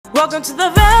Welcome to the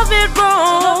Velvet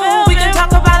Room. We can talk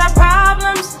about our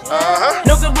problems.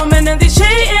 No good woman and these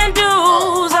cheating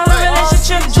dudes. All the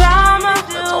relationship drama.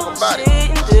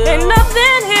 Ain't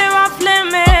nothing here off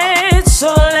limits. So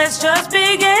let's just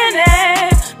begin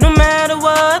it. No matter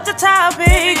what the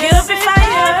topic, it'll be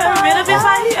fire. It'll be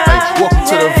fire. Hey, welcome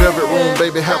to the Velvet Room,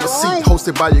 baby. Have a seat.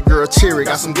 Hosted by your girl Cherry.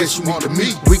 Got some guests you need to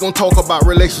meet. We gon' talk about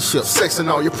relationships, sex, and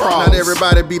all your problems. Not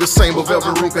everybody be the same, but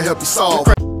Velvet Room can help you solve.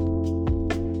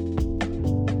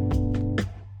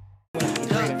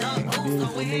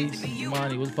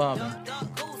 What's poppin'?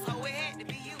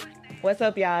 What's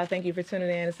up, y'all? Thank you for tuning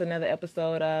in. It's another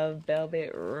episode of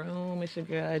Velvet Room. It's your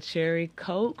girl, Cherry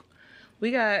Coke.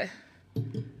 We got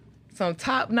some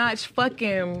top-notch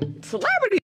fucking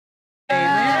celebrities.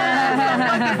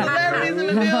 Celebrities in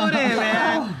the building,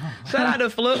 man. Shout out to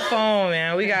Flip Phone,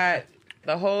 man. We got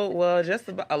the whole, well, just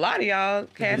about, a lot of y'all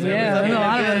cast members up in the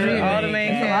building. All the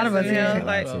main cast.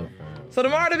 Like, so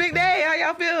tomorrow the big day. How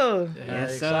y'all feel? Yeah,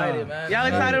 excited, man. Y'all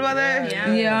excited about that?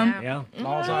 Yeah.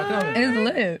 Long time coming. It's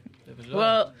lit.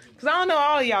 Well, cause I don't know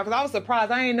all of y'all, cause I was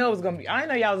surprised. I didn't know it was gonna be. I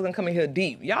didn't know y'all was gonna come in here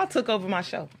deep. Y'all took over my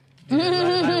show. Y'all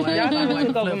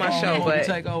took over my show, but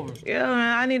take over. Yeah,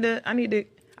 man. I need to.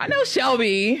 I know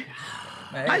Shelby.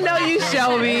 I know you,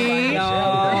 Shelby.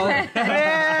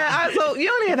 So you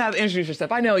don't even have to introduce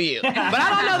yourself. I know you, but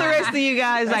I don't know the rest of you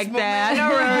guys like that. I know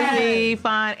Rosie,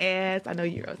 fine ass. I know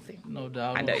you, Rosie. No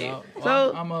doubt. I know you. Well,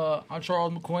 so I'm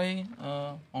Charles McQueen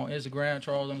on Instagram.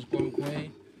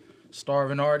 Charles_McQueen.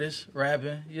 Starving artist,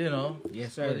 rapping. You know.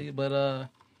 Yes, sir. But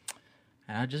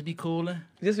I just be cooling.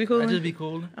 Just be cooling. I just be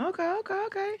cooling.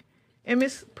 Okay. And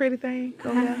Miss Pretty Thing,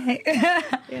 go ahead.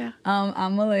 Yeah.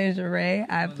 I'm Malaysia Ray.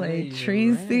 I played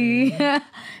Tracy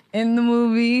in the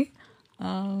movie.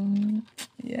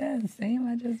 Same.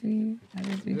 I just be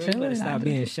chilling. Stop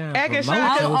being shy. Acting shy.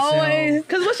 I'm always.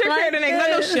 Cause what's your character name? 'Cause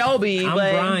I know Shelby, I'm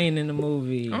but Brian in the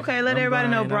movie. Okay, let everybody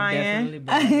know Brian.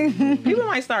 People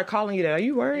might start calling you that. Are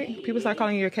you worried? People start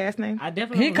calling you your cast name. I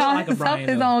definitely He called himself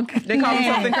his own. They call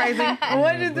him something crazy.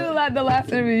 What did you do like the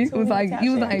last interview? He was like,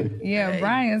 yeah,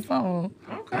 Brian something.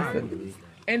 Okay.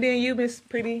 And then you, Miss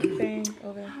Pretty Thing.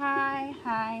 Okay. Hi.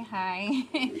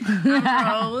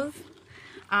 I'm Rose.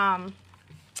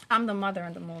 I'm the mother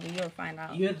in the movie. You'll find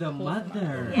out. You're the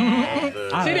mother.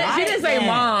 Yeah. She didn't say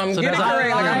mom. So Get it correct.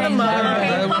 Like, I'm the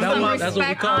mother. That's what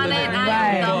we call it.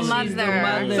 I'm the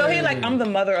mother. So he like, I'm the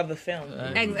mother of the film.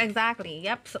 Exactly.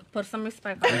 Yep. So put some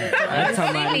respect on it. That's You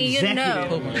see me, you know.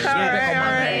 All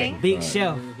right. Big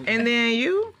shelf. And then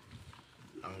you?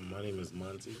 My name is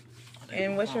Monty.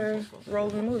 And what's your role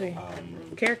in the movie?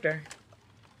 Character?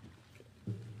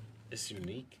 It's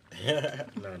unique. No.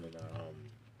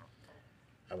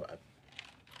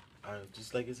 I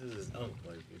just like it says, it's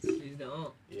like it's. He's the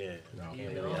aunt. Yeah. I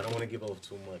don't want to give off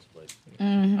too much, but.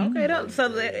 Okay, so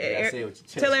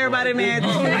tell everybody, man.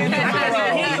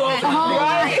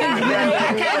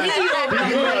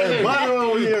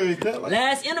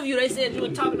 Last interview, they said you were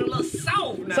talking a little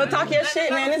soft. So talk your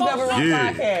shit, man. This Velvet Room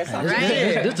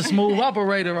podcast. This the smooth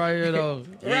operator right here, though.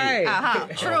 Right.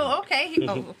 True. Okay.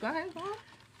 Go ahead.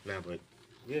 Nah, but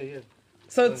yeah.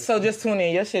 So just tune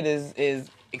in. Your shit is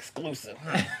exclusive.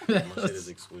 My shit is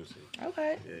exclusive.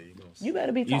 Okay. Yeah, You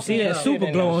better be talking. You see that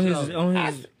super glow on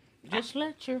his. Just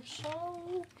let your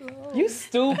soul glow. You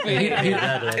stupid. He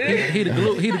the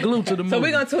glue to the movie. So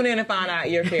we're gonna tune in and find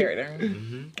out your character.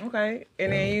 Okay.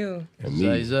 And then you.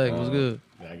 Zach, what's good?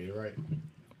 Did I get it right?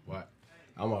 What?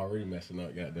 I'm already messing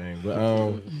up, goddamn. But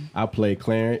I play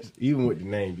Clarence. Even with the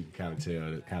name, you can kind of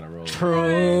tell the kind of role.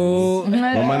 True.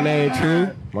 But my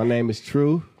name is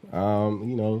True.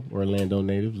 Orlando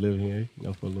native, live here,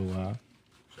 for a little while.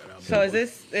 So is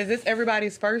this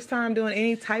everybody's first time doing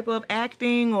any type of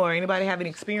acting, or anybody having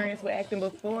experience with acting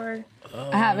before?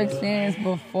 I have experience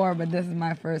before, but this is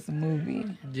my first movie.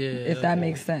 Yeah. If that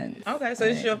makes sense. Okay,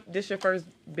 so this your first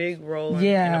big role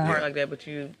in a part like that, but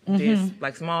you did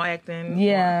like small acting?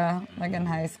 Yeah, like in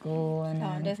high school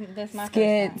and This my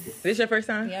skits. This your first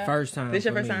time? Yeah. First time. This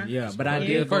your for first me. time? Yeah, but I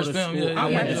did go First to film, school. yeah, I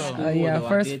went to yeah. school.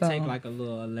 First I did film. take like a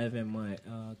little 11-month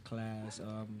class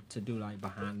to do like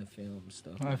behind the film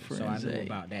stuff. My So I knew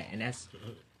about that, and that's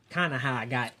kind of how I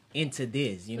got into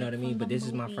this. You know what I mean? But this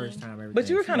is my first time ever. But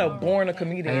you were kind of born a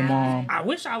comedian. Hey, Mom. I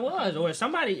wish I was, or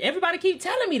everybody keep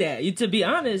telling me that, to be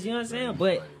honest, you know what I'm saying?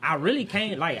 But I really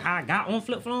can't, like, how I got on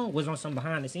Flip Phone was on some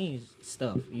behind the scenes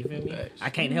stuff, you feel me? I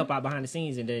can't help out behind the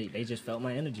scenes, and they just felt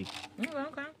my energy.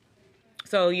 Okay.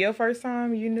 So your first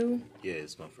time, you knew? Yeah,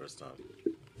 it's my first time.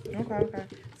 Okay.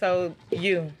 So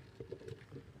you?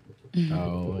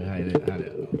 Oh, how did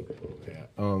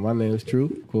My name is True,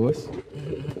 of course.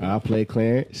 I play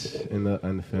Clarence in the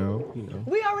film. You know.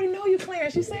 We already know you,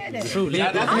 Clarence. You said that. True. I'm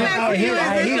asking you,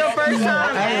 is this your first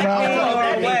time acting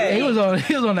or what? He was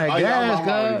on that gas,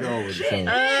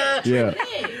 guy. Yeah.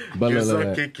 But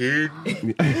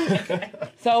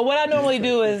So what I normally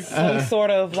do is some sort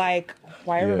of like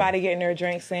while everybody getting their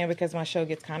drinks in because my show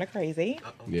gets kind of crazy.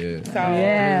 Yeah. So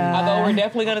although we're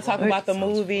definitely gonna talk about the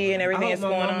movie and everything that's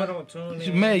going on.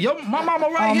 Man, my mama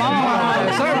right here.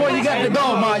 Sorry, boy, you got to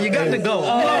go, ma. You got to go.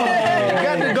 You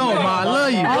got to go, ma. I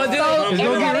love you.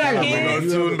 Everybody got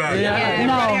kids? Everybody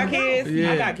got kids?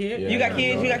 I got kids. You got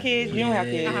kids? You got kids? You don't have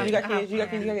kids. You got kids? You got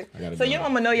kids? You got kids? So your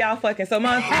mama know y'all fucking. So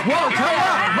ma. Whoa,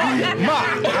 turn up. Ma,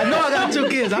 I know I got 2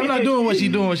 kids. I'm not doing what she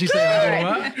doing. She saying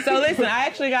I'm doing. So listen, I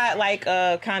actually got like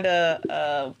a kind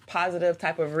of positive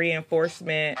type of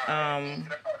reinforcement. Hang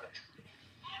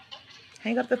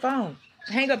up the phone.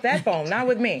 Hang up that phone, not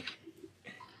with me.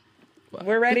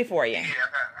 We're ready for you.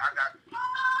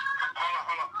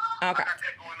 Okay.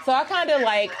 So I kind of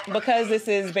like, because this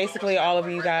is basically all of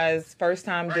you guys' first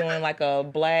time doing like a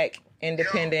Black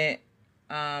independent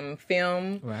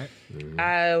film. Right.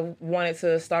 I wanted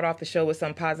to start off the show with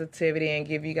some positivity and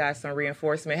give you guys some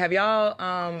reinforcement. Have y'all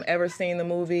ever seen the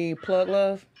movie Plug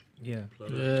Love? Yeah.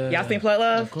 Y'all seen Plug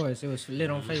Love? Of course, it was lit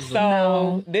on Facebook.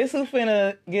 So this who's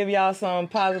finna give y'all some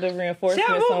positive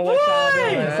reinforcements on what y'all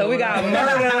doing. So we got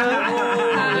Murder.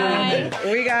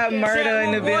 We got Murder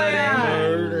in the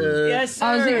building. Yes,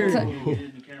 sir.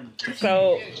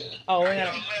 So, we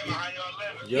got.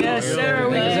 Yes, sir.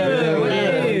 We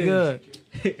good.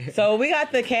 So we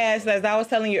got the cast, as I was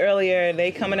telling you earlier,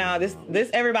 they coming out. This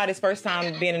everybody's first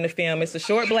time being in the film. It's a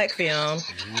short Black film.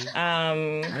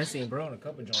 I seen bro in a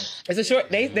couple joints. It's a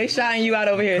short. They shouting you out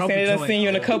over here, saying they done seen you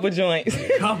in a couple joints.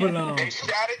 Couple of them.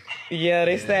 Yeah,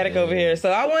 they static over here.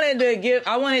 So I wanted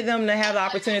them to have the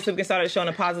opportunity so we can start the show in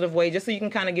a positive way, just so you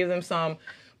can kind of give them some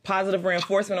positive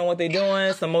reinforcement on what they're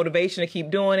doing, some motivation to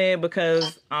keep doing it,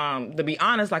 because to be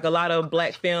honest, like a lot of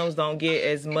Black films don't get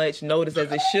as much notice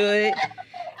as it should.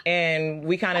 And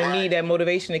we kind of need that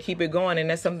motivation to keep it going,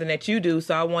 and that's something that you do.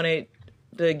 So I wanted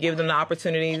to give them the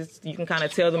opportunities. You can kind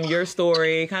of tell them your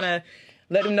story, kind of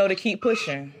let them know to keep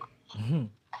pushing. Mm-hmm.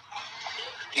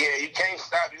 Yeah, you can't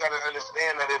stop. You got to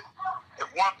understand that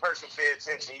if one person pay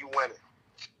attention, you win it.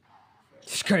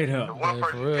 Straight up. If one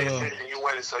person pay attention, you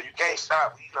win it. So you can't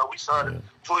stop. You know, we started.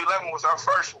 211 was our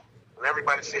first one, and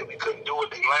everybody said we couldn't do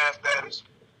it. They laughed at us.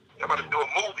 They're about to do a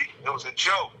movie. It was a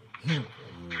joke.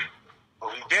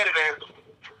 But we did it, and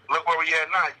look where we at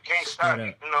now. You can't stop.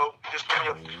 You know, just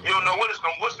you don't know what's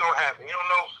gonna happen. You don't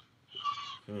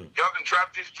know. Y'all can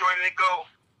drop this joint and it go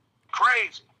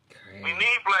crazy. We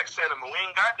need Black cinema. We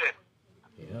ain't got that.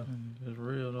 Yeah, it's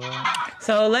real though.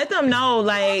 So let them know,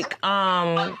 like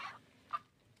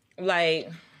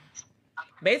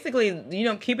basically, you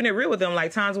know, keeping it real with them,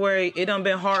 like times where it done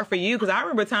been hard for you. Because I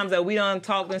remember times that we done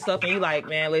talked and stuff, and you like,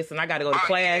 man, listen, I got to go to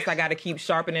class. I got to keep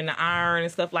sharpening the iron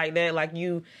and stuff like that. Like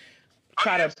you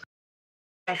try to.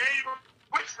 Yeah, you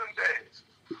with some days.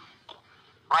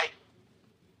 Like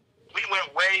we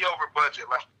went way over budget.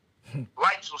 Like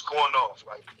lights was going off.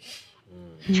 Like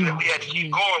we had to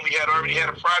keep going. We already had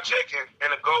a project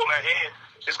and a goal at hand.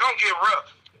 It's gonna get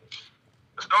rough.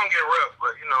 It's gonna get rough,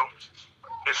 but you know.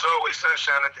 It's always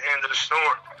sunshine at the end of the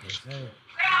storm.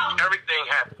 Everything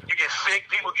happens. You get sick,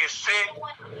 people get sick.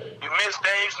 You miss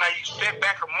days, now you sit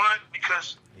back a month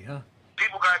because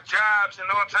people got jobs and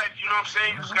all types. You know what I'm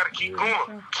saying? You just got to keep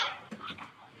going.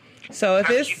 So if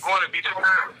it's keep going to be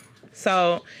determined.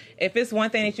 So if it's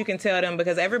one thing that you can tell them,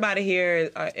 because everybody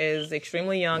here is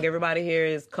extremely young, everybody here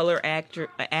is color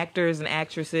actors and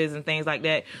actresses and things like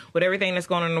that. With everything that's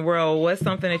going on in the world, what's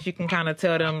something that you can kind of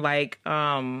tell them, like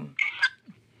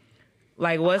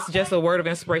what's just a word of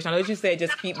inspiration? I know that you said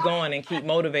just keep going and keep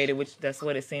motivated, which that's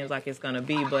what it seems like it's going to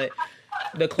be. But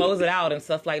to close it out and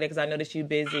stuff like that, because I know that you're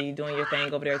busy doing your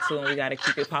thing over there too, and we got to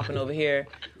keep it popping over here.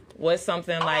 What's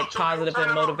something like positive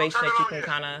and motivation that you can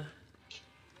kind of...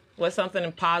 What's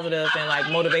something positive and like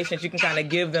motivation that you can kind of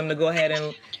give them to go ahead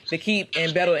and to keep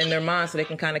embedded in their mind so they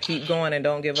can kind of keep going and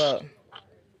don't give up?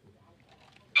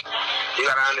 You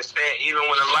got to understand, even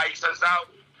when the lights is out,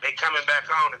 they coming back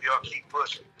on if y'all keep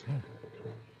pushing.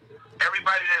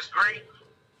 Everybody that's great,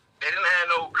 they didn't have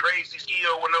no crazy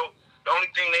skill with no. The only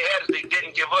thing they had is they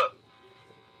didn't give up.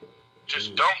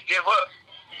 Just don't give up.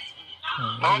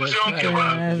 As long as you don't give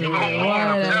up, you're going to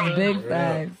win. That's big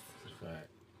facts.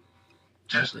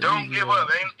 Just don't give up.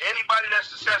 Anybody that's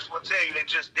successful will tell you they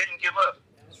just didn't give up.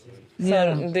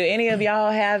 So, do any of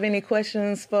y'all have any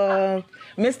questions for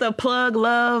Mr. Plug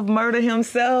Love Murder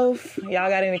himself? Y'all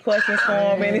got any questions for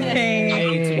him?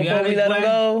 Anything before we let him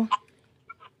go?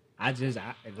 I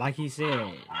like he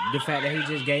said, the fact that he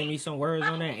just gave me some words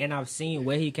on that, and I've seen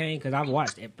where he came, because I've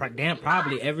watched it,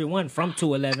 probably everyone from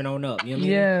 211 on up. You know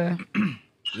what I mean?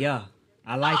 Yeah,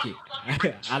 I like it.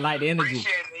 I like the energy.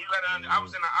 Appreciate it. I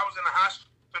was in the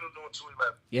hospital doing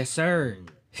 211. Yes, sir.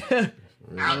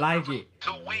 I like it.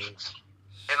 2 weeks.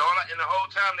 And in the whole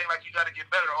time, they like, you got to get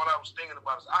better. All I was thinking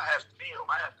about is, I have to film.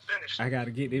 I have to finish. I got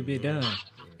to get this bit done.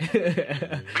 We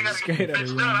got to get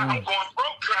this done. I'm going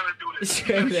broke trying to do this.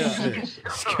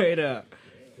 Straight up.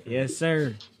 Yes,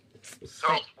 sir. So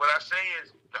what I say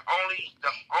is, the only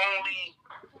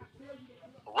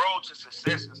road to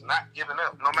success is not giving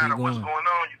up. No matter what's going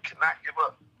on, you cannot give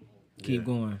up. Keep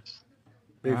going.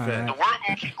 Big fact. The world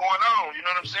gonna keep going on. You know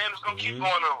what I'm saying? It's gonna keep going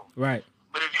on. Right.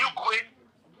 But if you quit,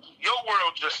 your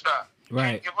world just stopped.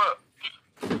 Right. Can't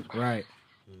give up. Right.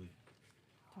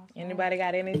 Anybody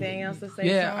got anything else to say?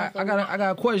 Yeah, I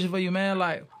got a question for you, man.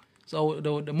 Like, so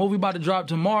the movie about to drop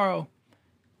tomorrow.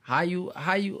 How you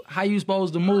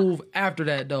supposed to move after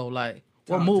that though? Like,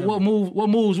 what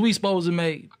moves we supposed to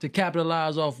make to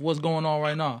capitalize off what's going on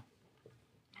right now?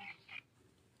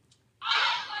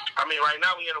 I mean, right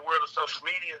now we in a world of social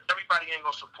media. Everybody ain't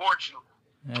gonna support you.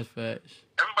 That's facts.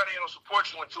 Everybody ain't gonna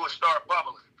support you until it start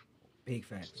bubbling. Big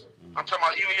facts. I'm talking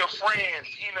about even your friends,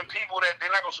 even people that they're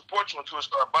not gonna support you until it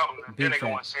start bubbling, and then they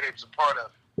gonna say they was a part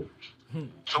of it.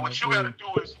 So what you gotta do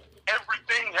is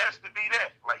everything has to be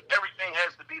that. Like everything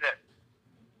has to be that.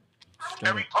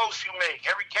 Every post you make,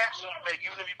 every caption you make,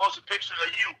 even if you post a picture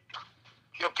of you,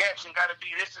 your caption gotta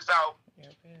be, this is out.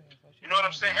 You know what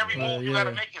I'm saying? Every move you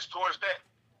gotta make is towards that.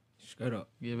 Straight up.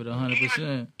 Give it 100%. Even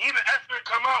after it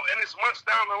come out and it's months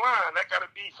down the line, that gotta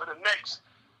be for the next.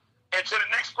 And to the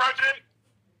next project,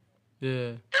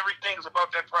 everything's about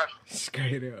that project.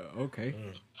 Straight up. Okay.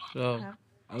 So,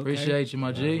 appreciate you,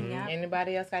 my G.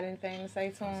 Anybody else got anything to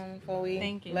say to him before we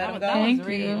let him go? Thank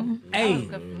you. Hey,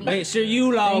 make sure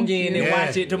you log in and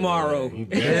watch it tomorrow.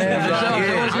 Make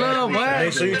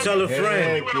sure you tell a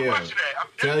friend.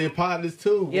 Tell your partners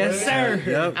too. Yes, sir.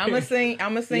 Yep. I'm gonna send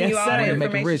you all the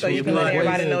information so you can let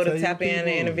everybody know to tap in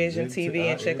to Intervision TV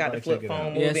and check out the Flip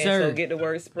Phone movie. Yes, sir. So get the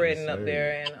word spreading up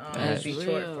there in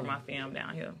Detroit for my fam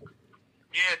down here.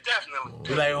 Yeah, definitely.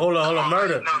 Be like, hold on,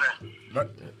 murder.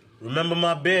 Remember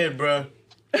my bed, bro.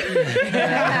 Remember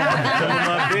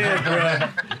my bed, bro.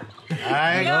 All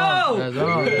right.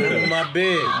 Remember my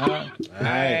bed. All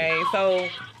right. So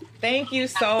thank you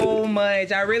so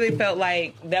much. I really felt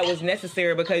like that was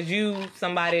necessary because you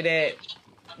somebody that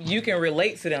you can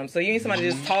relate to them. So you ain't somebody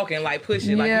just talking like push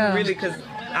it. Like you really, because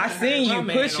I seen you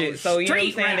push it. So you know what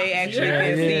I'm saying? They actually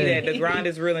can see that the grind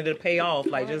is real and to pay off.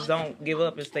 Like just don't give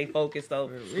up and stay focused.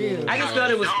 So I just felt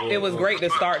it was great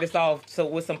to start this off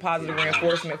with some positive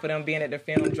reinforcement for them being at the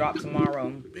film drop tomorrow.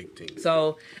 Big team.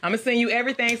 So I'm gonna send you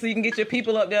everything so you can get your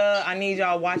people up there. I need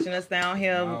y'all watching us down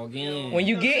here. When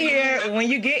you get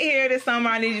here this summer,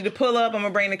 I need you to pull up. I'm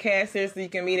gonna bring the cast here so you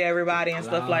can meet everybody and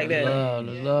stuff like that.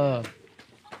 Love.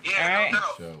 Yeah, all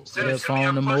right. Flip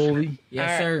Phone the movie.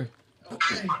 Yes, sir.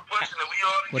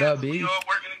 What up, B? We all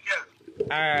working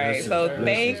together. All right, so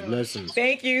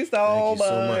thank you so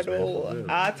much.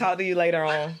 I'll talk to you later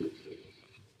on.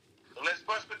 Let's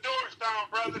bust the doors down,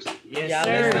 brothers. Yes,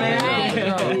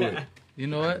 sir. You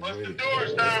know what? Bust the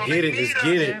doors down. Get it, just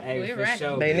get it. Hey, for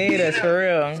sure. They need us for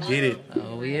real. Get it.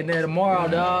 Oh, we in there tomorrow,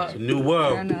 dog. It's a new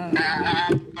world.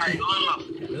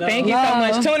 Thank you so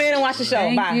much. Tune in and watch the show.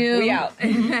 Thank Bye. you. We out.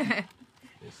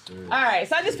 All right,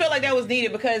 so I just feel like that was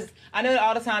needed because I know that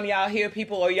all the time y'all hear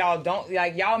people or y'all don't,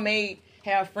 like y'all may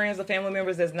have friends or family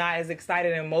members that's not as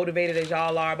excited and motivated as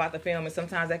y'all are about the film, and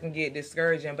sometimes that can get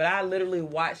discouraging. But I literally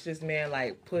watched this man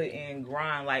like put in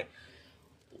grind, like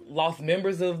lost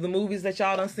members of the movies that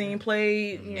y'all done seen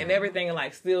played and everything, and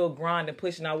like still grind and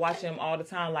pushing. I watch him all the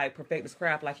time like perfect his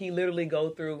craft. Like he literally go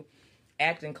through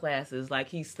acting classes, like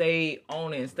he stay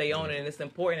on it, and it's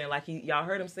important. And like y'all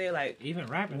heard him say, like even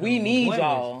rapping, we need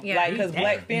y'all, like because Yeah.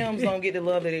 black films don't get the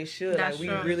love that they should. That's like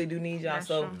we true. really do need y'all. That's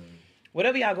So true.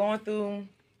 whatever y'all going through,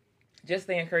 just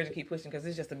stay encouraged and keep pushing because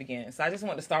it's just the beginning. So I just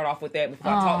want to start off with that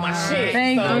before I talk my shit.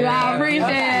 Thank you. I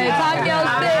appreciate it. Talk your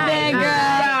shit then,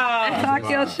 girl. Talk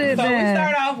your shit So we then.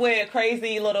 start off with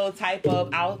crazy little type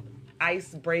of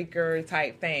icebreaker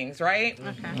type things, right?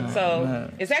 Okay. So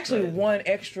it's actually one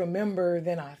extra member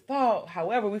than I thought.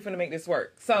 However, we're finna make this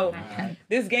work. So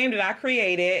this game that I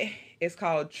created is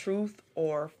called Truth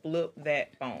or Flip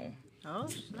That Phone. Oh,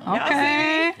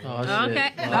 Okay. Oh, shit.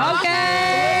 okay.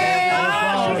 Okay.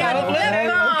 She got a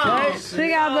flip phone. She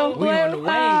got the We on the flip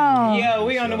way. phone. Yeah,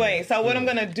 we on the way. So what I'm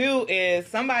gonna do is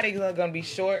somebody's gonna be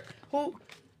short. Who?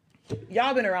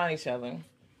 Y'all been around each other.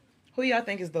 Who y'all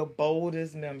think is the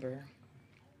boldest member?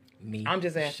 Me. I'm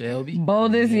just asking. Shelby.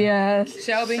 Boldest, yes.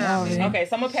 Shelby? Okay,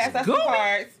 so I'm gonna pass out some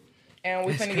cards and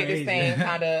we're That's finna get this crazy. thing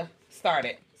kind of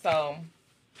started. So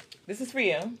this is for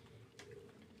you.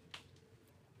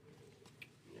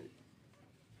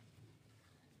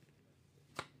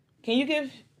 Can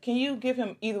you give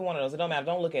him either one of those? It don't matter.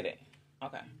 Don't look at it.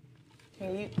 Okay.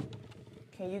 Can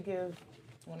you give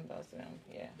one of those to him?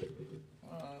 Yeah.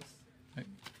 One of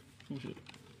those.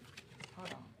 Hold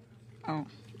on. Oh.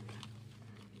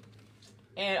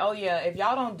 And oh yeah, if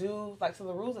y'all don't do like so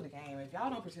the rules of the game, if y'all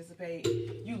don't participate,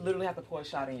 you literally have to pour a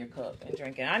shot in your cup and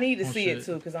drink it. I need to see it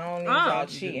too because I don't need y'all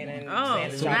cheating and saying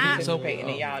that y'all participating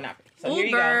and y'all not. So here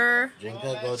you go.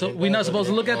 Uber. So we not supposed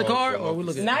to look at the card, or we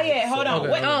looking? Not yet. Hold on.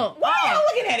 Okay. Wait, why are y'all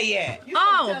looking at it yet?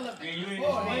 Oh.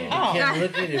 Can't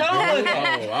look at it. Don't look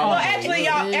at it. Well, actually,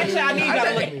 I need y'all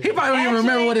to look at it. He probably don't even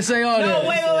remember what it say on No, there.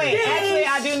 wait. Actually,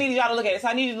 I do need y'all to look at it. So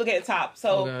I need you to look at the top.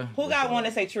 So Okay. who got one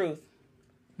to say truth?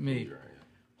 Me.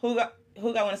 Who got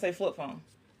one to say flip phone?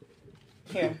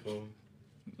 Here.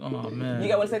 Oh man. You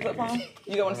got one to say flip phone?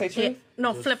 You got one to say truth?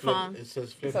 No, flip phone. It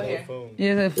says flip So here. phone.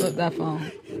 You said flip that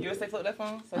phone. You want to say flip that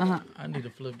phone? So I need to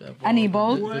flip that. I need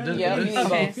both. yeah, you need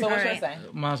Okay. both. So what should I Alright. say?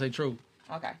 Mine say true.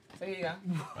 Okay. So here you go.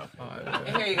 All right.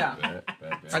 And here you go.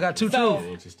 I got two So- truth.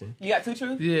 Interesting. You got two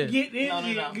truth? Yeah. Get this No.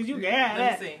 because you can have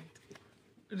Let that. me see.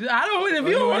 I don't want it. If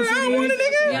you don't want it, I don't want it,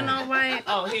 nigga. You know what?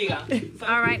 Oh, here you go. So,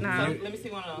 All right so now. let me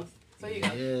see one of those. So here you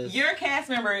go. Yes. Your cast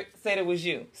member said it was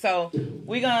you. So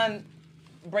we're going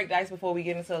to break the ice before we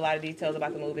get into a lot of details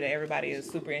about the movie that everybody is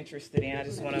super interested in. I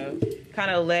just want to kind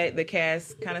of let the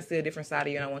cast kind of see a different side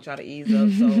of you, and I want y'all to ease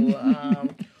up. So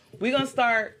we're going to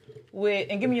start with,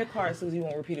 and give me your card so you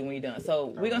won't repeat it when you're done. So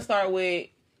we're going to start with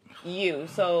you.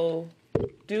 So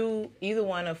do either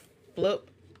one of flip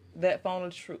that phone or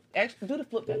true. Actually, do the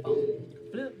flip that phone.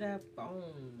 Flip that phone.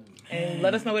 And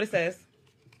let us know what it says.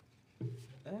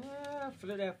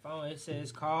 Flip that phone. It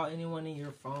says, call anyone in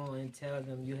your phone and tell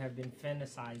them you have been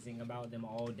fantasizing about them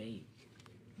all day.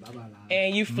 Blah, blah, blah.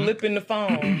 And you flipping the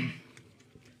phone.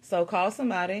 So call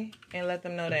somebody and let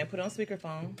them know that. Put on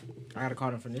speakerphone. I gotta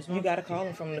call them from this one? You gotta call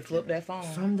them from the flip that phone.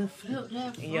 From the flip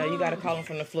that phone? Yeah, you gotta call them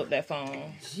from the flip that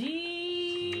phone.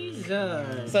 Jesus.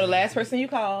 So the last person you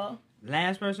call.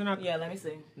 Last person I... Yeah, let me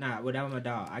see. Nah, well, that was my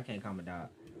dog. I can't call my dog.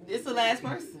 It's the last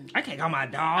person. I can't call my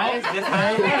dog. It's just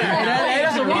how it works.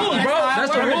 That's the rules, bro.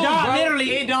 That's the rules, Dog, bro.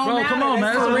 literally, It don't Bro, matter. come on,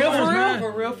 man. That's It's for the real, rules, for real, man.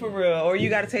 for real, for real. Or you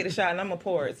gotta take the shot and I'm gonna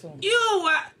pour it too.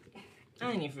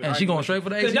 I ain't even And she going straight for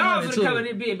the The AC dog money finna come in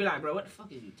too. this bitch and be like, bro, what the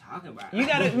fuck is you talking about? You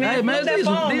gotta, man, Hey, man, flip that these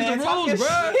phone, the man. Talk rules, your bro.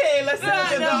 shit. Let's see what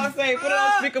the dog say. Put it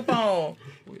on speakerphone.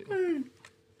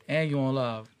 And you on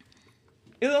live.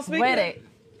 It's on speaker. Read it.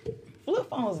 Flip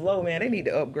phones low, man. They need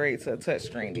to upgrade to a touch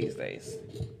screen these days.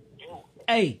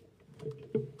 Hey.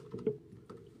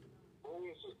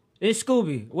 It's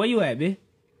Scooby. Where you at, bitch?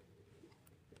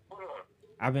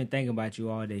 I've been thinking about you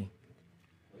all day.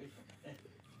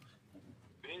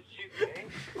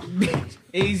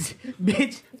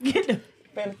 Bitch, get the...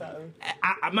 Fantasizing.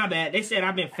 My bad. They said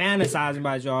I've been fantasizing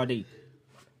about you all day.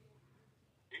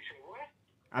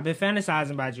 I've been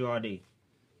fantasizing about you all day.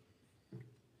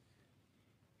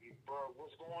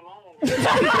 What's going on?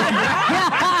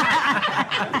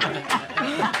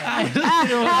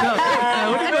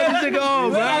 What the fuck is it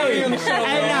going, bro? Hey,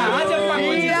 nah, I just fucking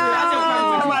with you.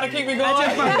 Somebody keep me going.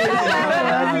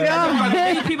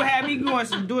 These people had me doing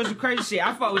some crazy shit.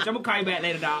 I fuck with you. I'm gonna call you back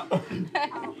later, dog.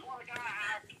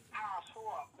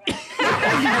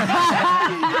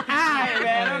 Alright,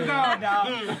 man, I'm gone, dog.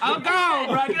 I'm gone,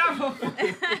 bro. Get off.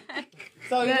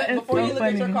 So before so you look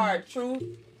at your funny. card, truth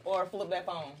or flip that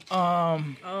phone? Oh.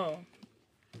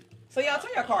 So y'all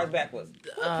turn your cards backwards.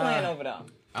 Quit playing over there.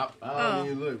 I don't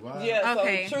even look. Why? Yeah,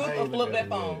 Okay. so truth I or ain't flip looking that at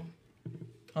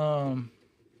phone?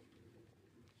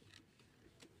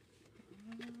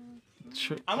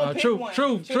 I'm gonna pick one.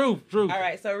 Truth. All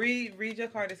right, so read your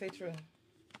card and say true.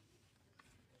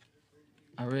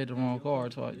 I read the wrong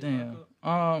card twice. Damn.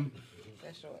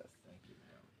 That's yours.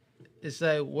 It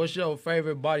say, what's your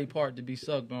favorite body part to be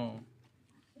sucked on?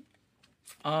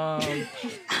 I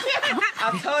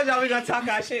told y'all we gonna talk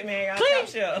our shit, man. Y'all talk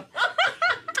shit.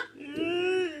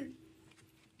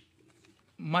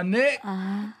 My neck.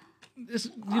 This,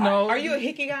 you know. Are you a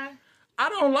hickey guy? I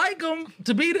don't like them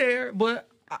to be there, but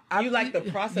You like the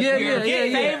process? Yeah, of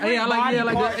your I like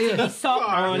that. Yeah.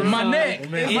 My neck.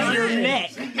 It's your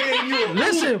neck.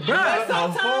 Listen, bro.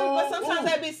 But sometimes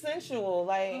that be sensual.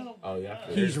 Like, Oh yeah.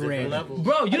 He's red.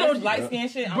 Bro, you don't light skin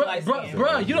shit. I'm light skin.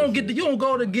 bro, you don't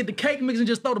go to get the cake mix and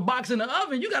just throw the box in the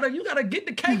oven. You gotta get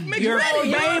the cake mix Your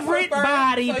ready. favorite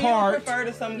body So you part. prefer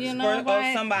to somebody, a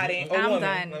I'm woman.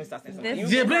 done. Let me stop saying This,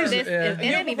 something. Yeah, please. this Yeah. is, it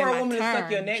You ain't even prefer a my woman to turn.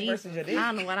 suck your neck Jesus. versus your dick? I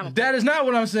don't know what I'm. That is not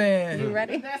what I'm saying. You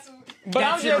ready? But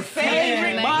I'm just saying,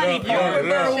 favorite body part.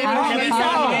 I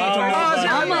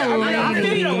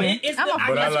feel you though. It's the,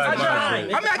 But I like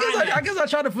mine. I guess I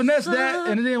tried to finesse that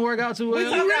and it didn't work out too well.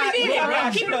 You really did, bro.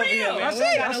 Keep it real. I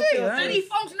see. Let these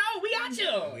folks know we out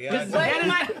here.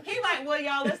 He like, well,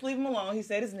 y'all, let's leave him alone. He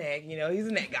said his neck. You know, he's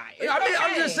a neck guy.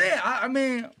 I'm just saying. I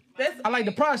mean, I like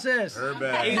the process. Her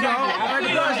bad. You know, I like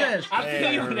the process. I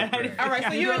feel you. All right,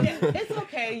 so you're a neck. It's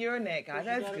okay. You're a neck guy.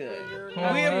 That's good.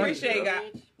 We appreciate God.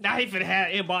 Now he finna have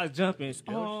inbox jumping.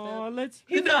 Oh, let's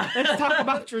talk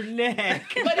about your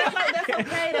neck. But it's like, that's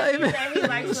okay. That he said he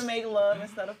likes to make love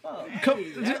instead of fuck.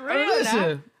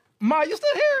 Listen. Ma, you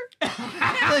still here?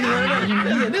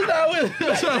 Listen, this is how it is.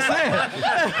 That's what I'm saying.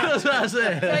 That's what I'm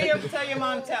saying. Tell your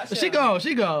mom to tap shit. She gone. Oh,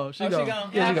 she gone.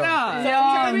 Yeah, she gone. So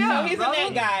he's a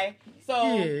neck guy.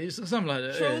 So Yeah, something like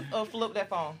that. truth or flip that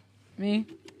phone? Me?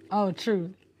 Oh,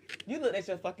 truth. You looked at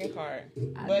your fucking card,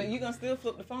 but you gonna still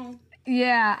flip the phone.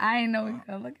 Yeah, I ain't know we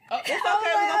gonna look at It's okay.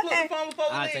 We're gonna flip the phone before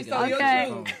we leave. So your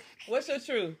truth. What's your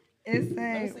truth? it. Let me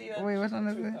Says, see your wait, which one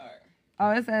is truth it? card. Oh,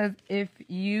 it says, if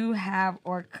you have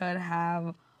or could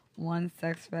have one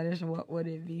sex fetish, what would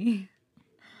it be?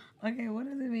 Okay, what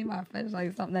does it mean by fetish?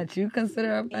 Like something that you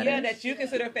consider a fetish? Yeah, that you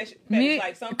consider a fetish, Me,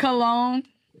 like something. cologne.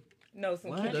 No,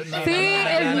 some See, kinky it's shit. no.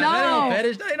 That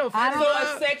ain't no fetish. I So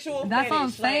don't- a sexual That's fetish. what I'm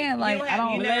saying, like, you I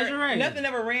don't- you never, Measure. nothing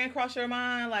ever ran across your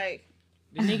mind, like.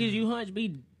 The niggas you hunch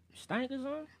be stinkers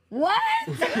on? What?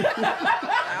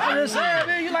 I'm just saying,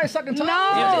 man, you like sucking toes?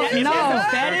 No, If no. that's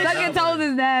a fetish- Sucking toes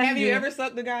is nasty. Have you ever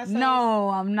sucked the guy's toes? No,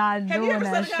 I'm not Have you doing ever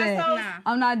that sucked the guy's shit. toes?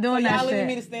 I'm not doing So that y'all leaving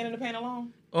me shit. to stand in the paint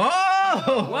alone?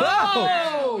 Oh!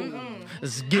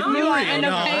 It's getting You real. are in the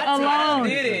dog. paint alone.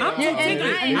 Did it? I'm too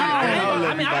ticklish. No.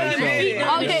 I mean, I don't even feet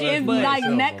up and Okay, shit, it's but like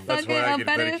neck That's sucking why I a get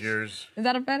fetish? pedicures. Is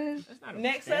that a fetish?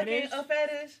 Neck sucking a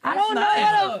fetish? I don't know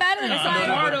what a fetish is.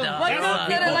 part of- What's that's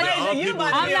considered like? You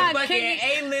about I'm to be a not fucking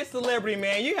kicking. A-list celebrity,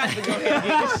 man. You have to go ahead and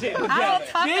get this shit together. I don't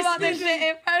talk This about this nigga- shit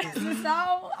in person, so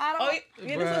I Oh, don't.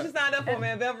 yeah, this is what you signed up for,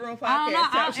 man. Velvet Room I don't know.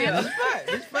 Podcast. Tap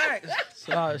shit. It's facts.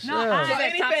 So, No, shit. So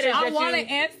any fetish I that want to you...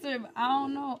 answer, but I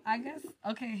don't know. I guess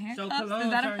okay. So Handcuffs cologne is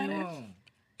that a turn you fetish? on.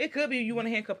 It could be you want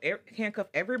to handcuff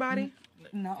everybody.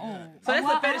 No. So that's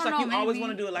Well, a fetish, I don't like you know, always maybe.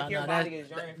 want to do it, like your No, body is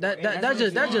yearning for That's it.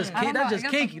 just I don't know, I guess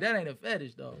kinky. That ain't a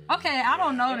fetish though. Okay, I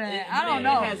don't know that. I don't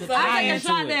know. has a I tie take a into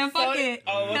shot it. there and fuck So- it.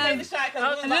 Oh, well, take the shot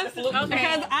because we're about to flip the phone.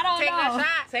 Because I don't Take know. that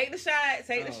shot. Take the shot.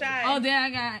 Take the shot. Oh,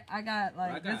 then I got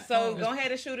like this. So go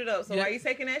ahead and shoot it up. So Yeah. while you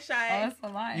taking that Oh, shot, that's a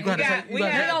lot. You gotta got- say- we you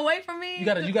got- They gotta gonna wait for me. you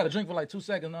gotta drink for like 2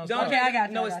 seconds. No, don't Okay, I got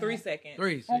you, No, I it's got 3 you. seconds.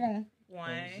 3. Okay.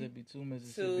 One, Mississippi, 2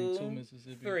 Mississippi, 2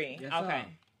 Mississippi. 3. Yes, Okay. sir.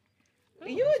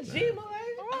 You a G, my lady.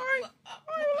 All right.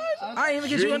 I ain't even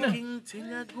get you in there. Drinking till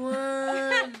that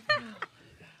one.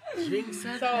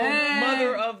 So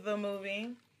mother of the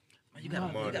movie. You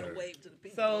gotta Mother. wave to the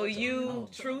people. So you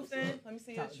truthing? Let me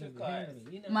see your truth cards.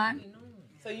 Mine.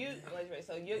 So you wait.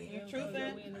 So you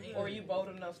truthing, or you bold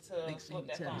enough to flip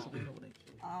that phone?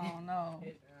 Oh no.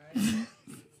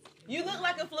 You look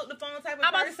like a flip the phone type of I'm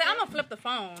about to person. say I'm gonna flip the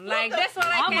phone. Like that's what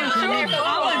I I'm can a truth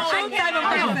type of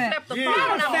person. flip the phone.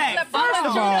 Matter of fact, first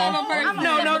of I'm a all, person.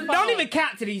 no, don't even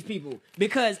count to these people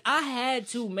because I had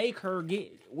to make her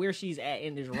get where she's at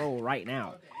in this role right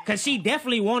now. Cause she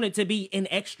definitely wanted to be an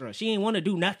extra. She ain't want to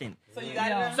do nothing. So you got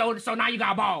it. Now? So now you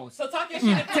got balls. So talk your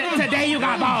shit. Today you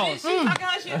got balls. Talking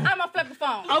her shit. I'm gonna flip the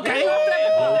phone. Okay.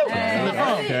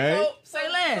 Okay. Say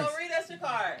less. So read us your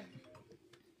card.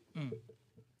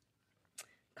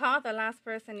 Call the last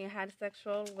person you had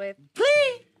sexual with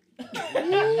Please. and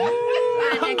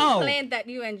explain that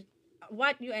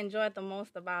what you enjoyed the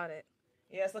most about it.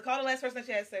 Yeah. So call the last person that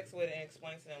you had sex with and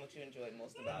explain to them what you enjoyed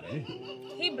most about it.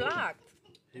 He blocked.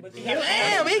 But you got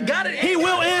Damn, he got it. He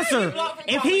will answer.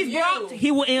 If he's blocked, he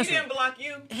will He answer. didn't block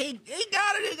you. He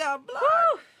got it. He got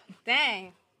blocked.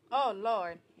 Dang. Oh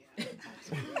Lord.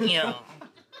 Yeah.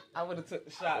 I would have took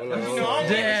the shot. Hold on, You hold know, on. I'm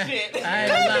with Damn. the shit. I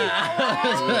ain't lying.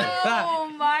 Oh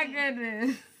my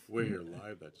goodness. We're here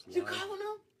live. That's live. You calling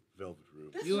him? Velvet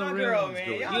Room. This You is a my real girl, one. man.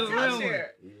 You Y'all a real touch one.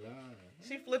 her.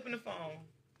 She flipping the phone.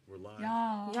 We're live.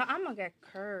 Y'all. Yo, I'm gonna get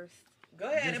cursed. Go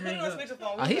ahead and put it on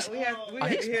speakerphone. We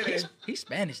have to hear this. He's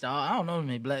Spanish, dog. I don't know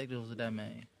many black dudes with that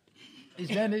man. He's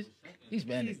Spanish. He's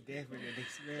Spanish. Definitely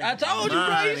Spanish. I told you,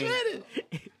 bro. He's Spanish.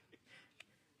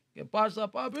 Que pasa,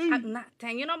 papi?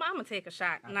 Dang, you know what? I'm gonna take a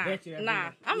shot. Nah, bet you I nah.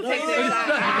 do. I'm gonna take a shot.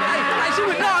 She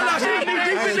was deep in there.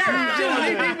 She was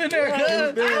deep in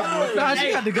there, cuz. Nah,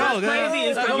 she got to go, cuz.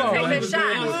 I'm gonna take this shot. I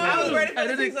was ready for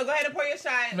this, so go ahead and pour your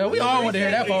shot. Man, we all want to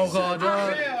hear that phone call,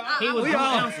 dog. He was We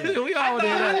all want to hear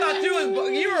I that. thought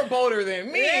you were bolder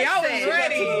than me. I was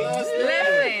ready.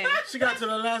 Listen, She got to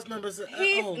the last number. And said,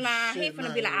 he shit,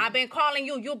 finna be like, I've been calling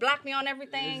you. You blocked me on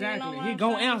everything. Exactly. You know what He I'm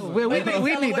gonna saying? answer.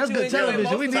 We need that's good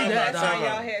television. We need that, That's how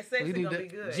y'all dog. had sex. We It's need gonna that. be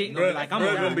good. Jit gonna be like, I'm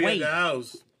gonna be at wait. the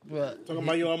house. What? Talking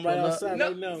about yo, I'm right outside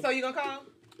right now. No, so you gonna call?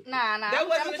 Nah. That I'm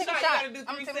wasn't gonna a take shot. a You shot. gotta do I'm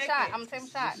gonna 3 take a seconds. shot. I'm gonna take a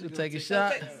shot. You take a So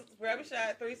shot. grab a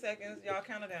shot. 3 seconds. Y'all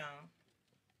count it down.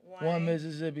 1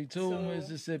 Mississippi, 2 2,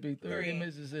 Mississippi, 3 3.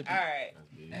 Mississippi. All right.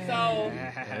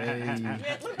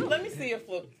 So let me see your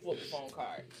flip phone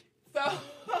card. So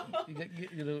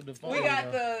Get the phone. we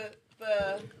got the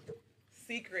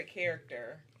secret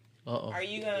character. Uh-oh. Are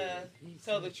you gonna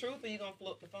tell the truth or you gonna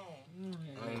flip the phone?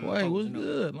 Quay, what's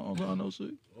good? Long time no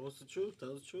see. What's the truth?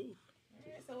 Tell the truth.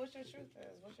 Alright, so what's your truth is?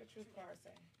 What's your truth card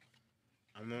say?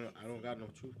 I don't got no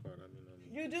truth card.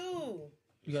 You do.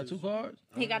 You got 2 cards?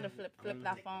 He got to flip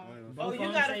that phone. Oh, you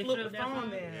gotta flip the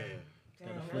phone then.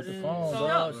 Flip the phone, So,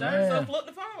 dog. so Man. flip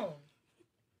the phone.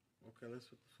 Okay, let's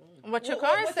flip the phone. What your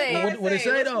card say? What it say,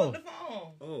 Let's though? flip the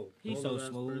phone. Oh, He's call so the last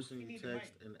smooth. person you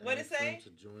text and What it ask them say? to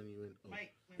join you in.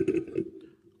 Mike.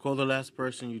 Call the last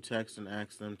person you text and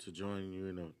ask them to join you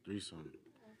in a threesome.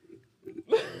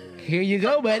 Here you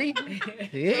go, buddy.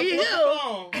 Here you Flip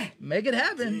go. the phone. Make it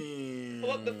happen.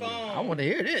 Flip the phone. I want to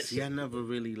hear this. See, I never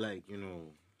really like, Oh,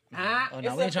 It's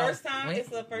no, we the ain't trying. first time. It's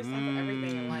the first time for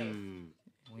everything in life.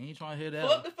 We ain't trying to hear Flip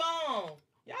that. the phone.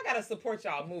 Y'all gotta support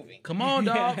y'all movie. Come on,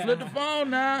 dog. Flip the phone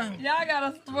now. Y'all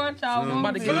gotta support y'all. I'm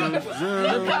about to movie. get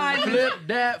flip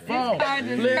that phone. card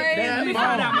is Flip crazy. that We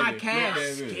found out phone. my cash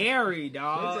scary,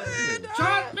 dog.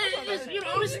 Charles, man, you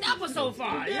only step us so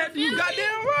far. You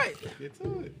goddamn right. Get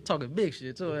to it. Talking big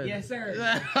shit too. ain't it? Yes, sir.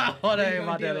 Oh, that ain't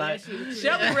about that life.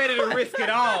 Shelby ready to risk it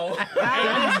all.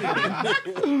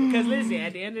 Because listen,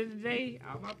 at the end of the day,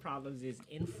 all my problems is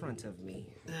in front of me.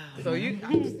 So you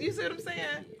see what I'm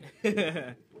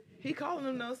saying? He calling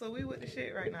them though, so we with the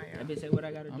shit right now, I y'all. been say what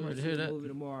I gotta do. I'm ready to see hear the that. movie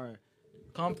tomorrow.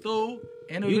 Come through. You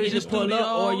can Intervision just pull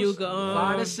up, or you can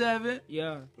 5 to 7.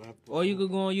 Yeah, or you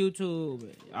could go on YouTube.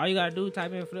 All you gotta do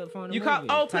type in flip phone. The You call- movie.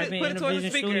 oh, put type it- in put it towards the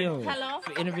Intervision speaker. Studio. Hello?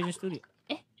 Intervision Studio.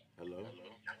 Hello?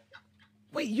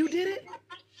 Wait, you did it?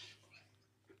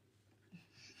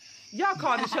 Y'all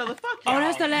called each other. Fuck Oh, y'all.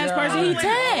 that's the last person he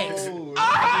texts.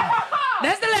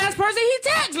 That's the last person he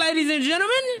texts, ladies and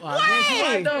gentlemen.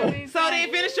 Right, though. So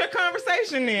they finished your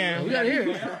conversation then. We gotta hear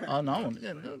it. Oh, no. I want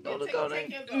to go there.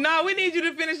 No, we need you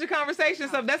to finish the conversation.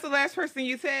 So that's the last person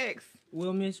you text.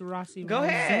 Will Miss Rossi Go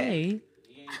ahead.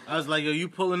 I was like, yo, you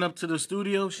pulling up to the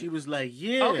studio? She was like,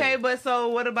 yeah. Okay, but so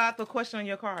what about the question on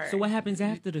your card? So what happens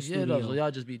after the Yeah, studio? though. So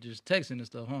y'all just be texting and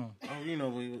stuff, huh? Oh,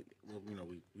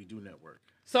 we do network.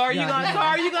 So are you gonna?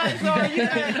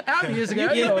 Obvious, You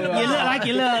look like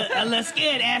you're a little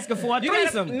scared asking for a You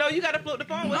threesome. gotta, you gotta flip the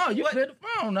phone. No, you what, flip the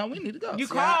phone. Now we need to go. You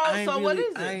See, called. I ain't So what really-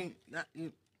 is it? I ain't, not,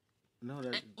 you, no,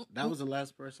 that was the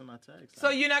last person I texted. So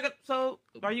you're not gonna. So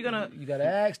are you gonna? You gotta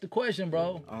ask the question,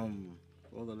 bro.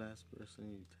 Call the last person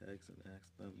you text and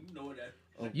ask them. You know that.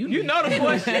 You know the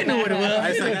question. You knew what it was.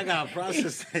 I said I got to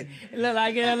process it. Look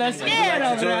like you're a little scared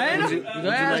over there. Would you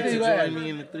like to join me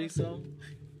in the threesome?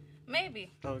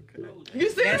 Maybe. Okay. You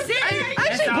see? That's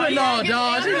it. She putting on,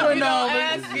 dog. She putting on.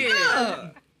 Ask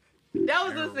it. That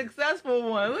was a successful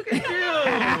one. Look at you.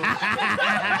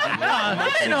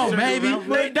 They know maybe,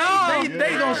 but dog,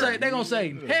 they gonna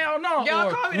say hell no. Y'all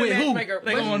or call me the with who? matchmaker.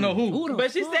 They gonna know who.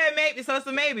 But she said maybe, so it's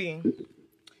a maybe.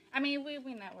 I mean, we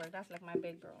network. That's like my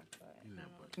big bro.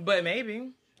 But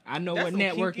maybe. I know That's what some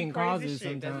networking kinky, crazy causes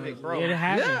shit. That's sometimes. big bro. It'll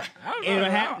happen. It'll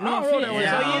happen. I don't know that way.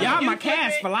 Y'all my flipping-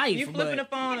 cast for life. You flipping the but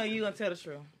phone or you gonna tell the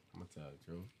truth? I'm gonna tell the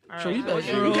truth. All True, you, right.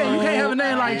 you can't have a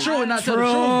name like True and not tell the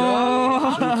truth,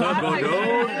 dog.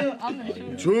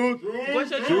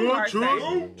 What's your true card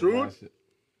say? Truth.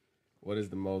 What is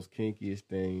the most kinkiest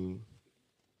thing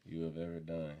you have ever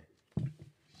done?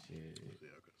 Shit.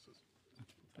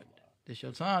 It's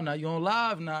your time now. You on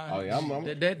live now. Oh, yeah, I'm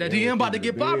that DM about to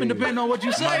get popping depending on what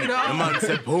you say, The dog. man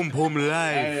said boom boom live.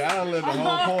 Hey, I done lived the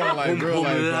whole porn like Boom, real boom,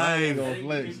 life. So I live. ain't gonna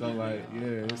flex. So like, yeah.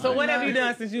 it's So like- what have you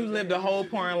done since you lived the whole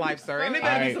porn life, sir? And it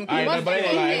better be some I ain't kinky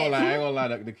gonna shit. lie.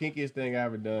 The kinkiest thing I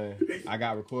ever done, I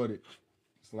got recorded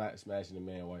smashing the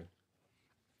man wife.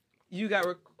 You got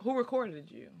who recorded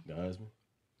you? The husband.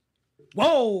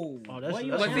 Whoa! Oh, that's, Boy,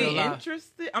 that's Was he real life.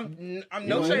 interested? I'm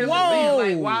no shade. Whoa!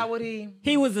 Like, why would he?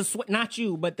 He was not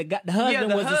you, but the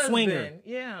husband was a swinger.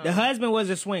 Yeah. The husband was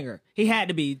a swinger. He had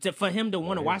to be for him to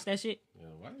want to watch that shit.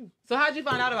 So how'd you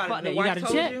find out about Fuck it? that, The you wife gotta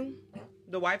told check. you.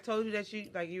 The wife told you that you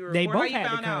were. They recorded? both How you had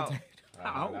found the out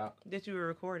contact. that you were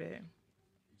recorded?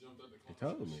 They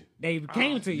told me. They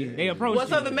came to you. They approached Well,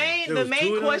 so you. the main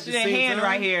question at hand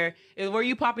right here is: were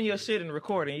you popping your shit and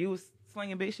recording? You was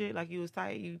slinging big shit like you was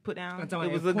tight. You put down. It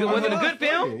was a good. Was it a good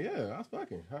film? Yeah, I was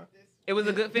fucking. Huh? It was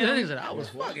a good film. He said, I was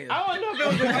fucking. I don't know if it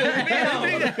was a good film.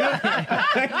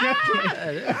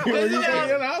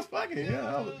 Yeah, I was fucking.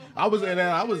 Yeah, I was in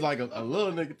there. I was like a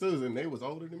little nigga too, and they was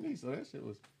older than me, so that shit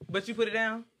was. But you put it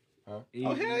down. Huh? You,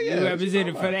 Oh hell yeah! You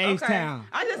represented for the H-Town.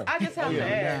 I just have to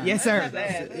ask. Yes, sir. I just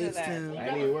have to ask. I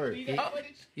didn't even work. Hey,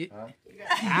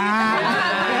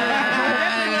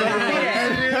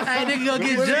 nigga gonna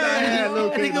get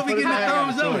judged. Nigga gonna be getting the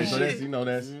thumbs up and So shit. that's, you know,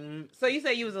 that's So you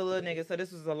say you was a little nigga. So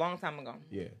this was a long time ago.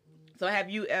 yeah. So have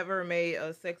you ever made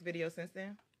a sex video since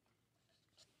then?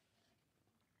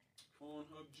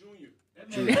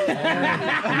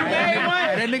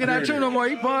 That nigga not true no more.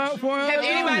 He pour Have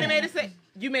anybody made a sex?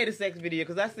 You made a sex video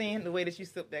because I seen the way that you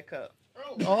sipped that cup.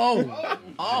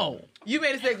 Oh. You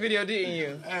made a sex video, didn't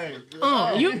you?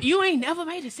 You ain't never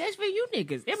made a sex video, you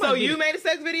niggas. It So must be you made a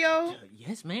sex video?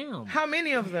 Yes, ma'am. How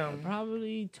many of them?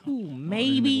 Probably 2,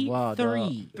 maybe Wow,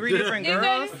 3. 3 different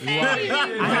girls? I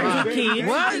have 2 kids.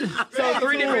 What? So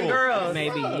 3 different girls.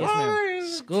 Maybe, yes, ma'am.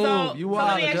 School. So, You so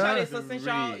let me ask y'all wild, this. So since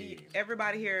y'all,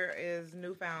 everybody here is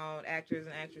newfound actors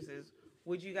and actresses,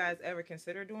 would you guys ever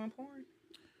consider doing porn?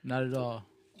 Not at all.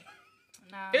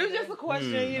 It was just a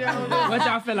question, you know. What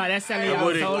y'all feel like that's selling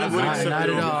y'all soul or something? Not at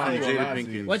all. Jada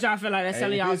Pinkett. What y'all feel like that's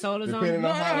selling y'all soul or Depending something?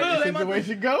 on how the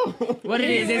situation go. What it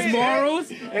is, it's morals.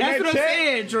 That's what I'm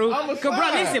saying, Drew. I'm a Cause, bro,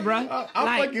 listen, bro. I'm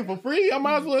Like, fucking for free. I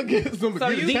might as well get some. So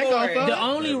get you a check for off it. of. the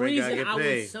only Everybody reason gotta I get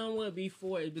paid. would somewhat be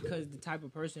for it is because the type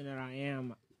of person that I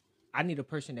am, I need a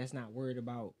person that's not worried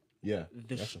about Yeah,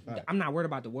 the. that's a fact. I'm not worried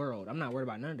about the world. I'm not worried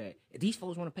about none of that. If these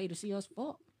folks want to pay to see us,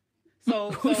 fuck.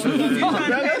 So you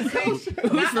trying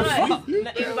to not us,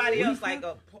 not anybody else, like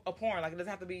a porn. Like it doesn't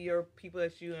have to be your people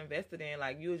that you invested in.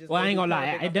 Like you just. Well, I ain't gonna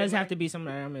lie. It does have to be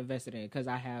something that I'm invested in because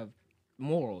I have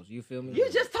morals. You feel me?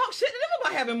 You just talk shit to them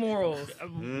about having morals.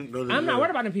 I'm not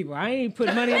worried about them people. I ain't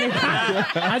putting money in their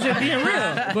pocket. I'm just being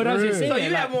real. But I'm just saying. So you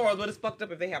like, have morals, but it's fucked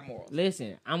up if they have morals.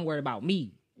 listen, I'm worried about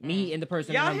me. Me and the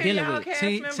person Y'all that I'm hear dealing y'all with. cast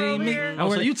Team member over me. here?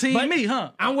 Oh, so you team But me, huh?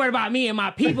 I'm worried about me and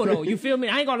my people, though. You feel me?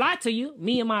 I ain't gonna lie to you.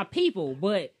 Me and my people.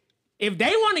 But if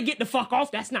they want to get the fuck off,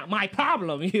 that's not my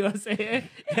problem. You know what I'm saying?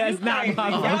 That's not my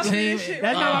Y'all problem. team.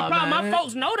 That's not my problem. man. My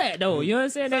folks know that, though. You know what I'm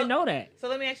saying? They know that. So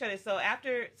let me ask you this.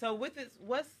 So with this,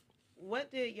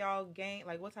 what did y'all gain?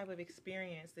 Like, what type of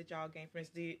experience did y'all gain from this?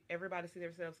 Did everybody see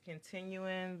themselves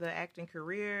continuing the acting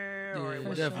career, or Yeah,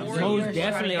 was definitely. it Most more-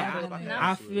 definitely. How do y'all feel about that?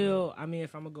 I feel, I mean,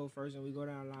 if I'm going to go first and we go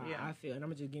down the line, Yeah. I feel, and I'm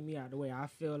going to just get me out of the way, I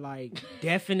feel like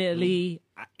definitely,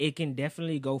 it can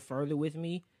definitely go further with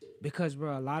me because,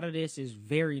 bro, a lot of this is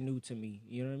very new to me.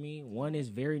 You know what I mean? 1 is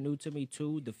very new to me.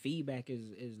 2, the feedback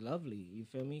is lovely. You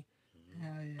feel me?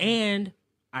 And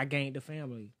I gained a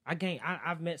family.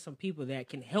 I've met some people that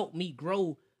can help me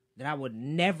grow that I would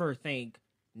never think.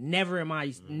 Never am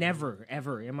I, never,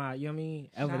 ever am I, you know what I mean?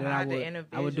 Ever Shout that out to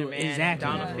I would do Innovision, it. man, Exactly.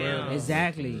 Donna Film.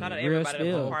 Exactly. Shout out to Real everybody that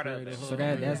was spill. part of it. So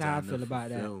that's how I feel about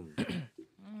that.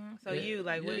 So you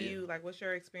like, what do you like? What's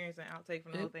your experience and outtake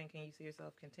from the whole thing? Can you see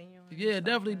yourself continuing? Yeah,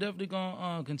 definitely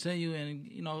gonna continue, and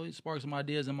you know, it sparks some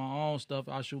ideas in my own stuff.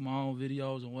 I shoot my own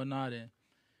videos and whatnot, and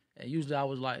usually I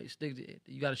was like, stick to it.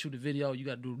 You got to shoot the video, you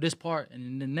got to do this part, and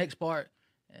then the next part,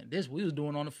 and this we was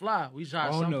doing on the fly. We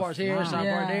shot some parts here, some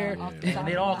part there, and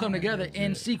they'd all come together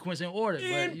in sequence in order.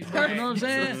 But you know what I'm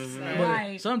saying?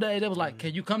 But some days they was like,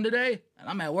 "Can you come today?" And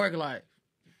I'm at work like.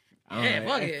 Yeah,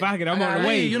 fuck it. I'm on the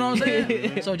way. You know what I'm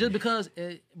saying? So just because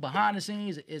behind the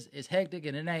scenes is hectic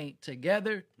and it ain't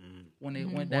together, when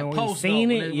that we post seen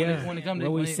though, it, when it come to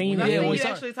when we seen I it, think when we saw-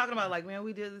 actually talking about like, man,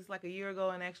 we did this like a year ago,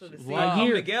 and actually to see Wow. it come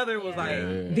year. together was like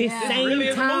This same really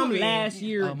is a time movie. last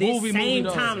year, A this movie same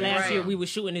though. time last Right. year, we were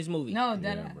shooting this movie. No,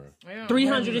 that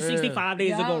 365 days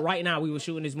Yeah. ago, right now, we were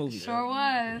shooting this movie. sure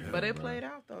was. But it played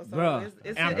out though, so Bruh.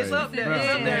 it's up there. It's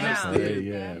up there now.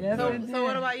 Yeah. Yes, it So what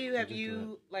did. about you? Have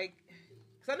you like?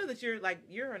 Because I know that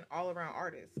you're an all around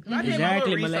artist. 'Cause I did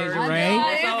Exactly, my little Malaysia research. Ray. Oh,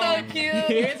 it's so cute.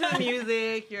 You're into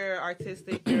music. You're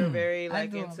artistic. You're very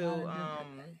like do a into lot of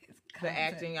different the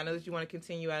acting. I know that you want to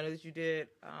continue. I know that you did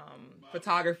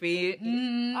photography.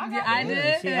 Yeah, I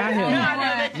did. See, I Yeah, I know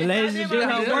that you- Malaysia I did did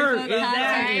my her research. work.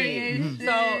 Exactly.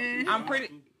 Exactly. So I'm pretty.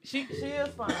 She is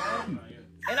fun. Right?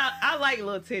 And I like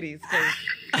little titties.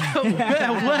 What? Big shit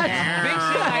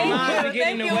like mine to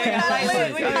get in the way.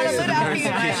 We kind of lit out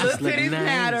here. Like, little titties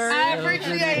matter. I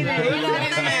appreciate it.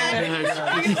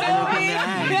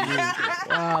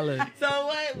 So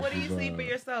what do you see for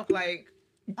yourself? Like,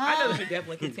 I know that you're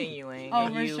definitely continuing. Oh,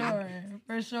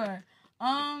 for sure.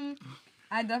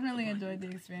 I definitely enjoyed the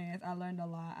experience. I learned a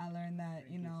lot. I learned that,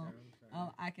 you know,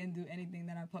 I can do anything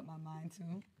that I put my mind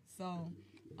to. So,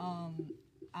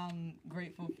 I'm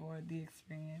grateful for the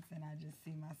experience, and I just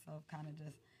see myself kind of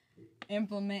just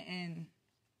implementing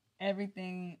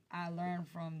everything I learned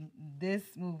from this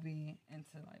movie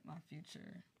into like my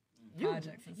future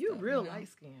projects. And you stuff, real you know? light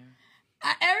skinned.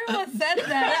 Everyone says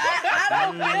that. I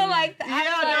don't feel like that.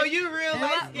 Yeah, no, you real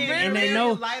light skinned. And they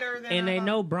know, lighter than and they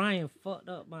know Brian fucked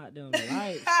up about them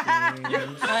lights.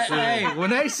 Hey, when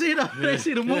they see the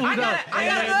movie, I'm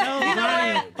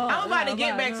about to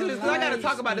get back to this because I got to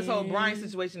talk about this whole Brian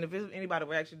situation. If anybody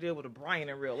would actually deal with a Brian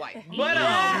in real life, but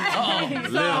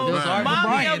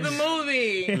mommy of the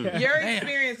movie, your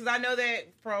experience, because I know that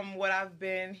from what I've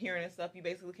been hearing and stuff, you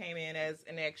basically came in as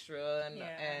an extra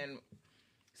and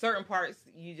certain parts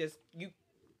you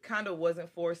kind of wasn't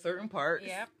for certain parts.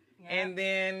 Yep. And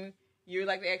then you're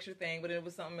like the extra thing, but it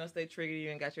was something else that triggered you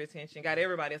and got your attention, got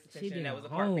everybody else's attention, and that was a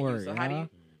part for you. So how do you?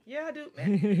 Yeah, I do,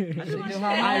 man. She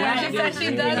said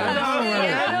she does.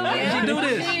 She do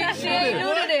this. She ain't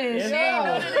new to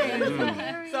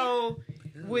this. So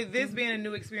with this being a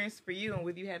new experience for you, and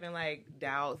with you having like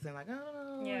doubts and like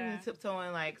and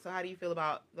tiptoeing, like, so how do you feel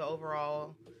about the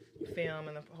overall film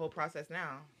and the whole process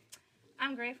now?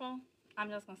 I'm grateful.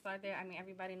 I'm just going to start there. I mean,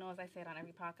 everybody knows I say it on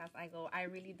every podcast I go, I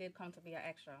really did come to be an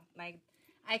extra. Like,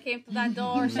 I came through that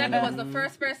door. Chevy was the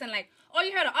first person, like, oh,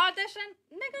 you here to audition?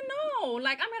 Nigga, no.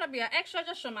 Like, I'm here to be an extra,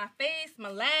 just show my face,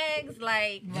 my legs,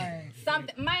 like,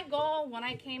 something. My goal when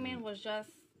I came in was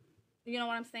just, you know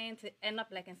what I'm saying, to end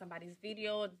up, like, in somebody's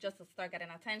video, just to start getting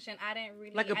attention. I didn't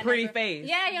really... Like a pretty face.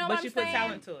 Yeah, you know what I'm saying? But you put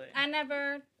talent to it. I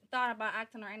never thought about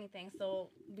acting or anything. So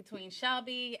between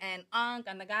Shelby and Unc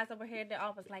and the guys over here, they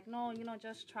all was like, no, you know,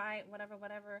 just try it, whatever.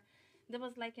 There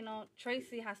was like, you know,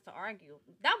 Tracy has to argue.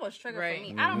 That was trigger for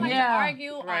me. I don't like to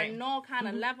argue on no kind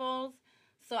of levels.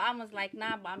 So I was like,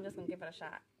 nah, but I'm just going to give it a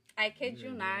shot. I kid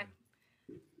you not.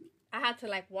 I had to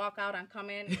like walk out and come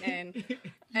in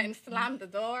and slam the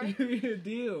door.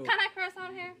 Deal. Can I curse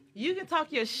on here? You can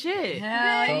talk your shit.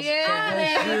 Hell yeah.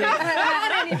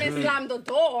 I didn't even slam the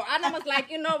door. And I was like,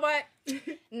 you know what?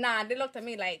 Nah, they looked at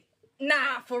me like,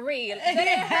 nah, for real. They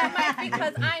didn't have my feet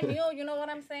because I knew, you know what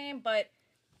I'm saying? But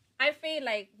I feel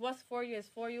like what's for you is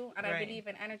for you. And I believe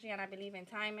in energy and I believe in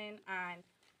timing. And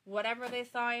whatever they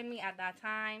saw in me at that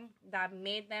time that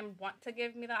made them want to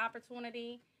give me the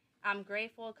opportunity, I'm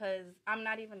grateful because I'm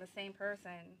not even the same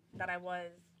person that I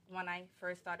was when I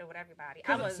first started with everybody.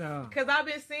 Because I've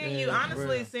been seeing you,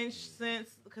 honestly, since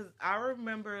because I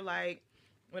remember, like,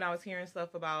 when I was hearing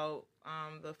stuff about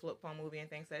the Flip Phone movie and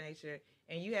things of that nature,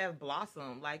 and you have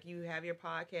blossomed. Like, you have your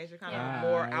podcast, you're kind of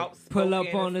more outspoken. Pull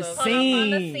up on the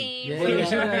scene.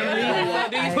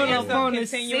 Pull up on the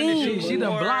scene. She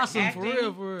done blossomed for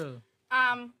real.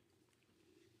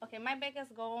 Okay, my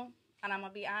biggest goal, and I'm going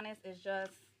to be honest, is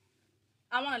just,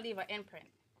 I want to leave an imprint.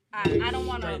 I don't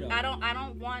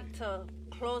want to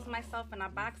close myself in a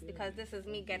box because this is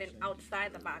me getting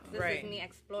outside the box. This is me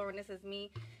exploring. This is me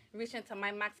reaching to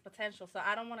my max potential. So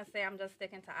I don't want to say I'm just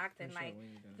sticking to acting. Like,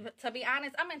 to be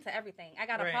honest, I'm into everything. I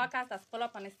got a podcast that's pull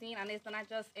up on the scene, and it's not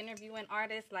just interviewing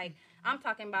artists. Like, I'm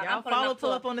talking about, I'm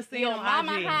pull up on the scene your on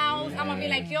mama IG. house. I'm gonna be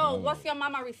like, yo, what's your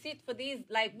mama receipt for these?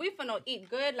 Like, we finna eat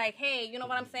good. Like, hey, you know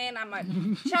what I'm saying? I'm at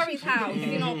Cherry's house.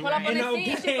 You know, pull up on the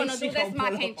scene. She's gonna do this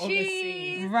mac and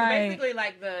cheese. Right. So basically,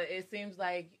 it seems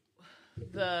like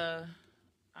the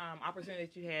opportunity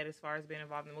that you had as far as being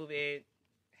involved in the movie, it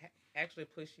actually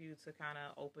pushed you to kind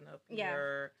of open up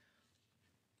your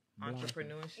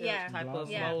entrepreneurship type of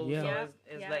mode. So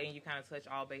it's letting you kind of touch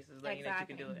all bases, letting you know that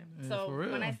you can do it. So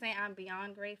when I say I'm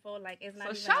beyond grateful, like, it's not.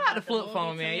 So even shout out to the Flip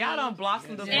Phone, man. Y'all done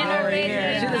blossomed the She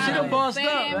done bossed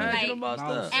up, man. She done bossed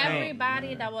up.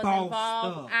 Everybody that was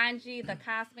involved, Angie, the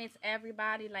castmates,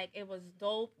 everybody, like, it was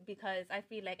dope because I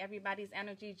feel like everybody's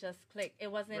energy just clicked.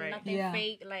 It wasn't nothing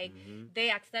fake. Like, they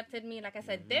accepted me. Like I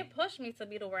said, they pushed me to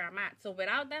be to where I'm at. So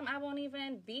without them, I won't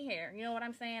even be here. You know what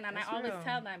I'm saying? And I always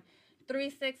tell them,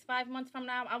 3, 6, 5 months from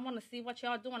now, I want to see what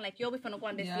y'all doing. Like, yo, we finna go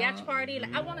on this yacht party.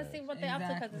 Like, I want to see what they're up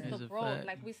to because it's the growth.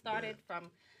 Like, we started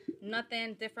from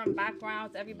nothing, different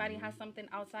backgrounds. Everybody has something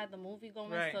outside the movie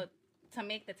going. So to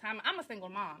make the time. I'm a single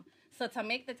mom. So to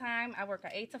make the time, I work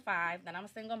at 8 to 5. Then I'm a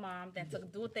single mom. Then to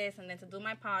do this and then to do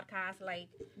my podcast, like,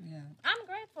 I'm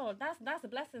grateful. That's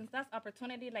blessings. That's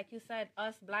opportunity. Like you said,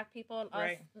 us Black people,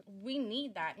 we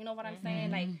need that. You know what I'm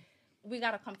saying? Like, we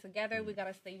gotta come together. We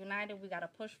gotta stay united. We gotta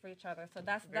push for each other. So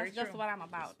that's just what I'm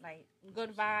about. Like,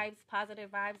 good vibes, positive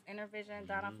vibes, Inner Vision,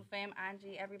 Donna for Fam,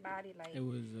 Angie, everybody. Like, it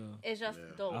was. It's just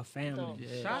dope. A family. Dope.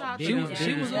 Yeah. Shout out She to was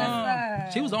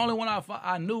she was the only one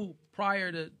I knew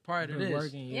prior to this.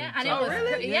 Working, Yeah, and it was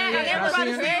really? Yeah, and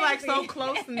everybody seemed like so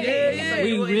close and Yeah.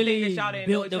 We really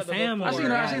built the the family. I seen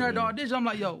her at the audition. I'm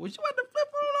like, yo, was you at the flip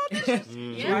phone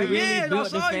audition? Yeah, I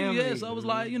saw you. Yeah, so it was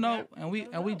like, you know, and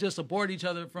we just support each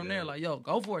other from there. Like, yo,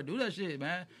 go for it, do that shit,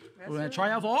 man. Man, try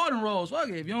out for all them roles. Fuck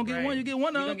it. If you don't get one, you get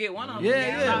one of them. You gonna get one of them.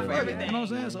 Yeah. For everything. You know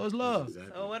what I'm saying? So it's love.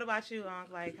 So what about you,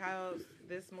 like how's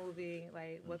this movie,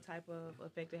 like what type of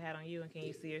effect it had on you, and can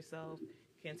you see yourself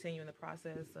continuing the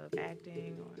process of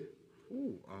acting or?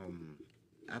 Ooh,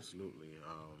 absolutely.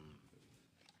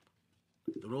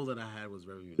 The role that I had was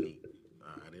very unique.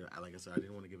 Like I said, I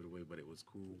didn't want to give it away, but it was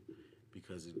cool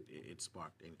because it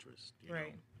sparked interest. You know?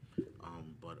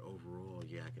 But overall,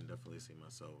 yeah, I can definitely see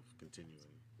myself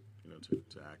continuing, you know,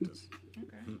 to act as.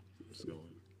 Okay. Just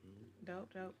going.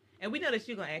 Dope. And we know that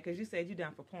you're gonna act because you said you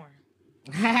down for porn.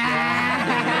 It's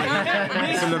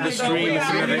another stream. It's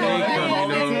another income.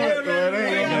 You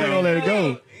know, gonna let it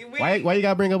go. Why you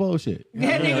gotta bring up old shit?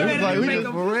 That nigga like, we just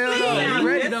for real. He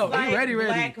ready though. He ready.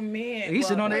 Black men. He's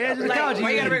sitting on the edge of the couch.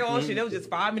 Why you gotta bring up old shit? That was just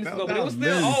 5 minutes ago, but it was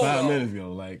still old. 5 minutes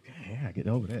ago, like, yeah, I get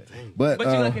over that. But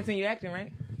you're gonna continue acting,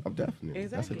 right? I'm definite.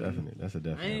 Exactly. That's a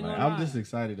definite. Like, I'm just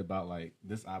excited about like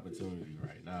this opportunity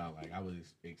right now. Like I was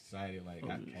excited. Like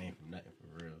I came from nothing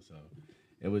for real. So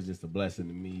it was just a blessing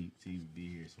to me to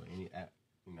be here. So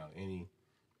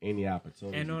any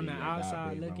opportunity. And on the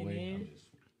outside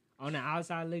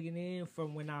looking in,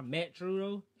 from when I met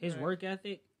Trudeau, his work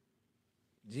ethic,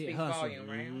 jit hustle, volume,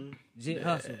 right? Jit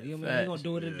hustle. You know what I mean? He gonna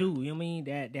do what it do. You know what I mean?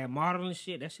 That modeling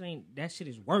shit, that shit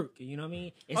is work. You know what I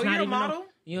mean? It's not you're a even model?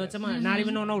 You know what I'm talking about? Not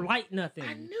even on no light nothing.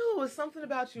 I knew it was something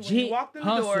about you when you walked in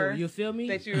the door. You feel me?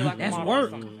 That you were like That's a model work.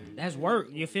 or something. That's work.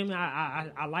 You feel me?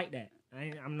 I like that.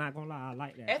 I'm not gonna lie, I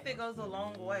like that. Ethic goes a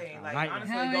long way. Like like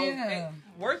honestly, that.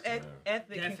 Work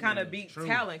ethic can kind of beat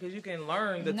talent because you can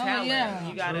learn the No, talent. yeah.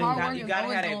 You gotta Hard you work gotta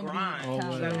is have that always grind. gonna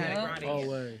beat You gotta have that talent. grind.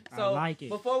 Always. So I like it.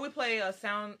 before we play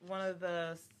one of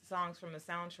the songs from the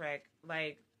soundtrack,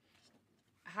 like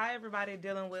how everybody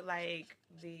dealing with like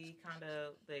the kind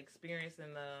of the experience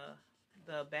and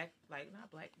the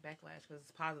backlash because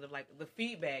it's positive, like the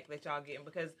feedback that y'all getting,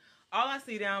 because all I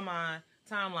see down my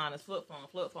timeline is flip phone.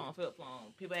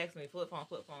 People ask me flip phone.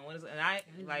 What is it? And I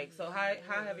like, so how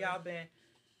have y'all been?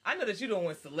 I know that you don't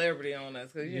want celebrity on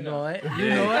us because you know it. You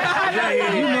know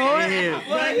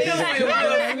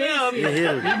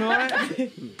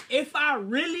it. If I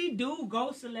really do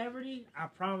go celebrity, I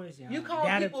promise y'all. You called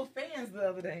people fans the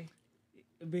other day.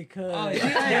 Because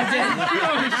and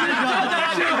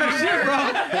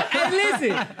listen,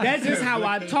 that's just how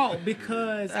I talk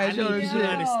because I need you to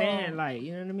understand, like,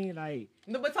 you know what I mean, like.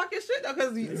 No, but talk your shit though,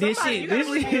 because you this gotta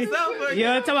believe in yourself.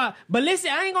 Yeah, talk about. But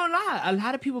listen, I ain't gonna lie. A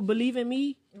lot of people believe in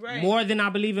me more than I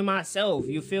believe in myself.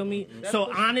 You feel me?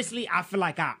 So honestly, I feel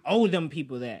like I owe them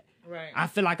people that. Right. I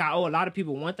feel like I owe a lot of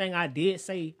people. One thing I did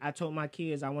say, I told my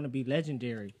kids I want to be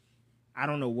legendary. I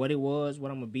don't know what it was,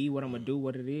 what I'm going to be, what I'm going to do,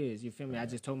 what it is. You feel me? I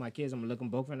just told my kids I'm going to look them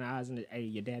both in the eyes and, hey,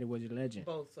 your daddy was your legend.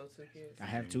 Both, so 2 kids. I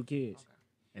have 2 kids. Okay.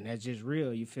 And that's just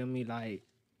real. You feel me? Like,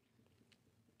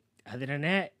 other than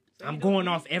that, so I'm going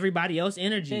off everybody else's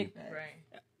energy. Right.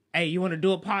 Hey, you want to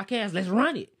do a podcast? Let's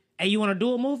run it. Hey, you want to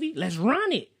do a movie? Let's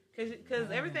run it. Because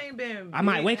everything been I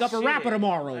might wake up a rapper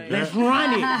tomorrow. Like, let's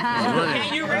run it.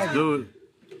 Can you do it.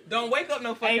 Don't wake up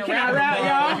no fucking can I rap,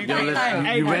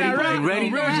 y'all? You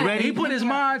ready? He put his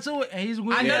mind to it, and he's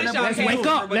with I know it. let's wake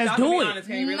up. Let's do it. Let's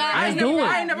do it. I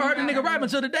ain't never heard a nigga rap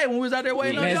until today when we was out there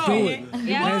waiting on y'all. Let's do it.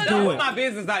 Let's do it. My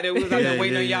business out there. We was out there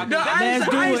waiting on y'all. I ain't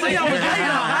say y'all was late though.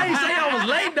 I ain't say y'all was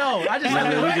late though. I just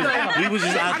said we was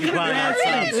just occupying our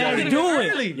time. Let's do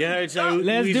it. You heard y'all?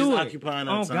 Let's do it. Occupying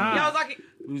our time. God. Y'all was like,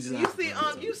 you see,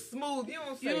 you smooth. You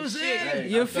don't say shit.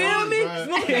 You feel me?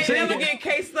 Smooth ain't never getting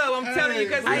cased up. I'm telling you,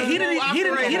 because he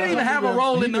didn't even have a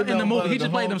role in the movie. He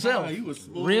just played himself. He was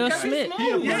smooth. Real Smith.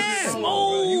 Yeah,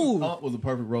 smooth. Was a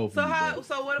perfect role for you.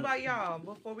 So what about y'all?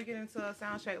 Before we get into a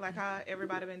soundtrack, like how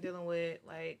everybody been dealing with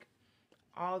like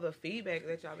all the feedback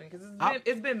that y'all been, because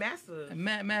it's been massive.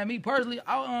 Man, me personally,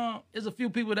 there's a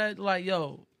few people that like,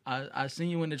 yo, I seen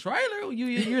you in the trailer.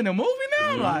 You in the movie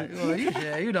now? Like, well,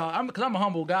 you know, because I'm a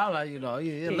humble guy. Like, you know,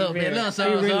 a little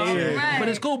something. But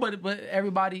it's cool. But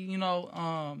everybody, you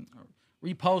know,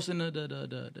 reposting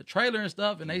the trailer and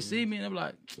stuff, and they see me and they're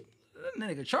like, that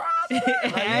nigga Charles. And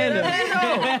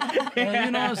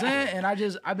you know what I'm saying? And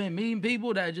I've been meeting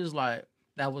people that just like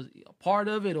that was a part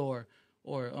of it or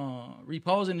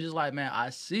reposing just like, man,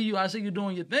 I see you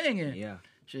doing your thing, and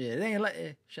shit, it ain't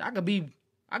like shit. I could be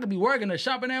working or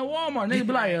shopping at Walmart. Nigga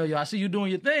be like, yo, I see you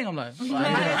doing your thing. I'm like,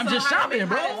 I'm just shopping,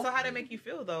 bro. So how that make you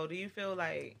feel though? Do you feel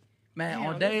like, man,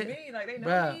 on days,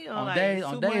 on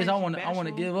days, I want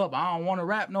to give up. I don't want to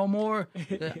rap no more.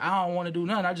 I don't want to do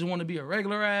nothing. I just want to be a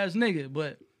regular ass nigga.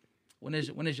 But when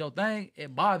it's your thing,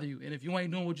 it bother you. And if you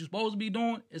ain't doing what you're supposed to be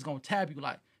doing, it's gonna tap you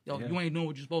like, yo, you ain't doing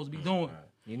what you're supposed to be doing.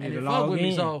 You need to log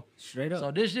in. So straight up.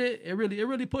 So this shit, it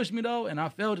really pushed me though, and I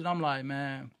felt it. I'm like,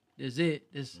 man, this is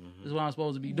it. This is what I'm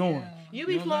supposed to be doing. Yeah. You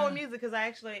be flowing with music because I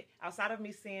actually, outside of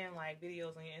me seeing like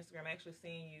videos on your Instagram, I actually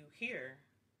seeing you here,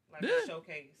 like a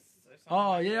showcase. Oh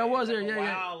like yeah, that. I was there.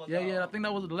 Like Yeah. I think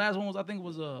that was the last one. I think it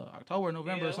was October or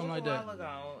November or something like that. A while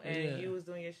ago, and you was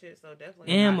doing your shit, so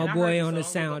definitely. And my boy on the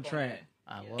soundtrack.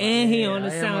 And he on the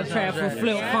soundtrack for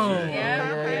Flip Phone.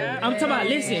 I'm talking about.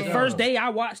 Listen, first day I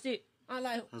watched it, I'm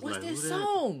like, what's this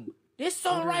song? This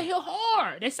song right here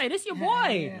hard. They say this your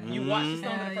boy. You watched the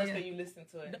song the first day you listened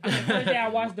to it. The first day I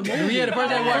watched the movie. Yeah, the first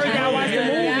day I watched the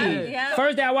movie.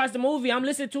 First day I watched the movie, I'm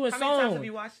listening to a How song. many times have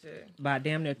you watched it? About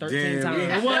damn near 13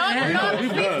 times. We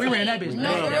ran that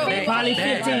bitch. Probably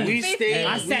 15. We stayed.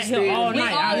 I sat here all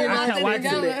night. I kept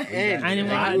watching it. I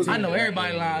know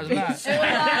everybody lies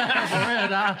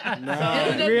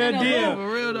not. Real deal. For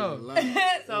real though.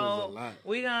 So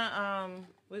we're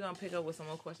gonna pick up with some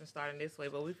more questions starting this way,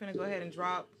 but we're finna go ahead and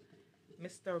drop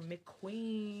Mr.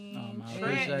 McQueen on the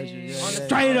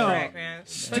straight up, track, man.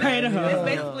 Straight up. This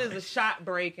basically is a shot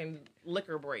break and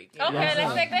liquor break. Okay,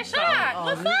 let's take that shot.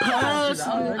 What's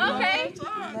up? Okay.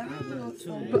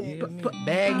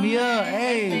 Bag me up,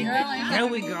 hey. There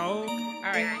we go. All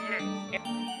right.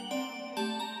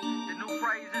 The new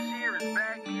phrase this year is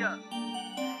bag me up.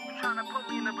 You trying to put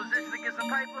me in a position to get some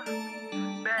paper?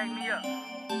 Bag me up.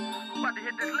 I'm about to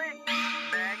hit this lick.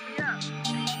 Bag me up.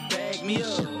 Bag me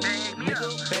up. Bag me up.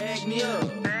 Nigga, bag me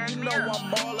up. Bag You me know up.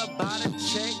 I'm all about a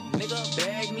check. Nigga,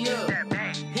 bag me up. That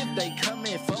bag. If they come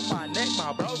in for my neck,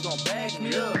 my bros gon' bag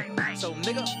me up. Bang, bang. So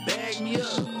nigga, bag me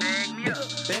up. Bag me up.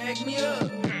 Nigga, bag me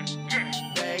up. Yeah.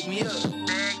 Bag me up.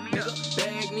 Bag me up. Nigga,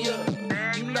 bag me up.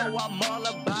 Bag You me know up. I'm all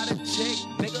about a check.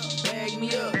 Nigga, bag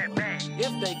me up. That bag.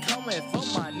 If they coming for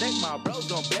my neck, my bros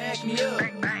gon' bag me up.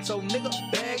 Bang, bang. So nigga,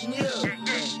 bag me up.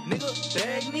 Nigga,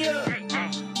 bag me up.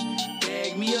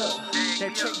 Bag me up.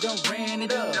 That check done ran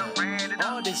it up.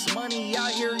 All this money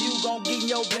out here, you gon' get in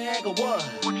your bag or what?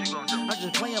 What you gonna do? I'm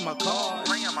just playing my cards.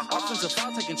 Offensive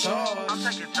foul, taking charge.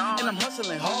 And I'm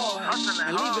hustling hard.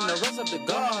 And leaving the rest up to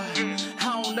God.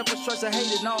 I don't never stress or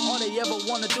hate it. No, all they ever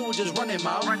wanna do is just run their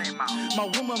mouth. My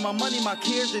woman, my money, my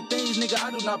kids, the things, nigga,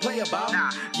 I do not play about.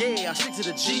 Yeah, I stick to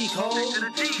the G code.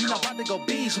 You know, about to go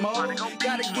beast mode.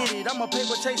 Gotta get it. I'm a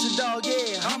paper chasing dog,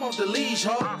 yeah. I'm off the leash,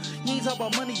 ho. You ain't talk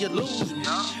about money, you lose me.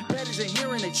 Baddies ain't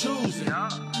hearing, they choosing.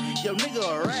 Yo, nigga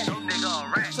a rat.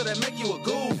 So that make you a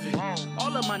goofy.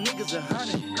 All of my niggas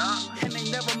 100. And they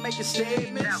never making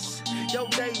statements. Yo,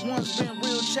 day one's been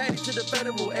real chatty to the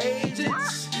federal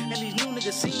agents. And these new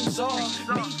niggas seem soft.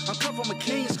 Me, I'm come from a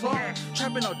king's claw.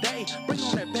 Trapping all day, bring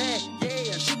on that bag,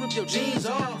 yeah. And she rip your jeans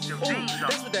off. Ooh,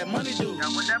 that's what that money do. Nah,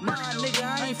 nigga,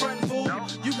 I ain't frontin' fool.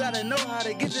 You gotta know how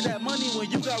to get to that money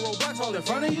when you got roadblocks all in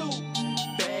front of you.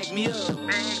 Bag me up,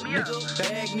 nigga,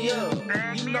 bag me up.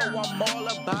 You know I'm all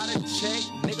about a check,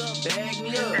 nigga, bag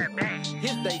me up.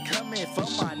 If they come in for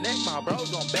my neck, my bros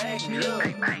gon' bag me up.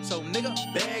 So nigga,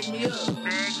 bag me up,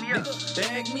 nigga,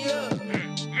 bag me up.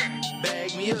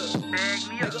 Bag me up,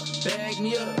 nigga, bag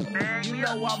me up. You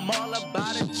know I'm all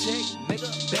about a check, nigga,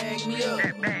 bag me up.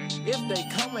 If they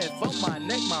coming for my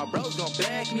neck, my bros gon'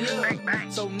 bag me up.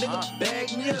 So nigga,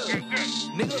 bag me up,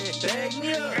 nigga, bag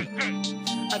me up.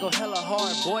 I go hella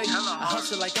hard, boy. I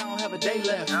hustle like I don't have a day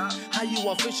left. How you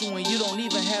official when you don't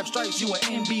even have stripes? You an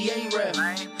NBA ref.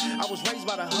 I was raised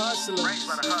by the hustlers,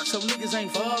 so niggas ain't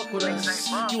fuck with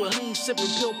us. You a lean sipping,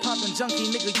 pill popping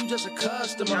junkie, nigga. You just a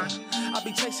customer. I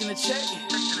be chasing the check,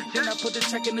 then I put the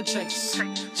check in the chase.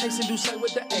 Chasing Duce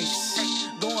with the ace,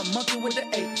 going monkey with the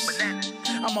apes.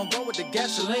 I'm gonna go with the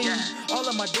gasoline. All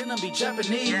of my dinner be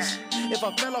Japanese. If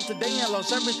I fell off today and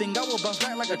lost everything, I will bounce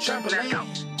back like a trampoline.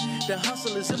 The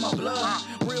hustle is in my blood.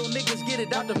 Real niggas get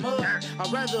it out the mud.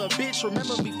 I'd rather a bitch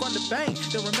remember me from the bank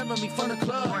than remember me from the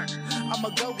club. I'ma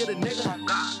go get a nigga.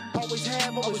 Always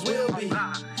have, always will be.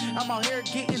 I'm out here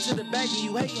getting to the bag and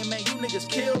you hating, man. You niggas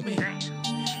kill me.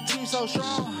 Team so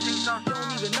strong, you don't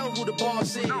even know who the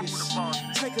boss is.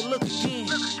 Take a look again,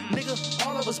 nigga,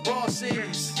 all of us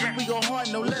bosses. We go hard,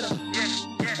 no letter,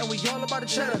 and we all about the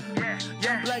cheddar.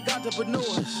 Young black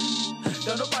entrepreneurs,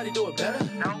 don't nobody do it better.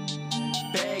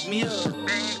 Bag me up,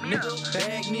 nigga,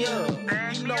 bag me up.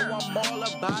 You know I'm all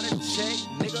about a check,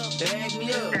 nigga, bag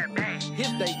me up.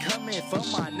 If they coming for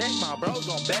my neck, my bros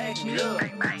gon' bag me up.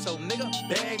 So nigga,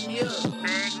 bag me up,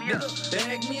 nigga,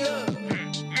 bag me up.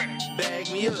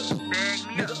 Bag me up,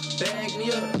 nigga, bag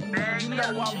me up. You know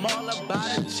I'm all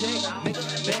about a check, nigga,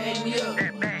 bag me up.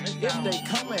 If they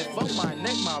coming for my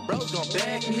neck, my bros gon'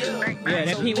 bag me up. Yeah,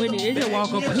 that Pete Whitney is a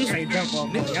walk up. He say jump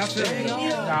off. Y'all feel it?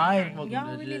 Nah, I ain't fucking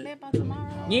Y'all really lit by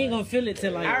tomorrow? You ain't gonna feel it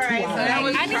till like 2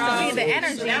 hours. I need to see the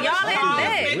energy. Y'all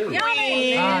ain't lit. Y'all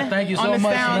ain't lit. Thank you so on the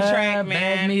much, soundtrack, man.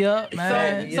 Bag me up,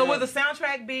 man. So will the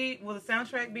soundtrack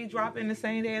be dropping the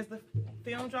same day as the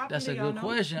film dropping? That's a good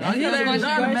question. That's a good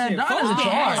question. Man, Donna's in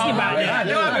charge.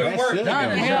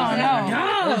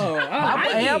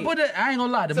 I ain't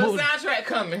gonna lie. The so movie, soundtrack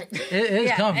coming.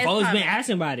 It's coming. Folks been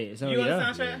asking about it. So You on the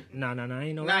yeah. soundtrack? No, I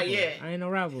ain't no Not rapper. yet. I ain't no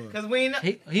rapper. Cause we ain't.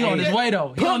 He on his way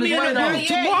though. He Put on his me way in the though. booth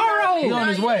tomorrow. He on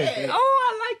his way. Oh,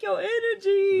 I like your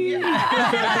energy. I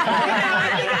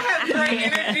have great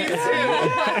energy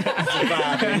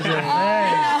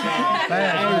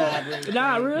too.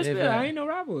 Nah, real spill. I ain't no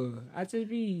rapper. I just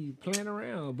be playing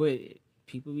around, but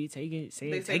people be take it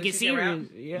serious.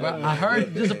 Yeah. But I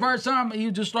heard this is the first time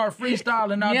you just start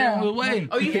freestyling out there. We're waiting.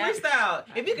 Oh, you freestyle.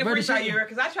 If you can Very freestyle, simple. you're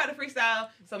because I try to freestyle.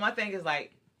 So my thing is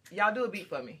like, y'all do a beat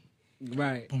for me.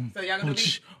 Right. So y'all gonna do a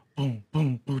beat. Boom,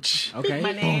 boom, booch. Okay.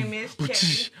 My name is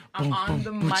Chetty. I'm on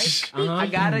the mic. I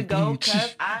gotta go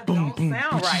because I don't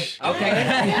sound right. Okay.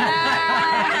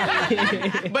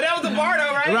 But that was a bar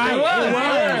though, right? Right.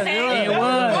 It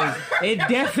was. It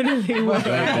definitely was.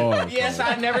 Yes,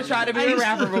 I never tried to be a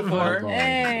rapper before.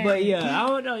 But yeah, I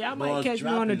don't know. Y'all might catch me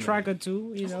on a track or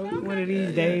two, you know, one of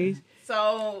these days.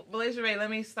 So, Blazer Ray, let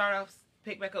me start off,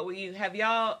 pick back up with you. Have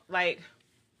y'all, like,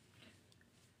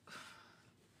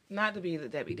 not to be the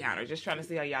Debbie Downer, just trying to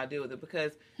see how y'all deal with it,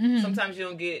 because sometimes you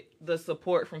don't get the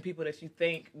support from people that you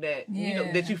think that, you know,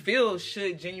 that you feel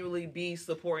should genuinely be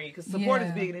supporting you, because support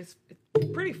is big and it's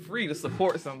pretty free to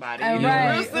support somebody. You know?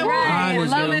 Right.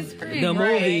 Love is free. The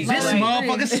movies. This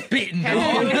motherfucker spitting.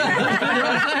 Have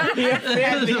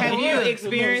you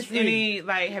experienced any,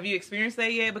 like, have you experienced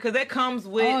that yet? Because that comes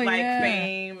with,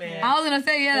 fame. And I was going to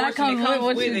say, that comes with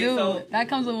what you do. So that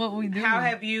comes with what we do. How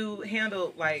have you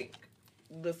handled, like,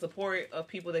 the support of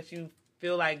people that you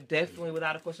feel like definitely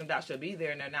without a question of doubt should be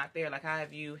there and they're not there? Like, how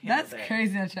have you handled that? That's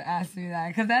crazy that you're asking me that,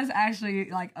 because that's actually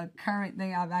like a current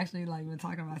thing I've actually like been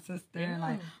talking to my sister and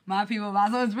like my people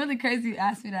about. So it's really crazy you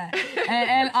asked me that.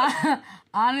 and I,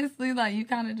 honestly, like, you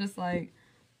kind of just like,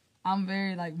 I'm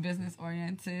very like business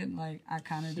oriented. Like, I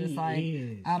kind of just like,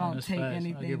 I don't take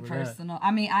anything personal.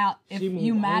 I mean, if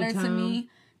you matter to me,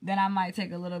 then I might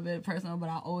take a little bit personal, but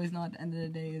I always know at the end of the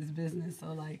day it's business.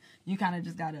 So like, you kind of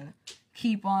just gotta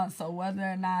keep on. So whether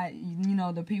or not, you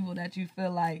know, the people that you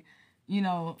feel like, you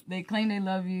know, they claim they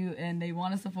love you and they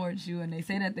want to support you and they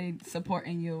say that they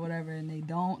supporting you or whatever and they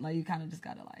don't, like, you kind of just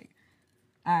gotta like,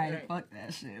 all right, fuck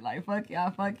that shit. Like, fuck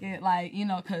y'all, fuck it. Like, you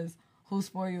know, because who's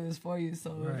for you is for you.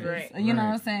 So, you know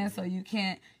what I'm saying? So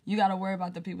you got to worry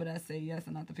about the people that say yes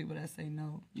and not the people that say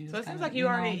no. So it seems like you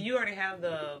already have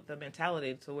the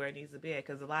mentality to where it needs to be at,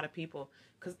 because a lot of people,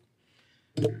 because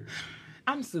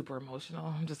I'm super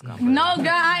emotional. I'm just gonna. No, girl,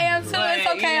 I am too. It's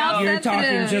okay. I'm You're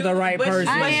talking to the right person.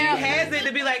 But she has it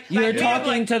to be like. You're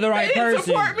talking to the right person.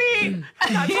 Support me.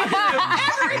 I'm not talking to them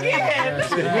ever again.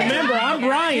 Remember, I'm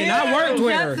Brian. I worked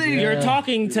with her. You're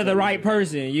talking to the right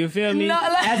person. You feel me?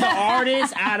 As an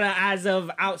artist,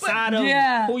 outside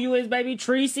of who you is, baby,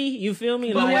 Tracy. You feel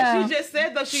me? But what she just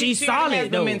said though, she solid has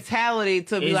the mentality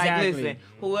to be like, listen,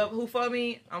 who for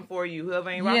me, I'm for you.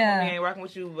 Whoever ain't rocking with me, ain't rocking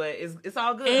with you. But it's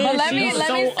all good. But let me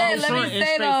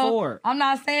say though, I'm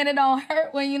not saying it don't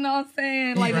hurt when, you know what I'm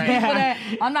saying, like the people that,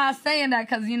 I'm not saying that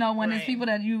because, you know, when it's people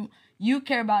that you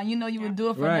care about, you know, you would do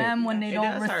it for them when they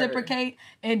don't reciprocate.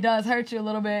 It does hurt you a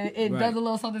little bit. It does a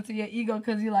little something to your ego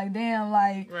because you're like, damn,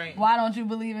 like, why don't you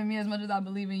believe in me as much as I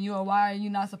believe in you, or why are you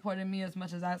not supporting me as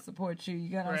much as I support you? You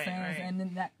get what I'm saying? And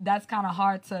then that's kind of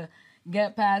hard to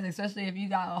get past, especially if you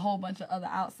got a whole bunch of other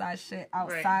outside shit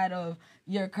outside of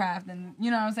your craft and, you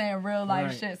know what I'm saying, real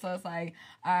life shit. So it's like,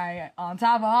 all right, on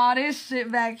top of all this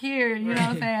shit back here, you know what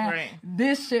I'm saying,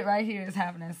 this shit right here is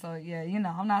happening. So yeah, you know,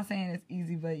 I'm not saying it's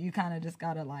easy, but you kind of just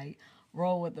gotta like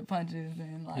roll with the punches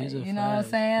and like, He's a you know what I'm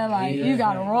fact. saying? Like He's you a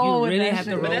gotta fact. roll You with really that have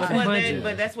to shit. roll with the punches.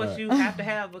 But that's what you have to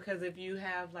have, because if you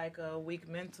have like a weak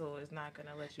mental, it's not gonna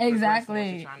let you Exactly. progress in what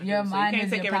Your you're trying to do. mind So you is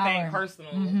can't take your everything power.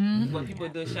 personal. Mhm. When people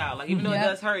do shout, like even though it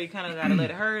does hurt, you kind of gotta let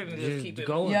it hurt and just keep it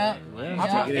going. Yep.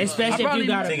 Especially if you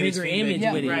got a bigger image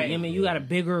with it. Right. I mean, you got a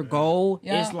bigger goal.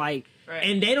 Yeah. It's like, Right.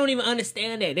 and they don't even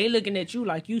understand that. They looking at you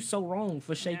like you so wrong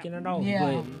for shaking it off.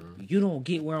 Yeah. But you don't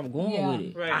get where I'm going Yeah. with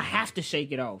it. Right. I have to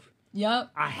shake it off. Yep.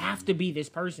 I have to be this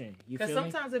person. You Because feel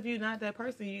me? sometimes if you're not that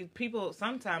person,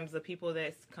 sometimes the people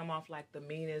that come off like the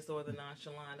meanest or the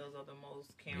nonchalant, those are the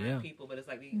most caring people. But it's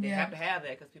like they have to have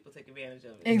that because people take advantage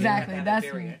of it. Exactly. That's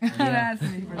me. That's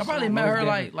me. I probably met her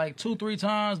like 2-3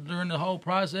 times during the whole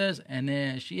process, and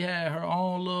then she had her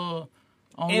own little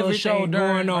show Everything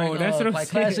during going on. like, That's what I'm like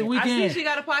saying. Classic I Weekend. see she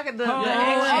got a pocket. The everything.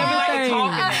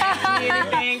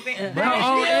 everything. Everything. That's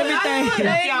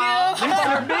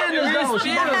her business though.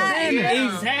 She got her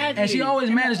business. Exactly. And she always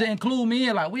managed to include me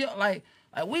in like we not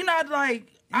like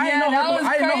I Yeah, didn't that know was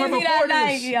her before crazy that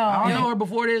this. night, yo. I don't know her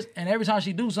before this, and every time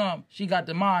she do something, she got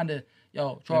the mind to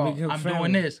Charles, become I'm family.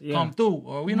 doing this. Yeah. Come through,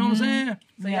 or you know what I'm saying?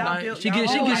 So y'all Like, built- she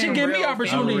y'all give me real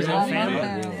opportunities. family.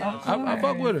 I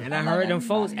fuck with her. And I heard them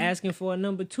folks asking for a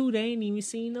number 2. They ain't even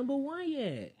seen number 1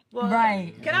 yet. Well,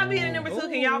 Right. Can I be in number 2?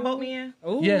 Can y'all vote me in?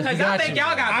 Yes, Because we I got think you.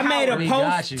 y'all got I power. made a We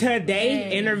got post you.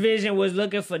 today. Intervision was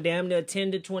looking for damn near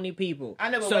 10 to 20 people. I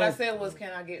know, but So, what I said was, can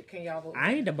y'all vote?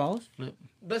 I ain't the boss.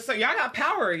 But so y'all got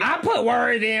power. Y'all I put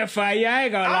word in for you. I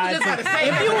ain't gonna I lie was just to about you. to say,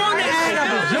 If you want to add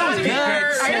up a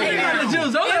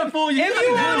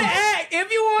If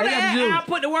you want to add, I'll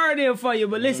put the word in for you.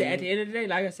 But listen, at the end of the day,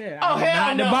 like I said, I'm hell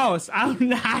not the no. boss. I'm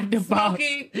not the boss.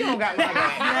 Smokey, you don't got my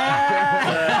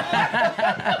back.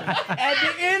 At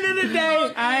the end of the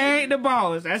day, I ain't the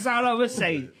boss. That's all I'm gonna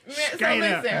say. Man, so Straight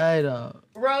up. listen, Hey, dog.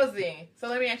 Rosie. So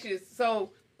let me ask you this.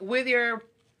 So with your,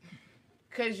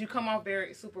 because you come off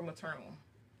very super maternal.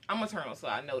 I'm maternal, so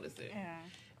I notice it.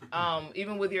 Yeah.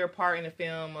 Even with your part in the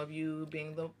film of you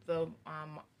being the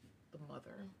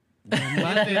mother.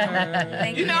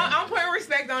 Thank You know, I'm putting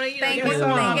respect on it. You Thank know, you, give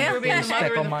us thank some you. for being the mother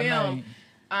Respect in on the my film. name.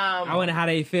 I wonder how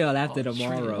they feel after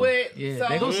tomorrow. Yeah, So,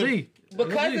 they gonna see.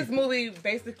 Because this movie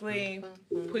basically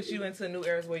puts you into new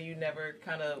areas where you never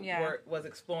kind of was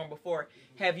exploring before.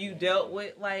 Have you dealt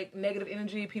with like negative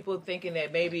energy? People thinking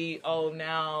that maybe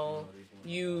now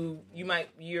your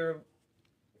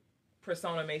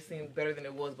persona may seem better than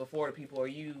it was before to people, or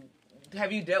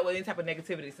have you dealt with any type of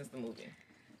negativity since the movie?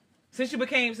 Since you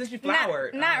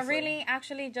flowered? Not honestly. really,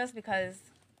 actually, just because,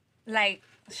 like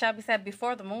Shelby said,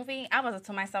 before the movie, I was a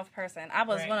to myself person. I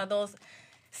was one of those,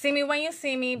 see me when you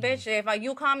see me, bitch. If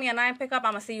you call me and I ain't pick up,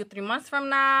 I'm going to see you 3 months from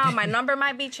now. My number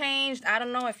might be changed. I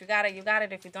don't know. If you got it, you got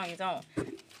it. If you don't, you don't.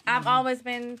 I've always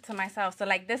been to myself. So,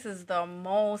 like, this is the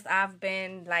most I've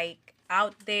been, like,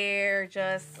 out there,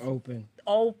 just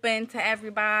open to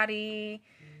everybody.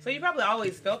 So you probably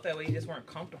always felt that way. You just weren't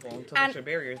comfortable until let your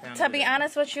barriers down. To be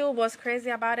honest with you, what's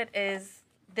crazy about it is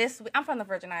I'm from the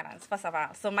Virgin Islands, first of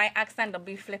all. So my accent will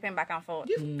be flipping back and forth.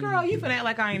 Girl, you finna act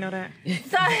like I ain't know that.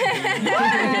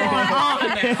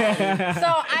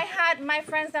 So my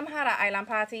friends them had an island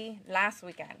party last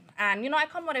weekend. And, I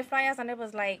come with the flyers and it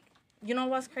was like, you know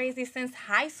what's crazy? Since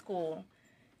high school,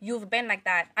 you've been like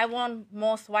that. I won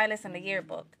most wireless in the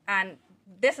yearbook. And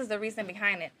this is the reason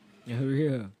behind it.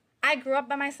 Yeah. I grew up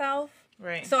by myself.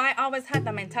 Right. So I always had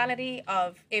the mentality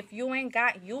of, if you ain't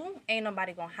got you, ain't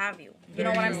nobody gonna have you. You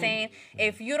know what I'm saying?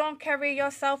 If you don't carry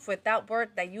yourself with that word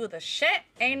that you the shit,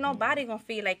 ain't nobody gonna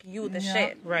feel like you the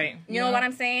shit. Right. You know what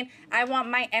I'm saying? I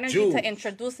want my energy to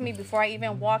introduce me before I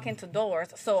even walk into doors.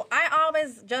 So I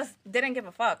always just didn't give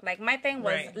a fuck. Like, my thing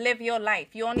was live your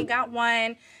life. You only got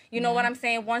one. You know what I'm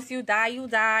saying? Once you die, you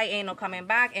die. Ain't no coming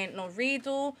back. Ain't no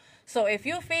redo. So if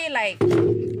you feel like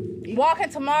walking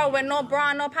tomorrow with no bra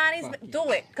and no panties, do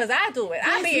it. Because I do it.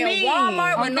 I be in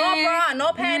Walmart with no bra and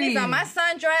no panties on my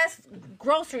sundress,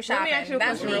 grocery shopping. Let me ask you a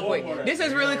question real quick. This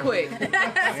is really quick.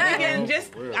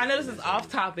 I know this is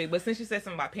off topic, but since you said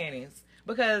something about panties,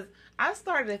 because I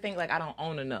started to think like I don't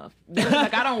own enough.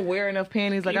 Like I don't wear enough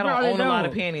panties. Like I don't own a lot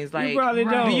of panties. Like you probably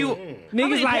don't.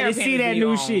 Niggas like to see that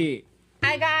new shit.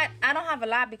 I don't have a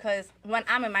lot because when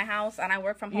I'm in my house and I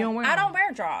work from home, I don't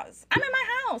wear drawers. I'm in my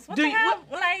house. What the hell?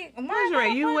 Like,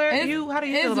 lingerie, how do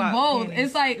you feel about both. panties?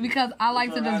 It's like, because I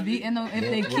like to just be in them if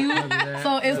they cute.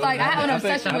 So it's like I have an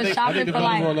obsession with shopping for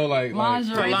like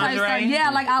lingerie type stuff. Yeah,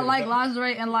 like I like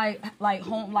lingerie and like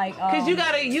home because you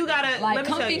gotta like let me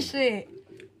tell comfy you, shit.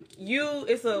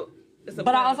 It's a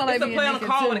But I also like it's a being play on the naked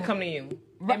call too. when it come to you.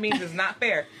 that means it's not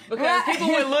fair. Because people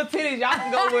with little titties, y'all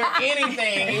can go with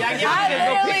anything. Y'all can just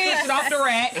go pick this shit off the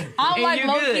rack. I'm and like you're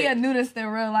low-key good. a nudist in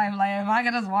real life. Like, if I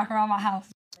could just walk around my house.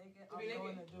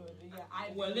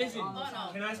 Well, listen,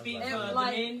 can I speak for the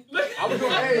like- men? I was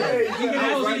going, hey,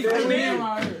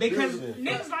 Because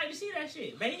niggas like to see that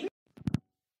shit, baby.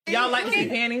 Y'all like to see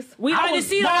panties? We like to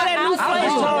see all that new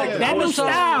flavor, that new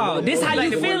style. This how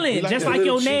you feeling, just like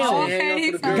your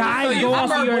nails. Guys, go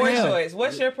off I'm your boy nails. shorts.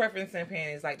 What's your preference in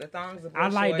panties? Like the thongs, the boy I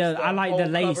like shorts, the whole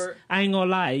lace. cover? I ain't gonna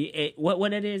lie.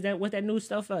 What it is that what that new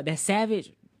stuff? That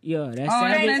Savage. Yeah, that's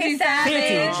Savage.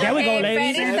 Fenty. There we go,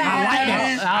 ladies. I like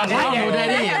that. I like what that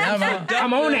is.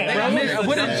 I'm on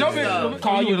that, bro.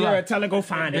 Call your girl, tell her go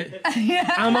find it.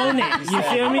 I'm on that. You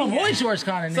feel me? I'm a boy shorts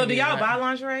kind of nigga. So do y'all buy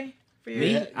lingerie? For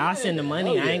Me? I'll send the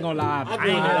money. I ain't gonna lie. I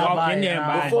ain't I'll gonna walk buy in it. there and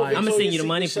buy it. Before I'm gonna Victoria's send you the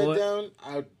money Secret for it. shut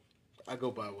down, I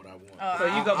go buy what I want. So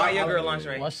you go buy your girl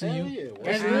lingerie. What's see you?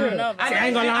 That's good. I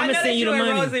ain't gonna lie. I'm gonna send you the I know that you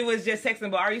and money. Rosie was just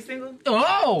texting, but are you single?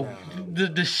 Oh,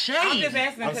 the I'm shade. just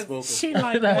asking I've because spoken. She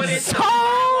like That's what is so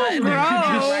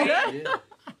right?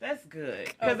 That's good.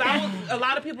 Because a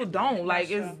lot of people don't like.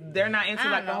 They're not into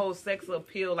like the whole sex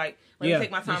appeal. Like, let me Yeah, take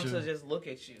my time to just look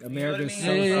at you. America's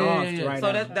You know what I mean? so soft yeah. right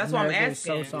So now. that's why I'm America is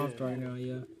asking. so soft right now,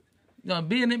 yeah. No,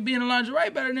 being in lingerie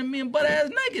better than being butt ass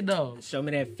naked though. Show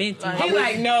me that Fenty. He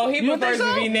like, no, he You prefers think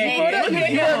to so? be naked.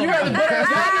 You rather butt ass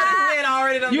naked? Man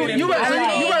already done been in You rather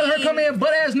prison. her come in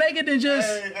butt ass naked than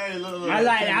just. Hey, look. I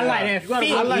like that fit.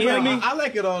 I like, You hear me? I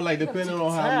like it all, like, depending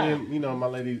on how me and, my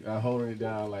lady holding it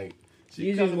down, like, she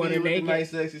You comes just to wanna me with make the it. nice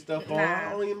sexy stuff on.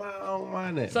 I don't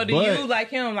mind that. So do But, you like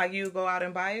him? Like you go out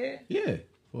and buy it? Yeah,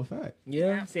 for a fact.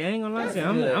 Yeah. See, I ain't gonna lie to you.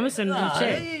 I'm gonna send you a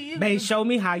check. Babe, show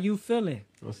me how you feeling.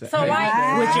 So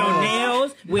why? With your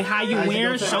nails, with how you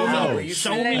wearing, show me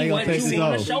ain't what gonna take you this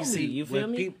wanna off. show me. You feel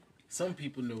When me? some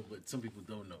people know, but some people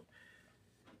don't know.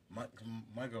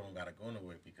 My girl don't gotta go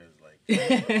nowhere because like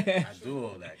I do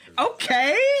all that.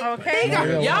 Okay. Okay.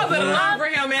 Y'all better love for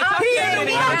him, man.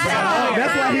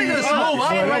 That's why he was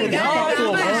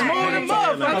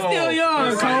I'm still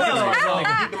young.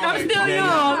 I'm still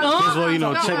young. First of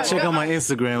all, check out my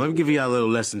Instagram. Let me give y'all a little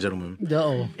lesson, gentlemen.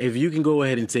 No. If you can go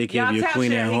ahead and take care of your Y'all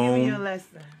queen tap at shit and give me a home,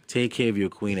 lesson. take care of your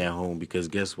queen at home because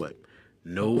guess what?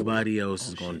 Nobody else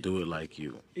is gonna do it like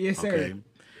you. Yes, sir. Okay?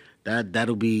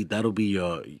 That'll be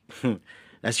your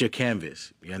that's your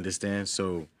canvas. You understand?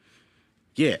 So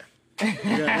yeah.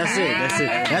 That's it.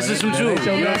 That's just some truth.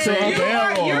 You're a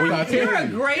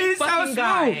great fucking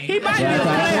guy. He might be a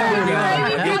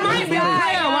player. He might be a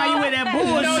player while you with that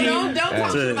bullshit. Don't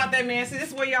talk shit about that man. See, this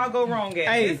is where y'all go wrong at.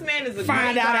 Hey, This man is a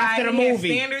find great out guy. after the He has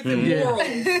movie. standards and morals.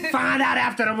 Find out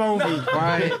after the movie.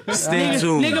 Right. Stay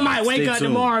tuned. Nigga might wake Stay up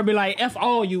tuned. tomorrow and be like, F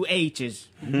all you H's.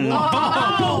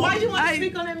 Oh, why you want to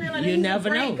speak on that man like You he's never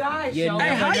a great know. guy? You Show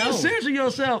never me. How you know. censor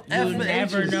yourself? You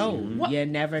never know. You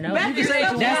never know. Back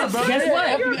yourself Guess up, bro. what?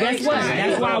 Guess what?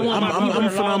 That's why I want my people I'm a to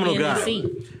log phenomenal in and guy. see.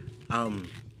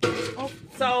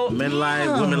 So Men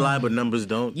lie, women lie, but numbers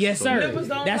don't. Yes, So, sir. Numbers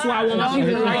don't That's lie. why I want my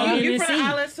people to log Are in you and from the see.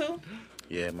 islands too?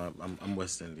 Yeah, I'm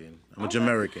West Indian. I'm a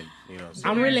Jamaican. So.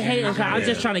 I'm really hating because I'm Yeah.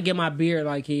 just trying to get my beard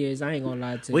like his. I ain't gonna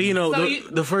lie to Well, you. the, you-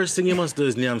 the first thing you must do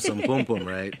is nyam some pum pum,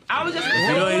 right? I was just. If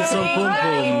you don't eat some pum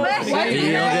pum, you don't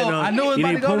get no. I knew it was You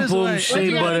about need to go pum this pum, way. shea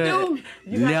butter,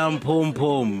 nyam pum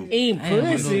pum. Eat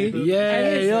pussy.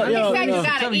 Yeah, He said you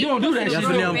gotta You eat don't do that pussy shit. You to have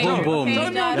grow to your nyam pum pum.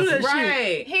 beard. Don't do that shit.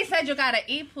 Right. He said you gotta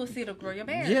eat pussy to grow your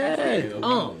beard. Yeah.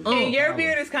 And your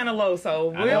beard is kind of low, so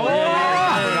we're.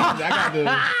 I got the.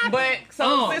 But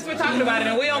since we're talking about it,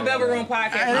 and we on Bevel Room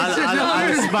Podcast.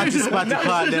 I just spot the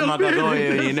part that my go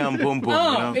here, you know, pum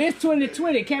pum. It's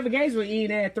 2020. Kevin Gates was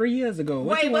eating that 3 years ago.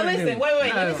 What Wait, you but wanna listen, do?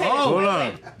 wait. Let me tell you. Hold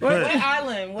on. What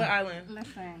island? What island?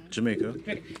 Listen. Jamaica.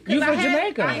 You I from had-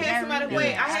 Jamaica? I had somebody.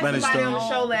 Wait, I had Spanish somebody on Town. the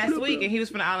show last week, and he was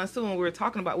from the islands too. And we were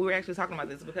actually talking about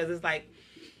this because it's like,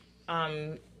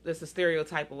 it's a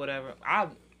stereotype or whatever. I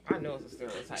know it's a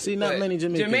stereotype. See, not but many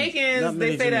Jamaicans. Not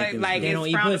many they say that Jamaicans like do. They don't it's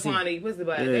eat frowned pussy. upon to eat pussy,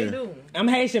 but Yeah. they do. I'm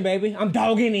Haitian, baby. I'm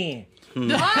dogging in. Bruh,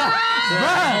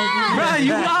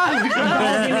 you lying.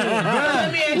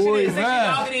 Let me ask you this: since you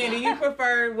bruh. dog it in, do you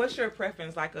prefer? What's your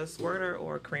preference, like a squirter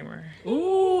or a creamer?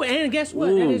 Ooh, and guess what?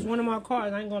 That is one of my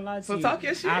cars. I ain't gonna lie to So you. talk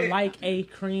your shit. I like a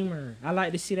creamer. I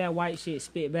like to see that white shit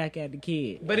spit back at the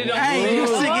kid. But it don't. Hey, you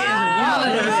sick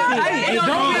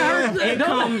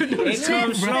It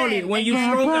comes slowly. When you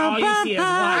stroke it, all you see is white.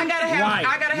 I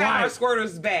gotta have our white.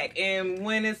 squirters back, and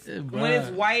when it's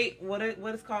white, what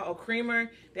it's called, a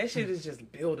creamer, that shit is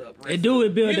just build up. It do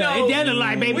it build You up. know, It doesn't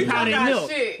like baby we talk powdered our milk.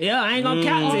 shit. Yeah, I ain't gonna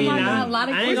count to you my now. God, a lot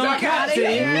of I ain't gonna kids- got to.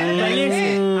 But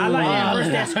listen, I like that verse,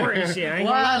 that squirting shit. I ain't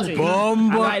gonna lie to you. I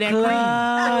like that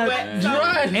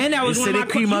cream. And that was one of my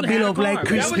cream. I build up like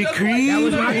Krispy Kreme. That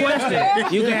was my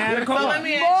question. You can have a car. So let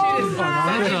me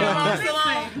ask you this.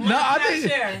 No,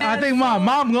 I think mom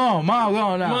gone. Mom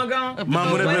gone now. Mom gone?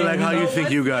 Mom would have been like, how you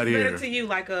think you got Better here? to you,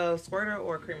 like a squirter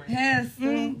or a creamer? Yes.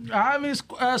 I mean,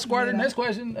 squirter. Next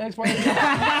question. You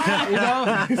know,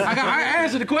 I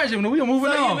answered the question. We are moving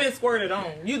on. So you've been squirted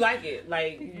on. You like it?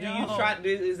 Like, do you try?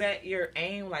 Is that your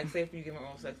aim? Like, say if you give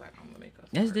oral sex, like I'm gonna make up.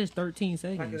 That's just 13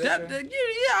 seconds. I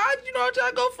try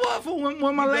to go for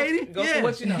when my lady. Go for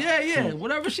what you know. Yeah.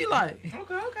 Whatever she like.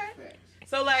 Okay.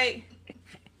 So like.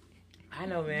 I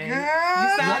know, man. Girl. You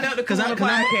signed up to come on the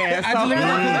podcast.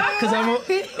 Because I'm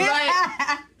like,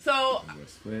 so,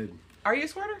 are you a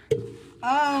squirter?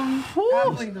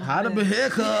 How to be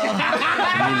haircut?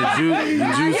 I mean, the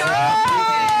juice I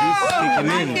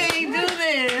can't do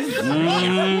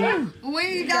this.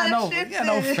 We got no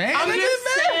fan. I'm just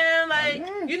saying, like,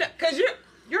 you know, because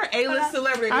you're an A-list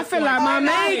celebrity. I feel like my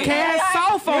main cast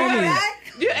soft on me.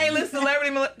 You're A-list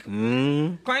celebrity.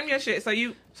 Claim your shit. So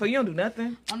you don't do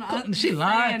nothing? She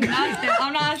lying.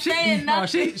 I'm not saying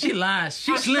nothing. She lies.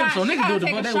 She slim, so niggas do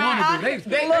what they want to do.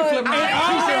 They flip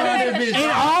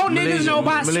And all niggas know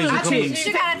about slip chicks.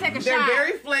 She gotta take a shot. They're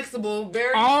very flexible.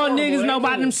 Very. All niggas know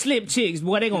about them slip chicks.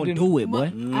 Boy, they gonna do it, boy. I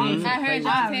heard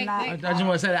y'all take. I just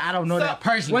want to say that I don't know that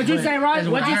person. What'd you say, Rod?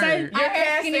 What'd you say? Your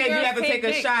cast said you have to take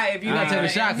a shot if you gotta take a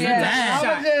shot.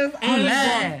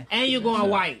 And you're going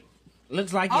white.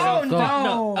 Looks like you don't.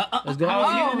 No. Let's go.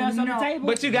 On the table.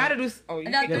 But you gotta do. Oh, you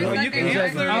got 3 seconds. You can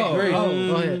answer. Go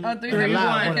ahead. 3 seconds.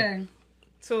 1, Okay.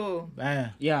 2, Bam.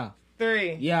 Yeah.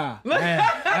 3. Yeah.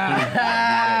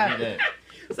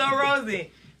 So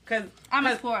Rosie, cause I'm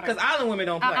a squirter. Cause island women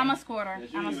don't play. I'm a squirter.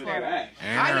 Damn.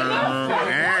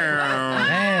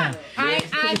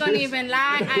 I ain't gonna even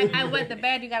lie. I wet the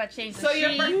bed. You gotta change the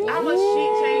sheet. I'm a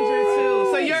sheet changer too.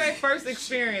 So your first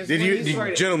experience.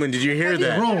 Gentlemen, did you hear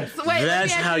that? So wait,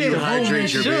 That's how you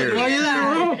hydrate your beer.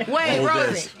 Wait,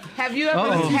 Rosie, have you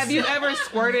ever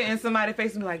squirted in somebody's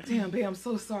face and be like, damn, babe, I'm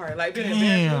so sorry. Like, been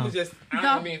embarrassed. It was just.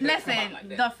 Listen,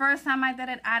 the first time I did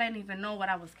it, I didn't even know what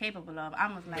I was capable of. I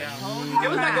was like, it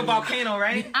was like a volcano,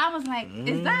 right? I was like,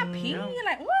 is that pee?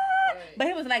 Like, what? But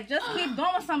he was like, just keep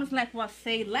going. So I was like, well,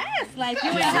 say less. Like, you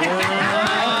ain't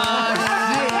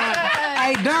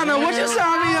Hey, Donna, what you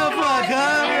signed me up for, cuz?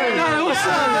 Donna, what's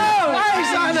up? I ain't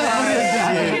signed up for this.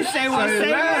 You say what?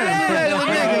 Say what?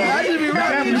 I just be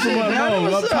rapping shit.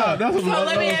 What's up? So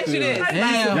let me ask you this.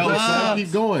 Damn,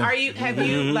 keep going. Have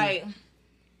you, like,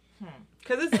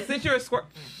 because since you're a squirt,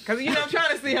 because, you know, I'm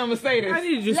trying to see how I'm going to say this. I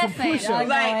need to do some push-ups.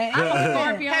 Like, I'm a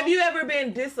Scorpio. Have you ever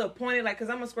been disappointed? Like, because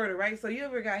I'm a squirter, right? So you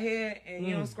ever got head and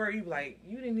you don't squirt, you be like,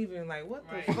 you didn't even, like, what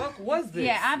the fuck was this?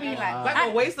 Yeah, I be like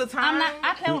a waste of time.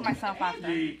 I play with myself after.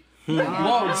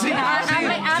 Whoa, see,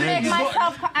 I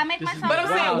make myself. But I'm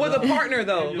saying with a partner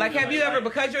though. Like, have you ever,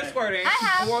 because you're squirting,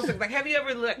 like, have you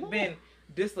ever been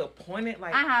disappointed?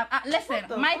 Like, I have. Listen,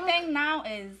 my thing now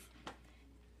is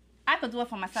I could do it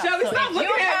for myself. Shelby, so stop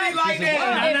looking at me like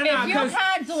that. If you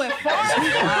can't do it for me,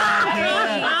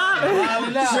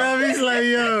 Shelby's like,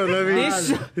 yo, I'm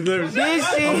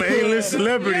an A-list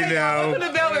celebrity now. Open the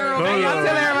belly room, man. Y'all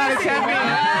tell everybody to tap in.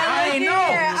 I ain't know.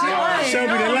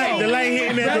 Shelby, the light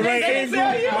hitting at the right angle.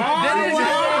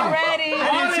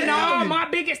 All in all, my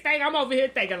biggest thing, I'm over here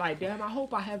thinking like, damn, I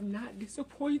hope I have not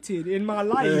disappointed in my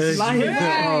life.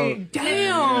 Like,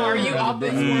 damn. Are you often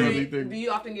squirted? Do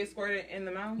you often get squirted in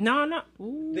the mouth? No.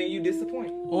 Then you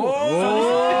disappoint.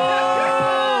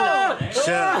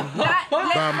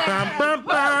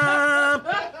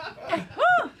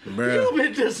 You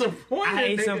been disappointed. I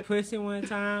ate some pussy one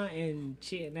time and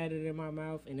shit nutted in my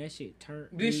mouth and that shit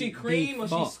turned. Did she cream or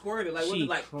she squirted? Like, she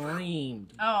like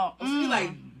creamed. Oh, she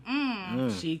like.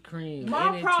 She creamed.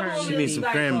 My problem she needs some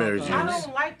cranberry juice. I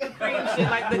don't like the cream shit,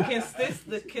 like the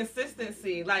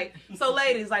consistency. Like, so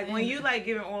ladies, like when you like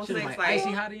giving oral sex, like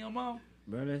icy hot in your mouth.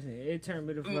 Bro, listen, it turned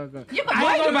me the fuck up.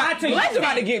 Let's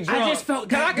about to get drunk. I just felt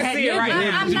that, I can see it right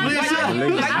now.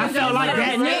 I felt like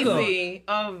that nigga.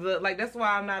 Of the, like, that's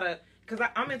why I'm not a, because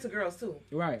I'm into girls too.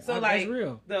 Right. So like that's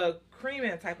real. The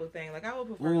creaming type of thing, like I would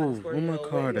prefer like squirt.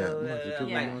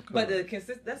 But the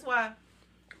that's why.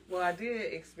 Well, I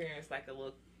did experience like a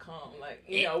little calm, like,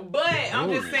 you know, but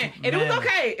I'm just saying, and it was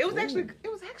okay. It was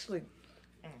actually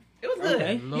it was good.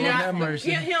 Okay. Lord have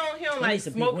mercy. He don't like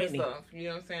smoke and Whitney. stuff. You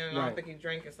know what I'm saying? I don't think he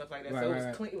drank and stuff like that. Right, so it was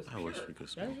right. clean. It was I wish pure. we could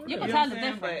smoke. you can know tell what the I'm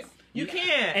saying? difference. But you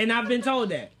can. And I've been told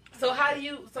that. So how do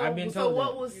you? I've been So told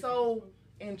what that. was so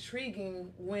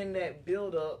intriguing when that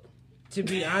build up? To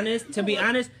be honest,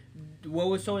 what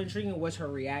was so intriguing was her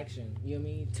reaction. You know what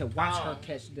I mean? To watch her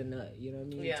catch the nut. You know what I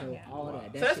mean? Yeah. To all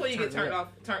that. So that's when you get turned on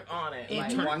it. It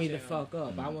like, turned me the fuck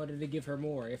up. I wanted to give her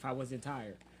more if I wasn't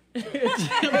tired.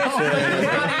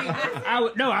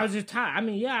 I was just tired. I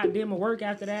mean, yeah, I did my work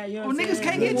after that. You know what I'm niggas saying?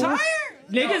 can't get tired.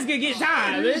 Niggas can get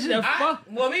tired. The fuck?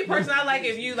 Well, me personally, I like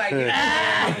if you like. Okay,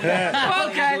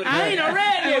 I ain't a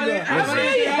red nigga.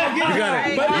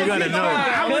 You gotta know.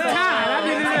 I was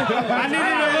tired. I needed a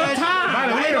little time. I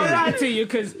ain't gonna lie to you,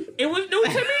 cause it was new to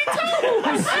me too.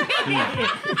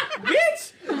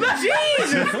 Bitch,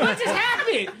 Jesus, what just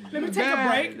happened? Let me take a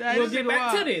break. We'll get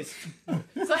back to this.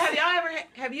 So have y'all ever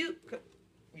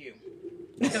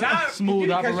Smooth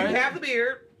because operator. you have the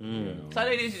beard. So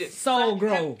they did you this. Soul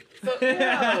grow. Soul grow.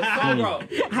 I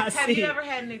Have see. you ever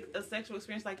had a sexual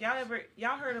experience like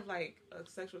y'all heard of like a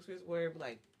sexual experience where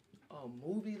like a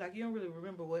movie, like you don't really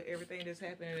remember what everything that's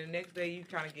happened, and the next day you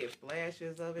kind of get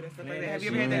flashes of it and stuff like that. Have you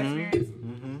ever had that experience?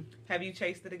 Mm-hmm. Have you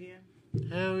chased it again?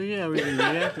 Hell yeah, we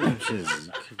reacting to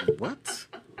shit. What?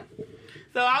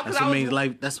 So That's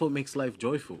what makes life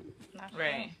joyful.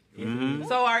 Right. Mm-hmm.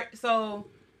 So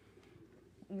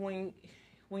when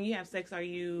you have sex, are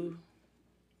you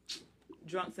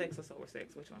drunk sex or sober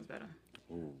sex? Which one's better?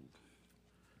 Ooh,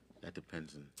 that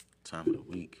depends on time of the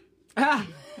week. like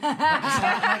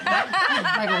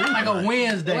a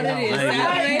Wednesday. What it is?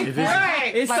 Saturday? If it's,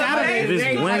 right. It's Saturday. If it's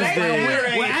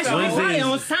Wednesday, Well, actually, we're probably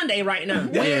on Sunday right now.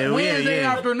 Wednesday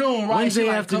afternoon, right? Wednesday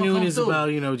Like, afternoon come is through.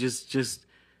 about just.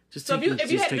 So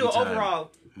if you had to do an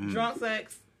overall, Mm. drunk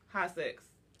sex, hot sex,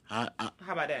 how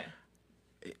about that?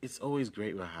 It's always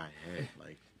great with high head,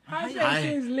 like. High sex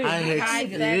is lit.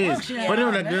 It is, but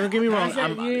don't get me wrong. It's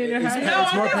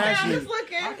more passionate.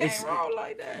 It's roll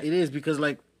like that. It is because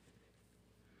like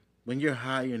when you're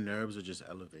high, your nerves are just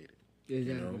elevated.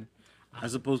 Exactly. You know,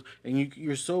 as opposed, and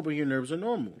you're sober, your nerves are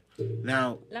normal.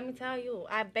 Now, Let me tell you,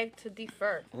 I beg to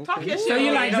differ. Talk your shit. So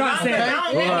you like drunk sex?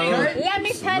 Let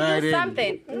me tell Slide you in.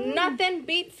 something. Nothing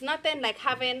beats nothing like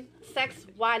having sex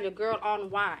while your girl on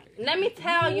wine. Let me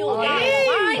tell you,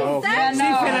 wine sex. She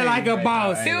feeling like a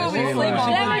boss. Let me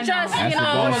just, That's a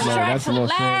boss love. stretch That's a little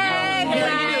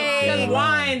legs. Just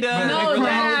wine does. No,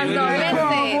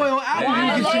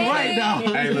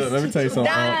 Hey, look, let me tell you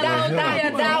something.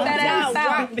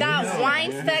 That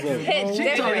wine sex hit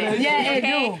different. Yeah, it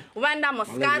okay? do. When that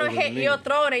Moscato hit your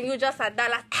throat and you just had that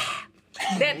like,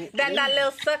 then that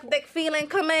little suck dick feeling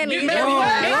come in. And you just,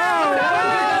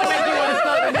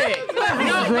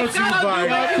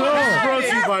 Brought to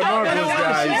you by Marcos,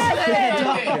 guys.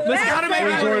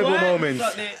 Enjoyable moments.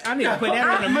 I need to put that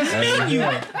on the menu.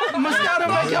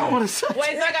 Moscato, y'all want to say?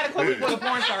 Wait, so I got a question for the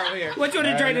porn star over here. What you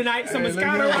want to drink tonight? Some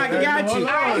Moscato? I got you.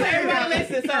 All right, so everybody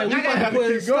listen. So I got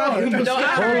Keep going. no,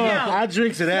 hold on, I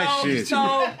drink to that shit. So,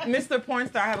 Mr. Porn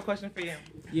Star, I have a question for you.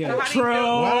 Yeah. So how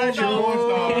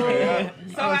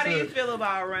do you So feel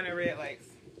about running red lights?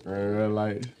 red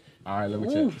light. All right, let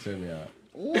me check me out.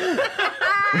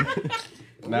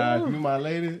 Nah, if you my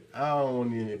lady, I don't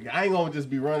want to. I ain't gonna just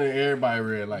be running everybody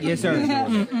red light. Yes, sir.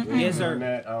 Yes, sir.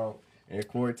 That, and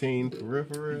quarantine for real.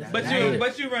 But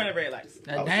you running red lights.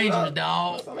 That dangerous,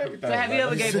 dog. So have you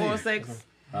ever gave oral sex?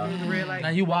 Red light. Now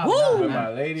you wild. With my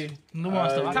lady. No more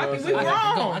stuff. Talking we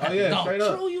wrong. Oh yeah, straight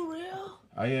up. True, you real?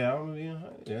 Oh yeah, I'm being honest.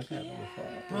 That's happening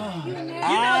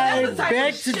I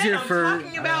beg to differ,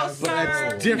 About, but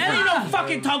that's different. That ain't no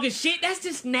fucking talking shit. That's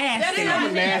just nasty.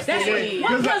 nasty.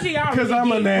 What does he already Because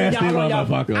I'm a did? nasty Y'all-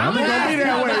 motherfucker. I'm gonna be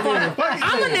that way.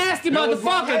 I'm a nasty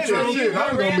motherfucker, Drew. Shit,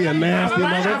 I'm gonna be a nasty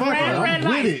I ran motherfucker. red I'm with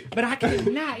lights, it. but I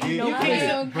cannot eat no Yeah.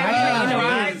 pizza.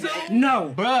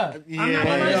 No. Bruh. We're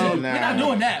not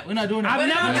doing that. We're not doing that. I've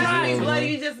never tried. Blood,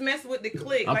 you just mess with the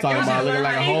click. I'm talking about looking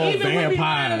like a whole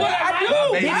vampire.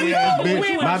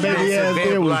 My My baby ass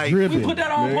there was dripping. We put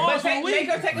that on man. pause for a Take week.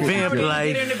 her take a shower, Vamp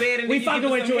life. get in the bed, and We then fucking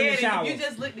give with her you some in the head, and shower. You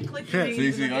just lick the click.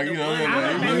 See, I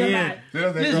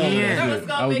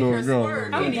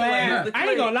I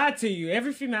ain't gonna lie to you.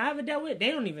 Every female I ever dealt with,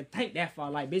 they don't even think that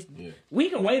far. Like, bitch, we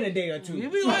can wait a day or two. We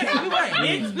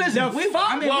wait. Listen, we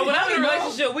fuck. Well, when I'm in a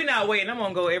relationship, we not waiting. I'm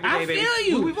gonna go every day, I baby. feel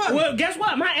you. We fuck. Well, guess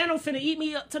what? My animal finna eat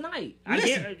me up tonight.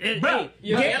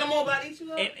 Your animal about to eat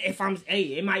you up? If I'm,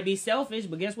 it might be selfish,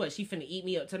 but guess what? She finna eat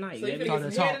me up tonight. So you finna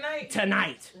get some head tonight?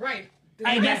 Tonight. Right.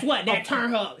 Hey, guess what? That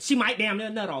turn her up. She might damn near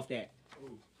nut off that.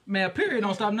 Man, period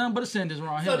don't stop nothing but a sentence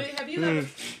around So here. have you ever...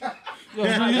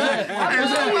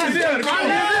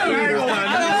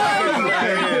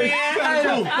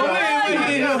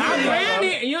 I ran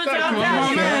it. You know what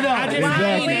I'm saying? I just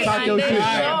Exactly. Talk your shit.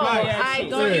 I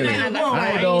don't even I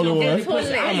ain't the only one. I'm right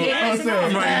now. We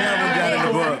got in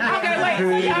the book. Okay, wait.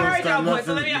 heard y'all point.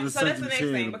 So nothing so that's the next thing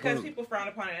vegetarian because book. people frown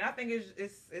upon it. And I think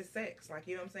it's sex. Like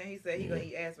you know what I'm saying. He said he gonna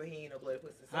eat ass, but he ain't no blood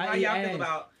pussy. So how I eat y'all feel ass.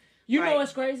 about? You like, know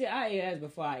what's crazy? I ate ass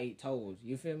before I ate toes.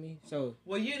 You feel me? So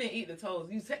well, you didn't eat the toes.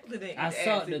 You technically didn't. I eat the sucked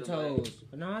ass the either, toes.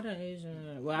 No, I done ate some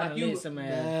ass. Well, I Like done you- ate some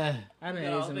ass. I done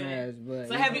No, ate some man. ass, but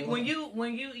So have you when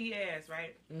you eat ass,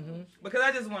 right? Mm-hmm. Because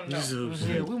I just want to know.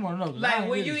 Yeah, we want to know. Like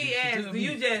when you eat ass, do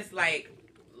you just like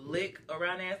lick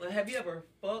around ass? Or have you ever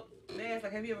fucked the ass?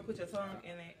 Like have you ever put your tongue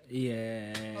in it?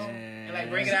 Yeah. And like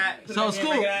bring it out. put So it in,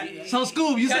 bring it out?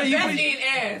 Scoob, you say you That's put eating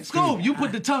ass. Scoob, you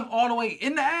put the tongue all the way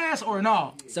in the ass or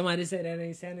no? Somebody said that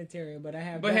ain't sanitary, but I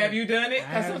have. But done have it. you done it? I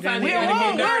have Because done sometimes it. you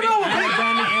gotta get dirty. I have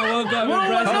done it and woke up We and don't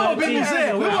brushed know my what people teeth.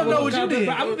 said. We I don't know woke what you up did. and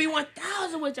I'm gonna be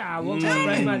 1,000 with y'all. I woke up and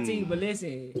brushed my teeth, but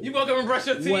listen. You woke up and brushed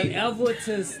your teeth. Whatever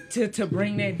to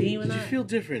bring that demon Did you out. feel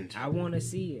different? I want to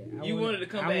see it. You wanted to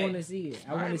come I back. want to see it.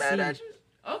 I want to mad see at it. you.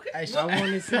 Okay. I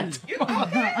want to see.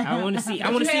 I want to see. I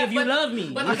want to see if you love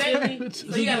me. But You feel me? so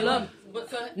Do you you gotta love? love. But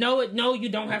so, No, you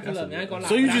don't have to love me. I ain't gonna lie.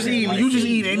 So you But I just really eat wanna you just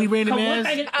see eat any random Come ass?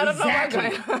 on, I don't know why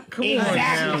exactly. Come on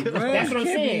Exactly. now, bro. That's what I'm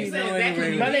saying. You said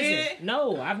exactly But what you listen,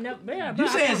 no, I've never. Yeah, bro,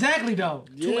 You say exactly though.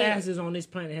 Two asses on this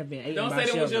planet have been eaten don't by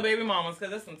say them was your Shelby. baby mamas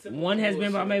because that's some typical One has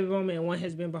been by bullshit. baby mama and one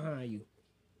has been behind you.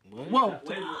 Whoa. Man, tap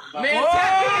into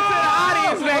the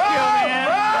audience back here,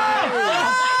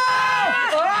 man.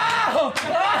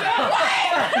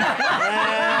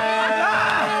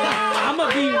 I'ma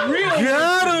be real.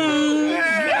 Got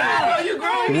him! You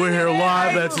growing? We're here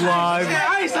live. That's live.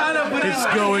 I ain't signed up for It's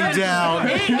this. going down.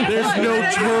 There's no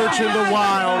church in the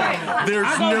wild.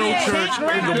 There's no church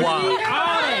in the wild.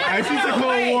 And she's a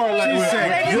Cold War like She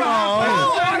said,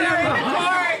 God.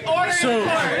 So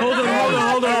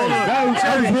hold on.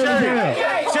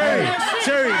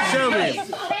 Cherry, Shelby.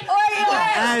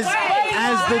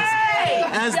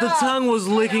 As the tongue was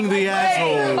licking the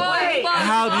asshole,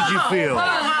 how did you feel?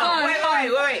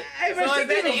 Wait. So is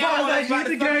that the animal that's about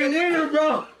to suck your dick?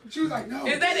 bro. She was like, no.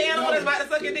 Is that the animal that's about to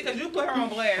suck your dick? Because you put her on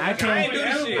blast. I ain't do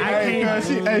this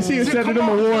shit. She accepted them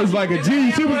awards like a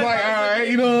G. She was like, all right,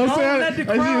 you know what I'm saying?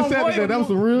 And she accepted that. That was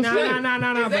some real shit. No. Is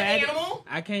that but animal?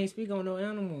 I can't speak on no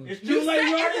animals. You like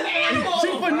animal. She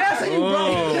finessing you,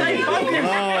 bro. She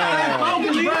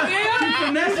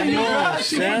finessing you,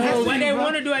 bro. What they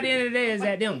want to do at the end of the day is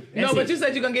at them. No, but you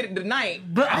said you're going to get it tonight.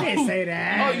 I didn't say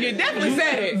that. Oh, you definitely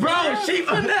said it. Bro, she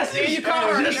finessing And you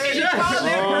called her. You called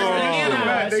that person an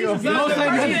animal.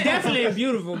 She's definitely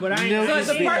beautiful, but I ain't So is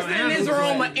the speak on person in this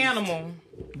animals. room an animal?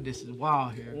 This is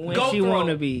wild here. When Goat she throat.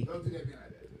 wanna be. Don't do that behind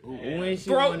that. When she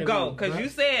Throat wanna goat. be. Because you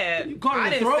said. You called I it a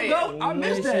didn't throat say goat? it. I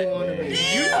missed When she that. wanna be.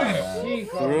 She called Throat it a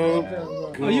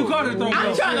throat goat. Oh, you called it a throat I'm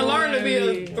goat. trying to learn to be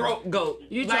a throat goat.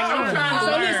 You Like, I'm trying to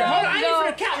So learn. listen, hold on. I ain't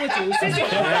finna count with you. Since you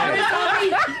told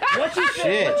me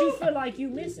what you feel like you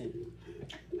missing.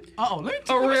 Uh-oh, let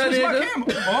me A real switch my nigga.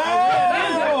 camera.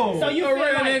 Oh! So you A feel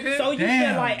real like nigga. so you feel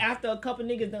Damn. like after a couple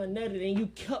niggas done nutted and you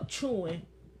kept chewing,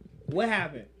 what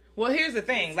happened? Well, here's the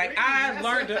thing. Like, I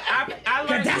learned to. I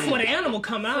learned. That's where the animal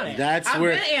come out at. That's I've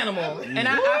where been an animal, and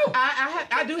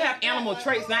I do have animal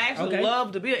traits, and I actually Okay.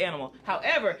 love to be an animal.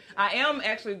 However, I am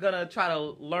actually gonna try to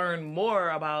learn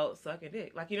more about sucking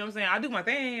dick. Like, you know what I'm saying? I do my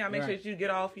thing. I make sure Right. that you get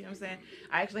off. You know what I'm saying?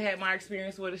 I actually had my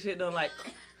experience where the shit done like.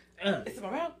 It's in my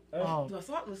mouth. Oh. Do I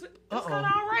swallow? It's kind of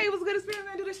all right. It was a good experience.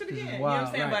 I'm gonna do this shit again. You know what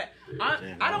I'm saying? right. But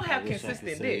I don't have I wish I could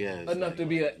consistent say dick yes. enough to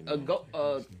be a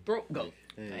throat goat.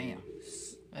 Damn.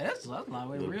 Man, that's like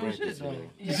real break shit, this though. man.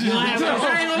 You don't have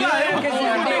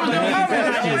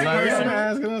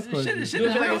Asking us Shit, questions. shit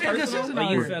is like inconsistent But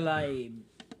out you here. feel like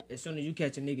as soon as you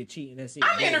catch a nigga cheating, that's it.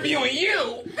 I'm interviewing you.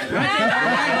 Hold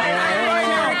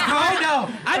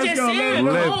on. I just said,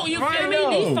 no, you feel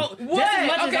me? These folks, just as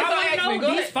much Okay, as so I ask me, want to go know,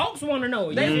 these ahead. folks want to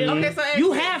know. They- You feel me? okay, so ask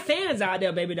You me. have fans out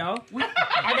there, baby doll. Where,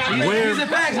 These are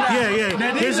facts now.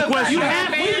 yeah. Here's the question. You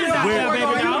have fans out there, Where-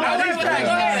 baby doll.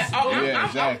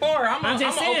 I'm for her. I'm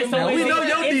just saying, so We is know it-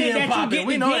 your is it DM that you popping. get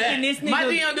We the know dick that. and this My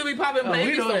nigga? DM do be popping, but we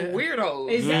they be know some that.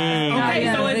 weirdos. Is that okay?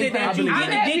 yeah, So is they it that you probably get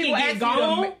do. the dick People and ask get you to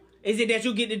gone? Is it that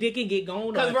you get the dick and get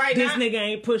gone? 'Cause Or right this now- nigga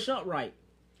ain't push up right?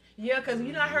 Yeah, because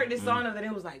you know I heard this song and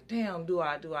it was like, damn, do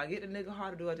I get the nigga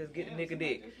hard or do I just get the nigga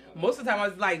dick? Most of the time I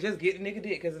was like, just get the nigga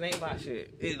dick because it ain't about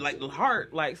shit. It like the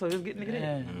heart, like so just get the nigga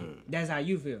dick. That's how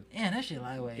you feel. Yeah, that shit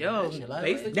lightweight. Yo, that shit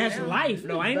lightweight. basically, That's yeah. life,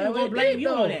 though. I ain't even gonna blame you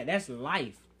on that. That's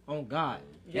life. On God.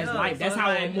 That's Yeah, life. so That's it's how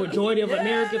like- a majority of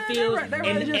America feels, they rather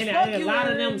and just fuck a you lot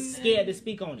of them and- scared to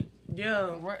speak on it. Yeah.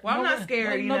 Well, I'm No, not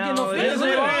scared, you no, know. no, It is what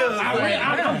it is. I'm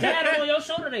glad I'm on your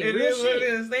shoulder. They It real is what it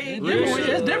shit. is. They ain't It's different,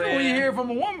 real it's different when you man. hear it from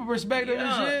a woman perspective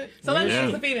and shit. So let me Yeah.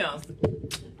 ask the females.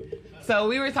 So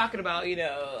we were talking about, you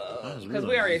know, because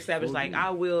we already established, like, I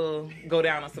will go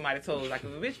down on somebody's toes. Like, if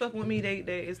a bitch fucking with me,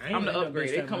 I'm the upgrade.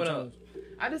 They coming up.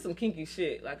 I did some kinky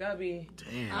shit. Like, I be...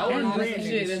 Damn. I wasn't red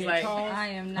shit. It's like... I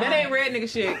am not. That ain't red nigga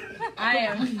shit. I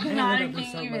am not a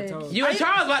kinky bitch. You and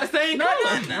Charles about the same color.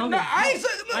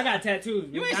 I got tattoos.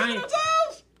 You ain't sucking no toes?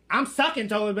 I'm sucking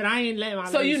toes, but I ain't letting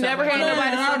my... So you never had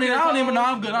nobody sucking your toes? I don't even know.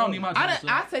 I'm good. I don't need my toes.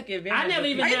 I take advantage. I never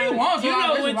even... You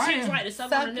know when chicks like to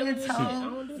suck on the nipple and shit. I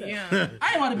don't do that. Yeah.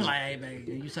 I ain't want to be like, hey,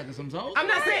 baby, you sucking some toes? I'm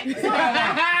not saying... But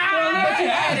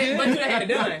you had it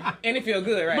done. And it feel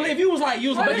good, right? But if you was like,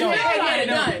 yo, had it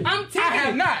done. I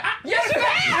have not. Yes, you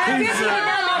have.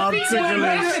 I'm just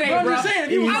saying,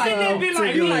 if you was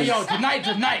like, yo, tonight.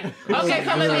 Okay,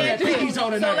 so let me ask you this. So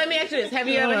let me ask you this. Have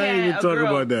you ever had a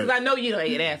girl... Because I know you done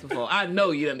ate ass before. I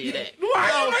know you done did that.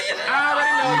 Why?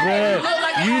 I already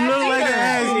know. You look like an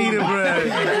ass eater, bro.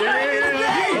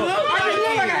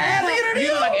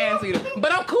 You look like an ass eater.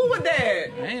 But I'm cool with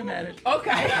that. I ain't mad at you.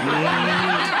 Okay.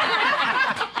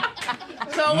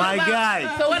 So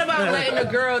what about letting a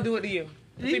girl do it to you?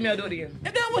 A female do it to you?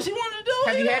 If that's what she wanted to do.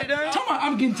 Have you had it done? Come on,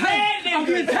 I'm getting tanked.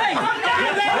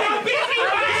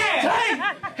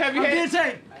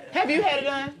 Have you had it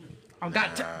done? I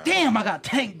got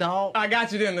tanked, dog. I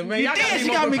got you then, man. You did. She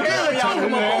got me good.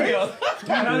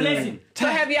 No, listen. So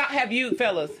have you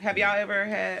fellas, have y'all ever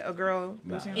had a girl?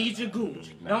 Eat your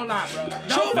gooch. Don't lie, bro.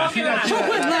 Don't fucking lie.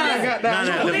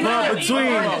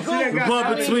 The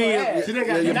part between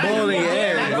your ball and your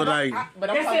ass, but like...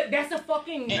 That's a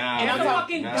fucking...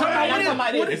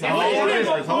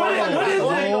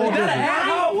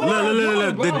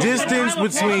 Look, the distance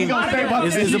between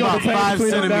is about 5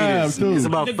 centimeters. It's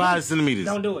about 5 centimeters.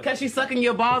 Don't do it. Because she's sucking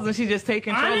your balls and she just take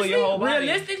control of your whole body.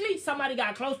 Realistically, somebody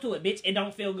got close to it, bitch. It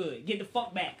don't feel good. Get the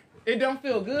fuck back. It don't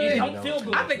feel good. It don't feel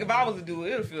good. I think if I was to do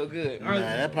it, it'll feel good. Nah,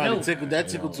 that probably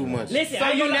tickled too much. Listen, so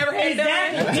you never had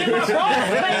that?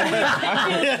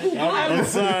 I'm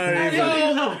sorry.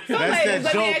 That's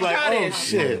that joke. Like, oh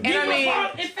shit. And I mean,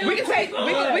 we can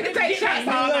take shots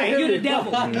all night. You the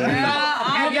devil. I'm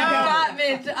a hot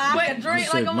bitch. I can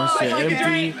drink like a motherfucker.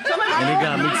 Empty, and it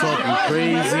got me talking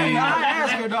crazy. I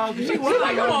asked her, dog. She was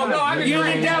like, come on, dog. You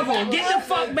the devil. Get the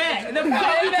fuck back. Let me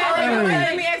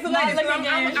ask the ladies.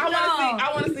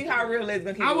 I want to see how real it's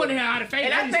gonna keep. I want to hear how the face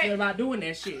and I feel about doing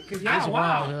that shit. Cause that's y'all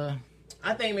wild.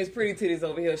 I think Miss Pretty Titties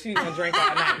over here, she's gonna drink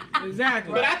all night.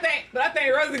 Exactly. But I think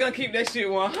Rosie gonna keep that shit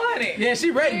 100. Yeah,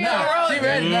 she ready now. She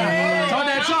ready now. Talk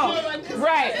that talk.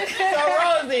 Right.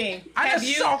 So Rosie, have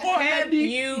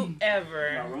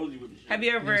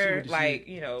you ever like,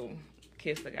 you know,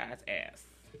 kissed a guy's ass?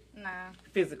 Nah.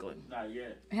 Physically? Not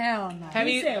yet. Hell no. Have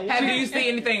you seen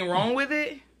anything wrong with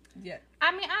it? Yeah.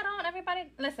 I mean,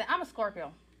 listen, I'm a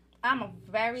Scorpio. I'm a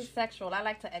very sexual. I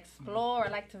like to explore. I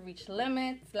like to reach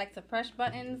limits. I like to press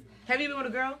buttons. Have you been with a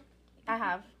girl? I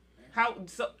have. How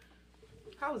was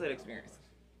that experience?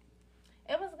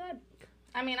 It was good.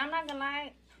 I mean, I'm not gonna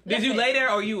lie. Did you lay there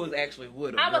or you was actually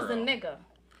with a girl? I was a nigga.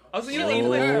 Oh, so you was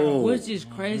with a girl. Which is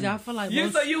crazy. I feel like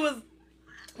you was...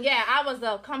 Yeah, I was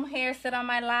a come here, sit on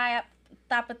my lap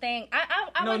type of thing.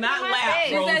 I no, went not through my lap,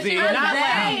 phase. Rosie. Not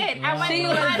lap. I'm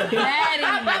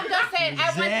just saying,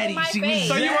 I went through my phase.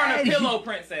 So you weren't a pillow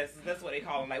princess. That's what they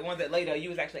call them. Like ones that later you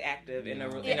was actually active in the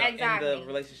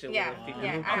relationship with people.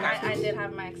 Yeah, I did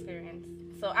have my experience.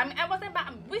 So I mean, I wasn't.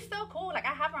 We still cool. Like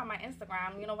I have her on my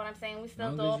Instagram. You know what I'm saying? We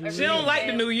still do. She don't like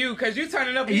the new you because you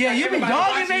turning up. Yeah, you be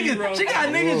dogging niggas. She got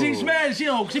niggas she smashed. She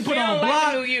put on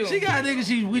block. She got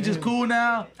niggas we just cool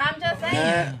now. I'm just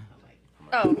saying.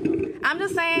 Oh, I'm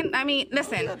just saying, I mean,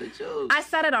 listen, I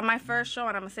said it on my first show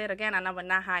and I'm going to say it again and I would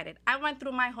not hide it. I went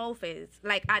through my whole phase.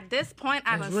 Like, at this point,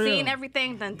 I done seen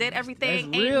everything, done did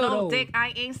everything. Ain't no dick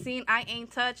I ain't seen, I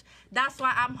ain't touched. That's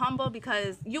why I'm humble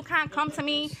because you can't come to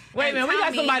me. Wait a minute, we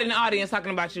got somebody in the audience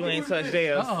talking about you ain't touched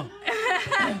theirs.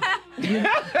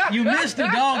 You missed it,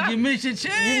 dog. You missed your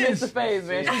chance. You missed the phase,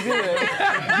 man. She good.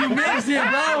 You missed it,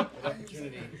 bro.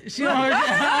 She don't hurt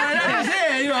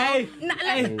you.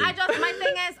 My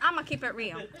thing is, I'm gonna keep it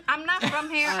real. I'm not from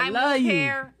here. I moved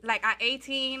here like at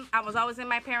 18. I was always in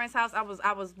my parents' house. I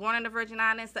was born in the Virgin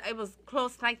Islands. So it was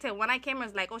close. Like to when I came here, it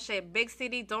was like, oh shit, big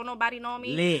city. Don't nobody know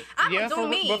me. I'm gonna do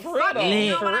me. Fuck it.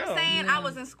 You know what I'm saying? I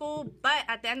was in school, but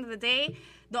at the end of the day,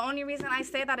 the only reason I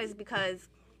say that is because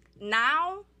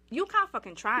now you can't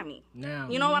fucking try me. Now,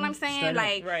 you know what I'm saying?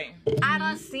 Like, I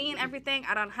done seen everything.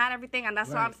 I done had everything. And that's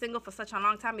why I'm single for such a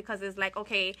long time because it's like,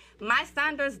 okay, my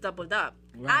standards doubled up.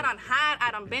 I done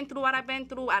been through what I've been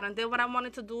through. I done did what I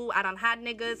wanted to do. I done had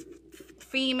niggas,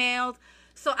 females.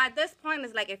 So at this point,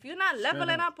 it's like, if you're not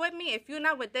leveling up with me, if you're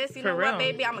not with this, you know what,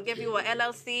 baby, I'm going to give you a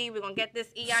LLC. We're going to get this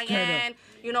EIN.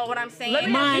 You know what I'm saying? Let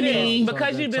me ask you this,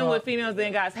 because you've been with females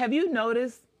and guys, have you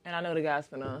noticed, and I know the guys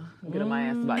finna get on my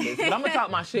ass about this, but I'm going to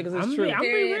talk my shit because it's true.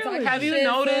 Have you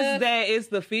noticed that it's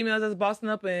the females that's bossing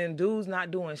up and dudes not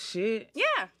doing shit?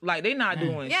 Yeah. Like, they not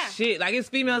doing shit. Like, it's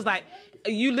females, like,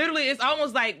 you literally, it's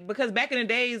almost like, because back in the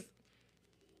days,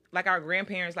 like our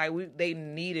grandparents, like they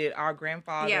needed our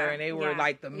grandfather, and they were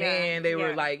like the man. They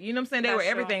were like, you know what I'm saying? They were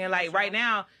everything. And like right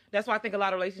now, that's why I think a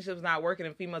lot of relationships not working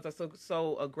and females are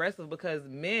so aggressive, because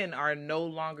men are no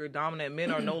longer dominant.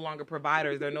 Men are no longer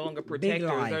providers. They're no longer protectors.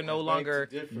 They're no longer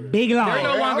big lie. They're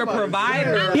no longer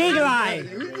providers. Big lie.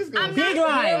 Big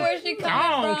lie. Where she coming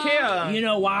I don't from. care. You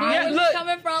know why? Where she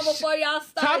coming from before y'all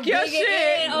start Talk your digging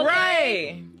shit, in, okay?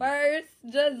 right? First,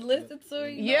 just listen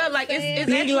to you. Yeah, like it's big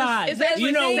actually, lies. it's actually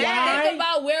You know why? Think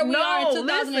about where we are in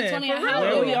 2020 and how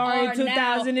where we are in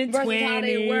 2020 versus how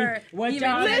they were what even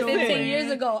y'all 15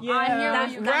 years ago. Yeah. I hear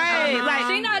what you Right, like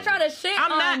she not trying to shit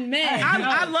on men.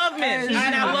 I love men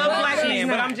and I love black men,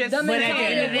 but I'm just.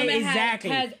 But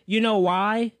exactly. You know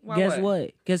why? Guess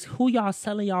what? Guess who y'all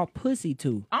selling y'all pussy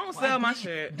to? I don't sell my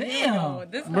shit.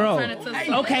 Damn, this Bro. turn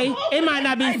into Okay, it might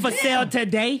not be for sale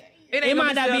today. It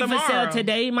might not be for sale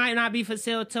today. It might not be for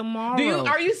sale tomorrow.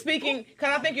 Are you speaking?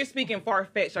 Because I think you're speaking far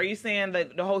fetched. Are you saying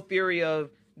that the whole theory of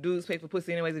dudes pay for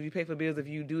pussy anyways? If you pay for bills, if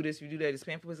you do this, you do that, it's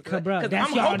paying for pussy. Cause bro, that's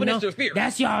I'm y'all hoping no, it's your theory.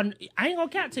 That's y'all. I ain't gonna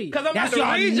count to you. Because I'm that's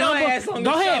about to read your ass on the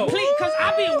Go ahead, show. please. Because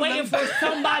I've been waiting for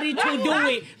somebody to do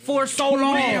it for so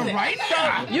long. Right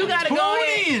now. So you gotta go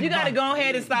ahead. You gotta go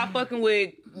ahead and stop fucking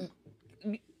with.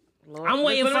 I'm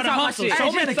waiting for the hustle.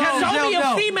 Show me a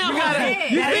female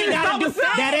hustle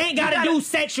that ain't gotta do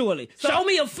sexually. Show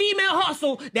me a female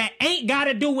hustle that ain't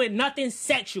gotta do with nothing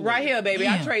sexual. Right here, baby.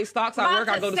 I trade stocks. I work.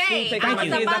 I go to school. Take care of my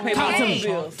kids. I pay my own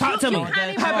bills. Talk to me.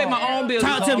 I pay my own bills.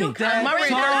 Talk to me. My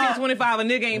rent $13.25. A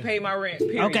nigga ain't paid my rent.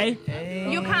 Period. Okay.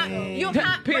 You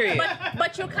can't. Period.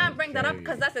 But you can't bring that up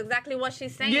because that's exactly what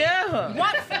she's saying. Yeah.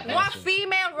 What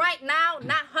female right now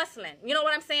not hustling? You know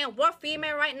what I'm saying? What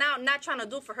female right now not trying to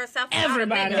do for herself?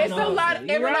 Everybody. It's a lot.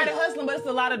 Everybody hustling, but it's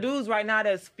a lot of dudes right now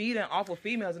that's feeding off of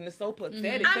females, and it's so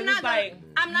pathetic. I'm not denying.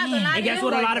 And guess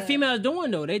what? A lot of females doing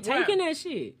though? They taking that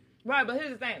shit. Right, but here's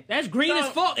the thing. That's green as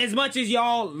fuck. As much as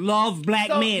y'all love black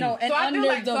men. No, So I feel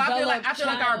like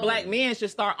our black men should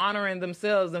start honoring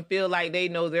themselves and feel like they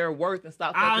know their worth and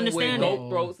stop fucking with goat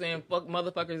throats and fuck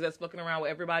motherfuckers that's fucking around with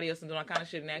everybody else and doing all kind of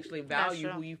shit and actually value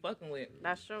who you fucking with.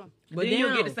 That's true. But then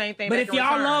you'll get the same thing. But back if in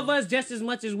y'all return. love us just as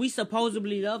much as we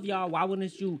supposedly love y'all, why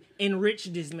wouldn't you enrich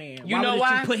this man? You know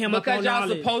why? You put him because up on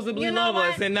y'all supposedly love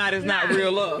us and it's not Nah.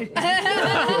 real love.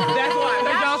 That's why.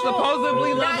 Because y'all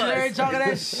supposedly love us. Talking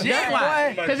that shit. That's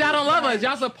why. Because y'all don't love us.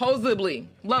 Y'all supposedly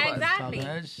love us. Exactly.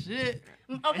 That shit.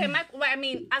 Okay, I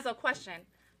mean, as a question,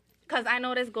 because I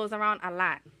know this goes around a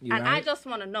lot, and I just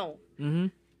want to know.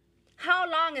 How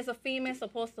long is a female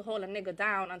supposed to hold a nigga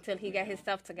down until he get his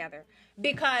stuff together?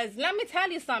 Because let me tell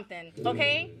you something,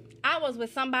 okay? I was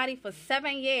with somebody for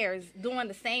 7 years doing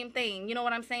the same thing. You know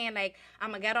what I'm saying? Like, I'm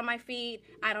going to get on my feet.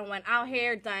 I done went out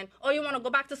here, done. Oh, you want to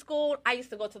go back to school? I used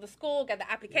to go to the school, get the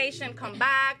application, come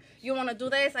back. You want to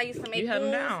do this? I used to make had 'em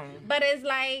moves. down. But it's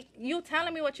like, you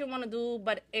telling me what you want to do,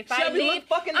 but if I Shelby, leave, look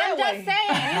fucking that I'm way. just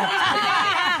saying. You know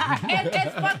what I'm saying?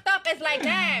 It's fucked up. It's like,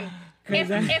 damn.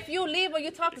 If you leave or you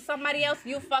talk to somebody else,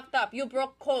 you fucked up. You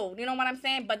broke code. You know what I'm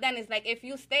saying? But then it's like, if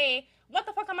you stay, what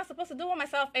the fuck am I supposed to do with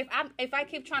myself if I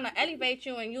keep trying to elevate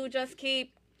you and you just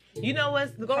keep... You know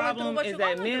what's the going problem through what is you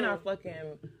that going men through. are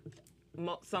fucking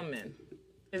some men.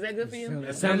 Is that good for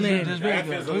you? Some men. That's very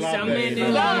good. Some men. Some men.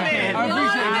 I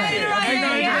appreciate I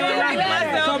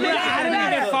didn't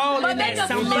let it fall in that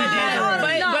some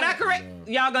men. But I correct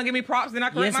y'all gonna give me props and I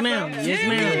correct Yes, myself? ma'am. Yes,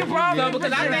 ma'am. So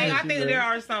because I think there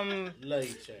are some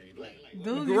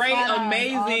great,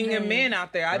 amazing men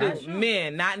out there. I do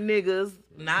men, not niggas,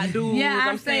 not dudes. Yeah,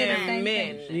 I'm saying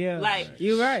men. Yeah, like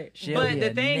you're right. But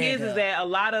the thing is that a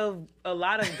lot of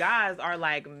guys are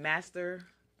like master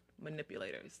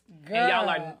manipulators, and y'all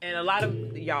are, and a lot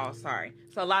of y'all, sorry.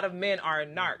 So a lot of men are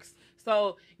narcs.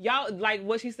 So y'all, like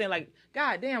what she's saying, like,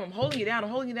 God damn, I'm holding you down.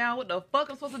 What the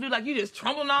fuck I'm supposed to do? Like, you just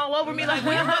trembling all over me. Like,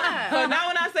 what the fuck? So now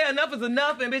when I say enough is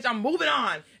enough, and bitch, I'm moving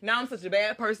on. Now I'm such a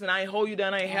bad person. I ain't hold you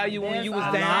down. I ain't have you when you was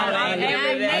down. A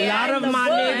lot of my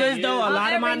niggas though. A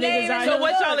lot of my niggas out here. So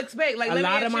what y'all expect? Like, a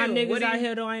lot of my you. niggas out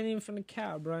here though ain't even finna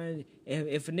count, bro.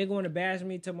 If a nigga wanna bash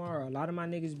me tomorrow, a lot of my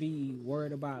niggas be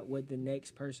worried about what the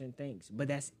next person thinks. But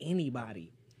that's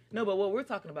anybody. No, but what we're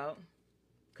talking about,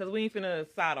 because we ain't finna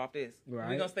side off this. Right.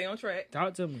 We're gonna stay on track.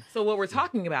 Talk to me. So what we're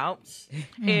talking about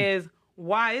is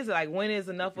why is it like when is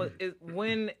enough?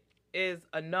 When is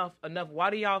enough? Why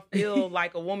do y'all feel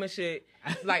like a woman should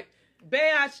like,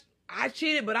 babe, I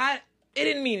cheated, but it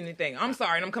didn't mean anything. I'm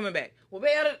sorry, and I'm coming back. Well,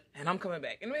 babe, and I'm coming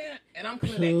back, and I'm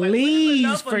coming back. Like,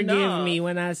 Please forgive me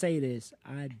when I say this.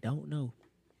 I don't know.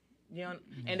 Yeah,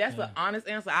 and that's the honest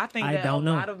answer. I think that a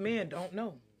lot of men don't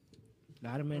know. A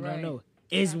lot of men don't know.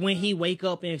 Is when he wake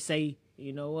up and say,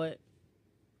 you know what,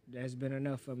 that's been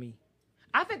enough for me.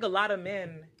 I think a lot of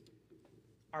men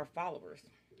are followers.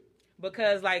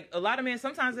 Because like a lot of men,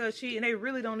 sometimes they'll cheat and they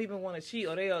really don't even want to cheat,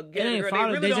 or they'll get a girl.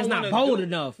 They really just not bold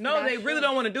enough. No, they really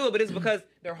don't want to do it, but it's because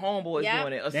their homeboys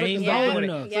doing it, or they ain't sisters bold doing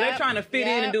enough. it. So they're trying to fit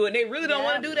in and do it. They really don't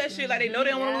want to do that shit. Like they know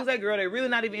they don't want to lose that girl. They're really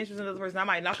not even interested in the other person. I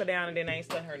might knock her down and then I ain't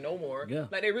studying her no more. Yeah.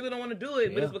 Like they really don't want to do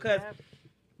it, but it's because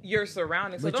your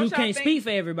surroundings. But so you can't speak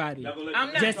for everybody.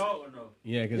 I'm not.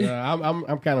 Yeah, because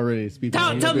I'm kind of ready to speak.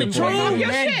 Tell me the truth.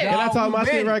 Can I talk my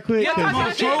shit right quick? I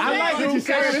like what you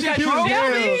saying. It's cute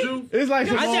as hell. It's like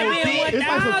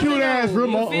some cute ass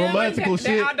romantical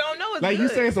shit. I don't know. Like you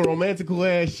saying some romantical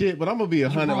ass shit, but I'm gonna be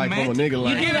 100 like from a nigga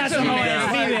like. You give that to me.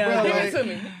 Give it to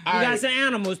me. You got some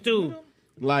animals too.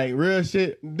 Like real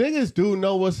shit, niggas do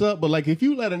know what's up, but like if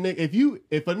you let a nigga,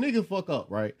 if a nigga fuck up,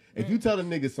 right? If you tell a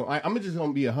nigga something, I'm just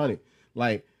gonna be 100.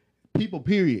 Like people,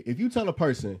 period. If you tell a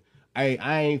person, hey,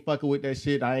 I ain't fucking with that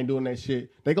shit, I ain't doing that shit,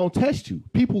 they gonna test you.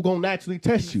 People gonna naturally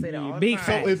test you. Big so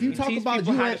facts. if you talk about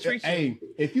you, hey,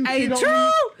 if you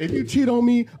true. cheat on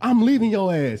me, I'm leaving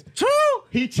your ass. True.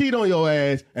 He cheat on your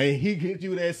ass and he gives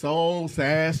you that song,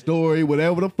 sad story,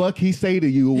 whatever the fuck he say to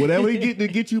you, whatever he get to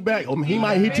get you back. He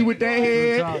might hit you with that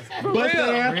head, bust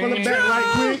that ass from the back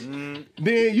right quick.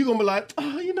 Then you gonna be like,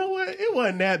 oh, you know what? It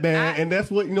wasn't that bad. And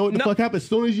that's what, you know what the fuck happened? As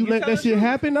soon as you let that shit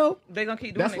happen, though, they gonna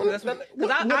keep doing it.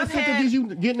 Because I've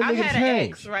had an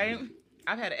ex, right?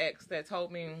 I've had an ex that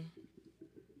told me.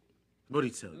 What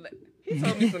did he tell you? He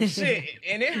told me some shit,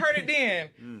 and it hurted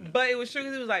then. But it was true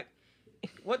because he was like,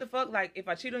 what the fuck? Like, if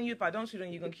I cheat on you, if I don't cheat on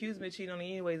you, you're gonna accuse me of cheating on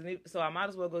you anyways. So I might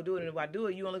as well go do it. And if I do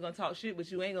it, you only gonna talk shit,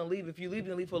 but you ain't gonna leave. If you leave,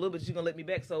 you're gonna leave for a little bit, you're gonna let me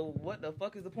back. So what the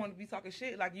fuck is the point of you talking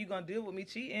shit? Like, you gonna deal with me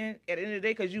cheating at the end of the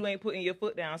day because you ain't putting your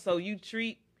foot down. So you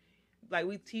treat, like,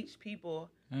 we teach people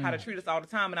how to treat us all the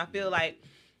time. And I feel like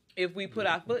if we put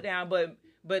our foot down, but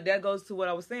that goes to what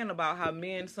I was saying about how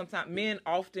men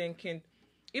often can,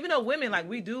 even though women, like,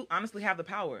 we do honestly have the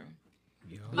power.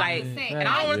 Like, and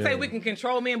I don't want to say we can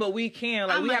control men, but we can.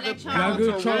 Like, we have the power to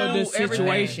rule the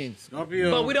situations. But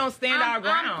we don't stand our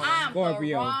ground. I'm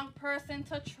the wrong person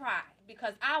to try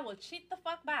because I will cheat the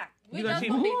fuck back. We just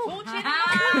will be two cheating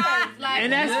motherfuckers. Like,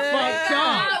 and that's fucked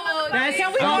up.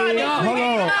 Can we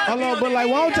hold on, but like,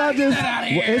 why don't y'all just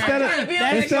instead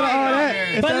of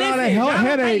all that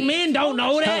headache? Men don't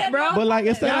know that, bro. But like,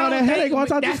 instead of all that headache, why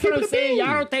don't y'all just keep it saying?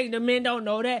 Y'all don't think the men don't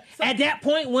know that? At that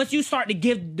point, once you start to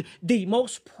give the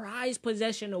most prized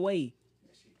possession away.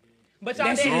 But y'all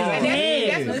that's because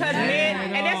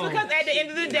men, and that's because at the end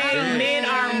of the day, men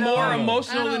are more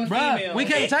emotional than females. We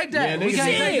can't take that. We can't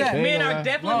take that. Men are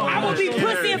definitely. I would be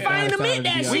pussy if I ain't admit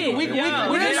that shit. We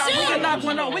can knock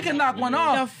one off. We can knock one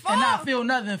off and not feel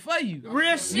nothing for you.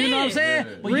 Real shit. You know what I'm saying?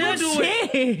 But real you do shit.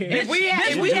 If we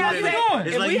have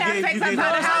sex outside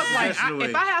the house, like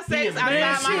if I have sex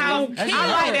outside my house, I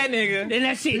like that nigga. Then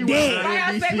that shit dead. If I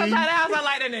have sex outside the house, I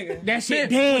like that nigga. That shit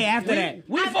dead after that.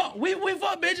 We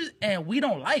fuck bitches and we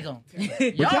don't like them.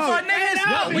 Y'all fuck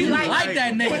niggas, we like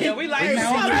that nigga. Yeah, we like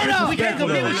it. We can't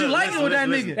compete with you liking with that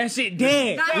nigga. That shit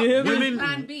dead.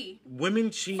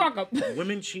 Women cheat.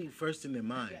 Women cheat first in their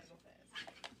mind.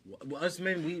 Well, us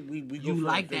men, we you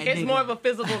like that. It's more of a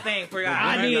physical thing for y'all.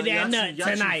 I need that nut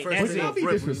tonight. But y'all be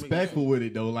disrespectful with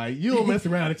it though. Like, you don't mess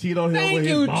around and cheat on him with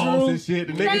his balls and shit.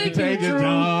 The nigga can change his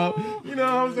job. You know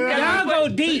what I'm saying? Y'all go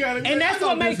deep, and that's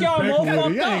what make y'all more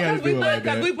fucked up.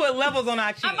 Because we put levels on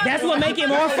our cheat. That's what make it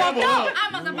more fucked up.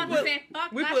 I was about to say,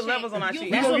 fuck we that put shit. levels on our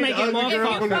cheat. That's what make it more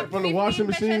fucked up. From the washing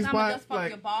machine spot. Just fuck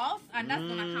your balls, and that's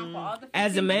gonna count for all the.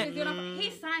 As a man, he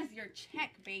signs your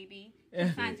check, baby. He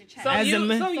signs your check.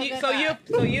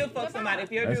 So you fuck somebody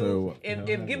if you're dude,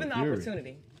 if given the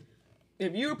opportunity,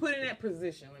 if you were put in that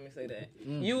position, let me say that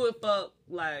you would fuck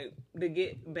like to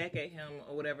get back at him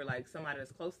or whatever, like somebody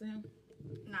that's close to him.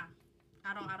 Nah,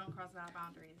 I don't cross our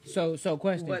boundaries. So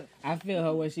question. But, I feel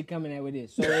her where she coming at with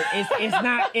this. So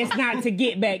it's not to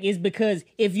get back. It's because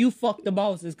if you fuck the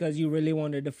boss, it's because you really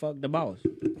wanted to fuck the boss.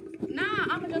 Nah,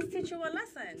 I'ma just teach you a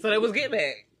lesson. So that was get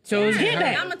back. So it's get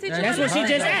back. I'ma teach you. That's what she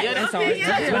just asked. Yeah, I'm sorry.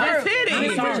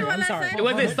 I'm sorry.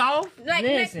 Was it soft? Like,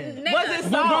 was it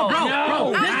soft?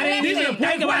 No, I didn't even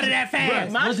think about it that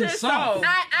fast. Was it soft?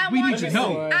 I want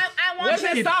want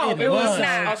you to salt. It was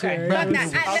nah, okay. Fuck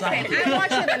that. Listen, I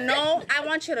want you to know. I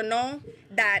want you to know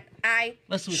that I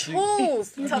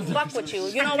choose to fuck with you.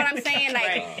 You know what I'm saying?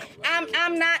 Like,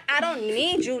 I'm not. I don't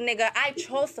need you, nigga. I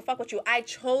chose to fuck with you. I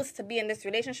chose to be in this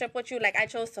relationship with you. Like, I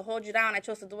chose to hold you down. I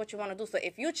chose to do what you want to do. So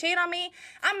if you cheat on me,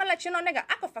 I'm gonna let you know, nigga.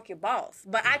 I could fuck your balls,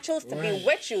 but I chose to be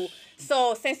with you.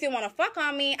 So since you wanna fuck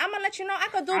on me, I'm gonna let you know I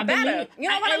could do better. You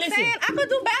know what I'm saying? I could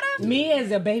do better. Me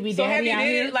as a baby daddy.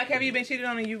 Have you been cheated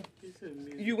on and you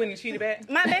went and cheated back?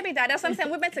 My baby dad. That's what I'm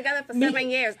saying. We've been together for 7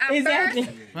 years. At first,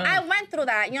 I went through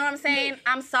that. You know what I'm saying?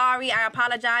 I'm sorry. I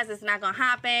apologize. It's not gonna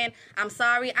happen. I'm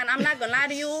sorry, and I'm not gonna lie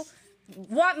to you.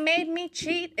 What made me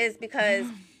cheat is because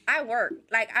I work.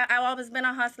 Like, I've always been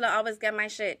a hustler. Always get my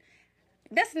shit.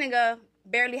 This nigga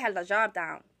barely has a job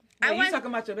down. Wait, you talking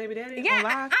about your baby daddy? Yeah,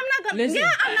 I'm not gonna. Listen,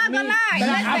 I'm not gonna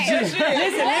lie. Listen,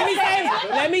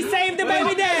 let me save the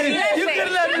baby daddy. You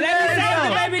could let me save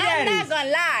the baby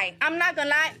daddy. I'm not gonna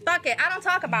lie. Fuck it. I don't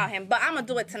talk about him, but I'm gonna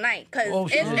do it tonight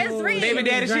because it's real. Baby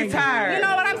daddy, she's tired. You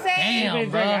know what I'm saying? Damn,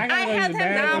 bro. I held him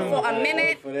down for a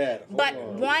minute, but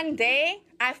one day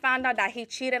I found out that he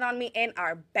cheated on me in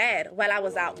our bed while I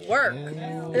was at work.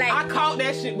 Like, I caught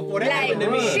that shit before that happened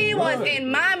to me. She was in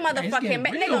my motherfucking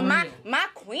bed. Nigga, my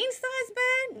queen size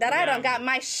bed that I done got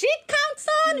my sheet counts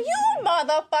on. You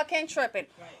motherfucking tripping.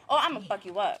 Oh, I'm gonna fuck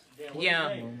you up.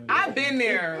 Yeah, I've been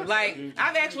there. Like,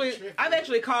 I've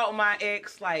actually called my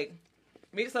ex. Like,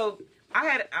 me. So I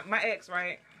had my ex,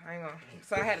 right?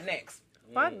 So I had an ex.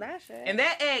 Fuck that shit. And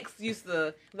that ex used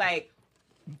to like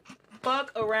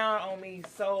fuck around on me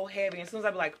so heavy. As soon as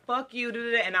I be like, fuck you,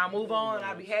 and I'll move on, and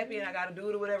I'll be happy, and I gotta do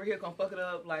it or whatever, he'll come fuck it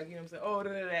up, like, you know what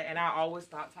I'm saying, and I always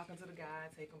stop talking to the guy,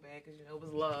 take him back, because, you know, it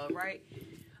was love, right?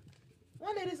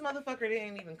 One day, this motherfucker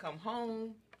didn't even come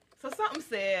home, so something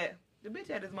said, the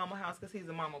bitch at his mama house because he's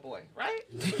a mama boy, right?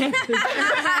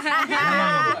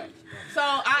 So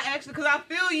I actually, because I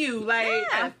feel you, like,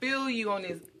 I feel you on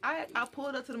this. I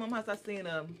pulled up to the mama house, I seen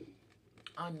a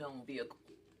unknown vehicle.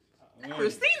 I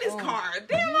never seen this car.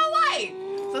 Damn my life.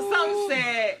 So something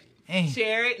said,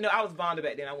 share it. No, I was bonded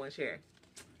back then. I wasn't sharing.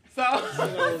 So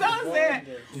something said,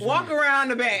 walk around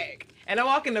the back. And I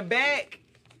walk in the back,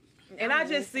 and I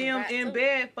just see him in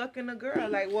bed fucking a girl.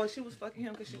 Like, well, she was fucking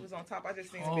him because she was on top. I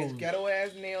just seen the bitch ghetto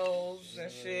ass nails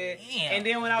and shit. Damn. And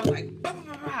then when I was like, bah, bah,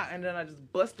 bah, bah, and then I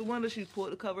just bust the window, she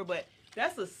pulled the cover. But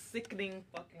that's a sickening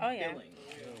fucking feeling.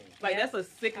 Like, that's a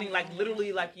sickening, like,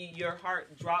 literally, like, your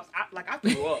heart drops. I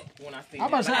threw up when I see that. I'm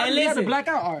about to say, I had the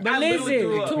blackout art. But listen,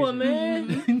 to a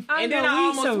man, and then I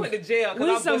almost went to jail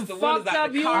because I busted the windows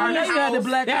out the car.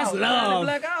 That's love.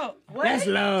 That's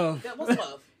love. What's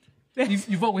love?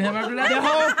 You fuck with him after that?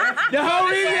 The whole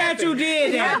reason that you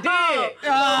did that.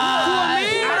 I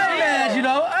ain't mad at you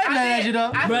though. I ain't mad at you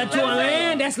though. But to a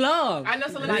man, that's love. I know,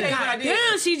 so let me tell you what I did.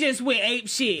 Damn, she just went ape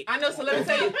shit. I know, so let me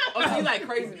tell you. Oh, you like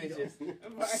crazy bitches.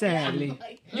 Sadly.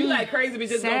 You like crazy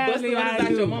bitches. Go bust the windows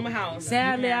out your mama house.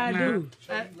 Sadly, I do.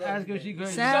 That's good. She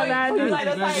crazy. Sadly, I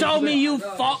do. Show me you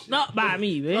fucked up by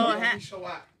me, man.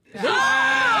 Hey,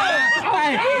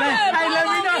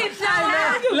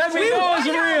 let me know it's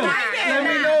real. Let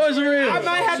me know it's real. I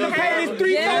might have to pay this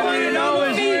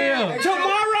 $300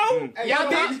 tomorrow.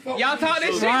 Y'all talk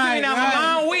this shit to me now for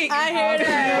my week. I hear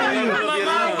that.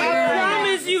 I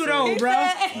promise you though, bro.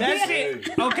 That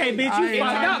shit. Okay, bitch, you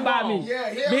fucked up by me.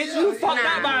 Bitch, you fucked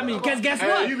up by me. Cause guess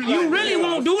what? You really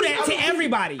won't do that to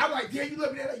everybody. I'm like, yeah, you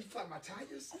let me know you fuck my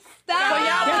tires. Stop.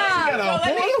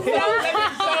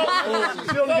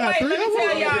 So let me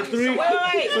tell y'all.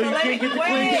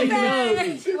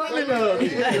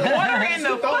 Order in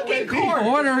the fucking court.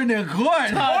 Order in the court.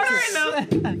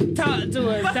 Talk to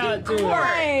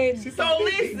her. So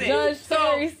listen. So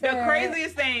the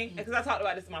craziest thing, because I talked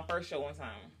about this in my first show one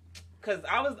time, because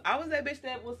I was that bitch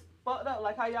that was fucked up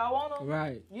like how y'all want them.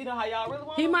 Right. You know how y'all really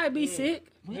want He them? might be sick.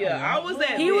 Yeah, I was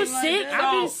that. He bitch. was sick.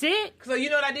 I've been sick. So you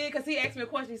know what I did? Because he asked me a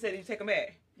question. He said, "Did you take him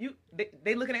back?"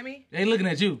 They looking at me? They looking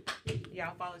at you.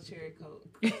 Y'all follow Cherry Coke.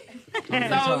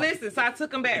 So listen, so I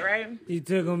took him back, right? You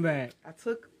took him back. I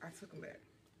took him back.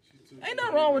 Ain't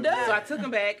nothing wrong with that. So I took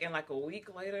him back, and like a week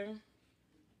later.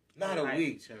 Not a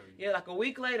week, Cherry. Yeah, like a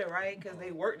week later, right? Because they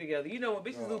work together. You know when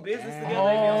bitches do business together.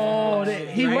 Oh,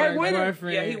 he worked with her?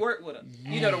 Yeah, he worked with her.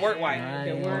 You know the work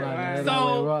wife.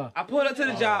 So I pulled up to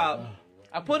the job.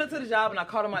 And I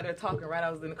caught him out there talking, right?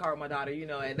 I was in the car with my daughter, you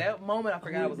know. At that moment, I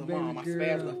forgot I was a mom. I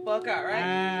spazzed the fuck out,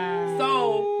 right?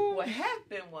 So what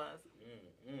happened was,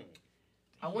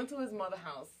 I went to his mother's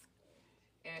house,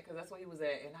 And because that's where he was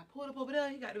at. And I pulled up over there.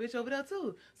 He got the bitch over there,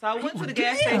 too. So I went to the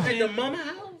gas station. At the mama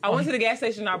house? I went to the gas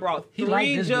station and I brought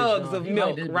 3 jugs of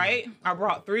milk, right? I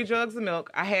brought 3 jugs of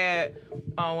milk. I had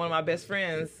one of my best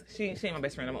friends. She ain't my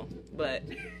best friend no more. But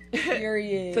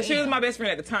so she was my best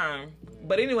friend at the time.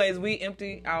 But anyways, we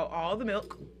emptied out all the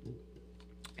milk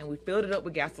and we filled it up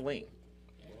with gasoline.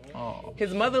 Oh.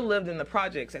 His mother lived in the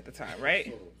projects at the time,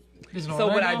 right? So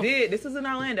what I did, this is in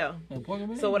Orlando.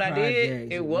 So what I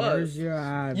did, it was.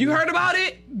 You heard about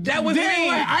it? That was me.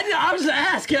 I was just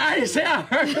asking. I didn't say I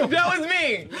heard. That was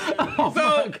me.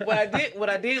 So what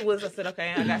I did was I said,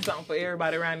 okay, I got something for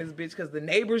everybody around this bitch because the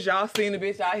neighbors, y'all seen the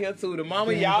bitch out here too. The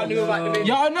mama, y'all knew about the bitch.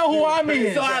 Y'all know who I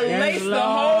mean. So I laced the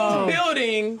whole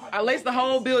building. I laced the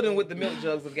whole building with the milk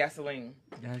jugs of gasoline.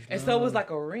 And so it was like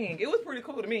a ring. It was pretty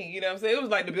cool to me. You know what I'm saying? It was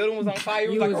like the building was on fire.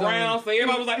 It was like around. So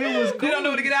everybody was like, they don't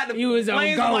know where to get out. The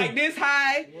flames were like this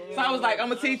high. So I was like, I'm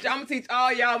gonna teach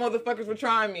all y'all motherfuckers for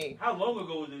trying me. How long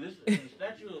ago was this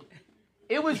statue of...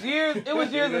 It was years ago, but it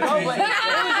was years ago, but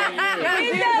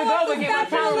get my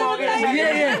time wrong.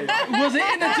 Yeah. Was it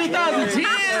in the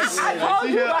 2010s? I told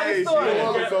you about this story.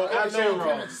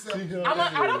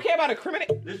 I don't care about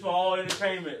incriminating. This for all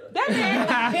entertainment. That man,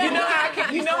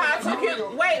 you know how I took it.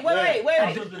 Wait.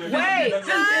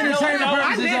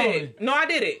 No, I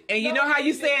did it. And you know how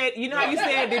you said,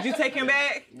 did you take him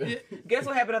back? Guess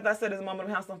what happened after I set his mama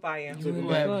house on fire? He took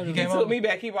me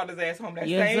back. He brought his ass home that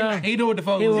same night. He knew what the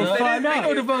fuck was up. He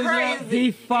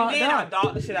fucked up. Then I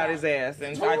dogged the shit out of his ass,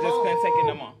 and I just couldn't take it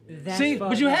no more. See,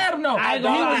 but you had him though. I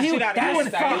dogged the shit out of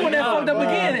his ass. He went that fucked up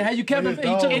again. How you kept him?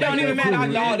 It don't even matter. I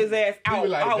dogged his ass out.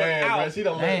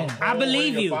 I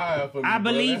believe you. I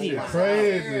believe you.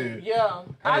 Crazy. Yeah.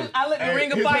 I lit the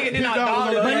ring of fire, and then I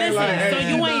dogged it. But listen, so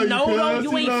you ain't know though?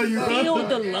 You ain't feel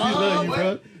the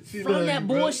love from that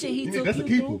bullshit he took you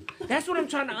through? That's what I'm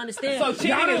trying to understand. So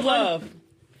cheating is love.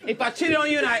 If I cheated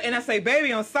on you and I say,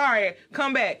 baby, I'm sorry,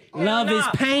 come back. Love is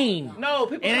pain. No,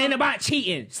 people. It ain't about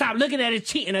cheating. Stop looking at it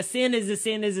cheating. A sin is a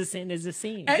sin is a sin is a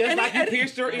sin. Just like you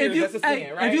pierced your ears, that's a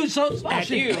sin, right? If you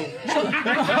you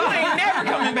ain't never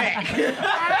coming back.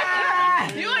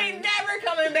 You ain't never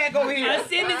coming back over here. A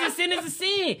sin is a sin is a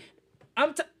sin.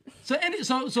 So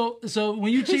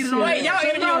when you cheated on... Wait, y'all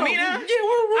interviewing me now? Yeah,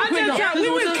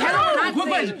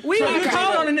 we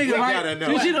called on the nigga, right?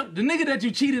 The nigga that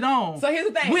you cheated on. So here's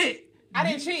the thing. I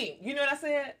didn't cheat. You know what I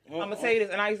said? I'm going to tell you this,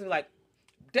 and I used to be like,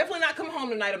 definitely not coming home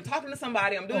tonight. I'm talking to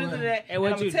somebody. I'm doing this and that. And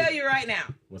I'm going to tell you right now.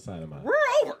 What side am I? We're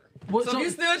over. So if you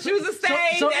still choose to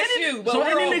stay, that's you. But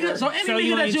any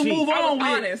nigga that you move on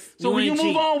with. So when you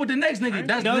move on with the next nigga,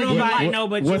 that's the nigga you like. No,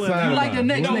 but you like the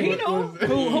next nigga.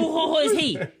 Who is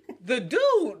he? The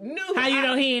dude knew. How you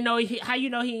know he didn't know? How you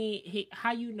know he?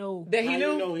 How you know that he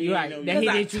knew? You're right. That he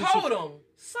didn't. I told him,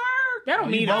 sir. That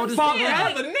don't mean I'm fucking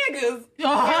other niggas.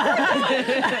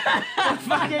 What the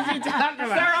fuck is you talking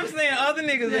about? Sir, I'm saying other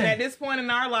niggas, and at this point in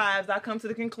our lives, I come to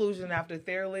the conclusion after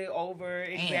thoroughly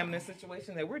over-examining the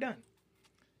situation that we're done.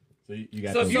 So you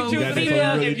got so if you choose to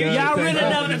y'all really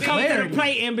enough to come to the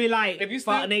plate and be like, if you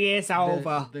fuck nigga, it's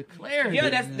over. Declare. Yeah,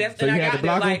 that's so and I got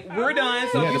there like we're done.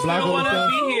 So if you still want to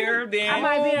be here, then I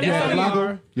might be you had to block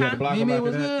him. You had to block him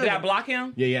after that. Did I block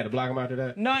him? Yeah, you had to block him after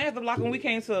that. No, I had to block him. We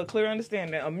came to a clear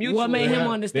understanding, a mutual. What made him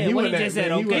understand? What he just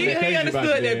said? Okay, he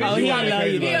understood that. Oh, he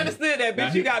understood that,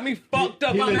 bitch. You got me fucked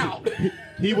up. I'm out.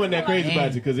 He wasn't that crazy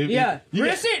about you because if real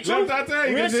shit, true. But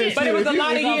it was a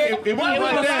lot of years. If it was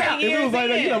like that, you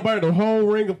done burned the whole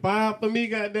ring of fire for me,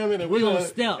 goddamn it. And we're gonna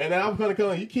step. And I'm gonna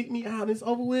come. You kick me out and it's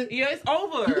over with. Yeah, it's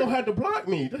over. You gonna have to block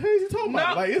me. The hell you talking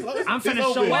about? Like I'm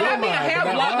finna show. Well, I mean, I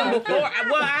have blocked him before.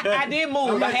 Well, I did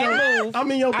move. I had to move. I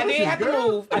mean, your I did have to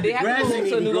move. I did have to move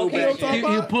to a new location. He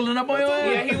was pulling up on your ass?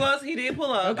 Yeah, he was. He did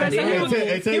pull up. Tell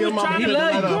your mama he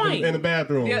love you in the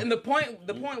bathroom. Yeah, and the point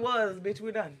was, bitch,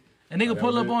 we're done. A nigga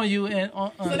pull up on you and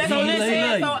so that's what I'm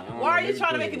saying. So why are you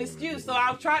trying to make an excuse? So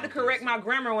I've tried to correct my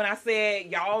grammar when I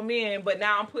said y'all men, but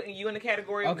now I'm putting you in the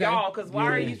category of y'all. Because why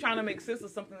are you trying to make sense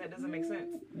of something that doesn't make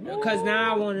sense? Because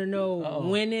now I want to know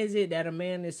when is it that a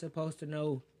man is supposed to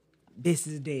know this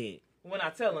is dead? When I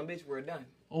tell him, bitch, we're done.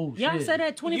 Oh shit! Y'all say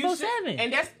that 24/7,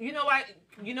 and that's you know why,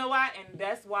 and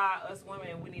that's why us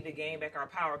women we need to gain back our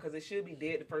power because it should be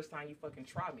dead the first time you fucking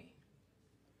try me.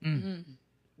 Mm-hmm.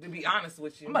 To be honest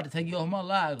with you, I'm about to take you off my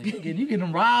live. You getting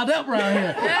them riled up around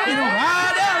here. You getting them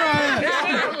riled up around here.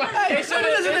 Hey,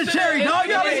 listen to Cherry Dog.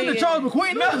 Y'all listen to Charles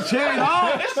McQueen. Listen to Cherry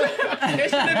Dog. It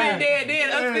should have been dead then.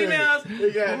 Us females,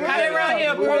 how they around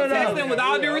here protesting with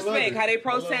all due respect, how they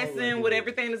protesting with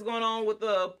everything that's going on with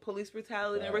the police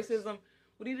brutality and racism.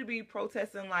 we need to be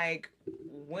protesting like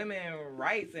women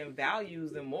rights and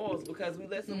values and morals because we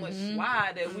let so much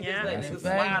slide that we just let niggas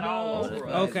slide all over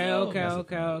us. Okay.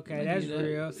 That's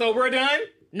real. So we're done?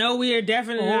 No, we are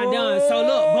definitely not done. So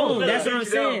look, boom. That's what I'm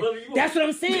saying. That's what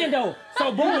I'm saying, though.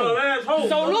 So boom.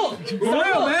 So look,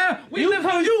 man. We live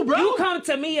for you, bro. You come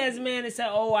to me as a man and say,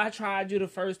 "Oh, I tried you the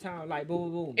first time." Like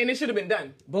boom, boom, and it should have been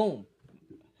done. Boom.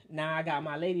 Now I got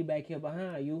my lady back here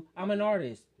behind you. I'm an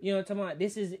artist. You know what I'm talking about?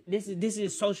 This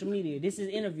is social media. This is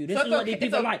interview. This is what these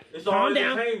people like. Calm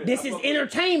down. This is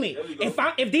entertainment.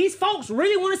 If these folks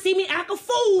really want to see me act a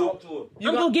fool,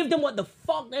 I'm gonna give them what the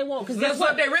fuck they want. Because guess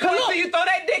what? If they really want to see you throw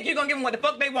that dick, you're gonna give them what the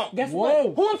fuck they want. Guess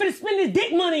what? Who I'm finna spend this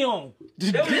dick money on?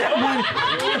 Dick money.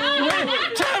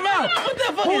 Time out. What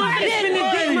the fuck? Who I'm finna spend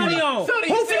this dick money on?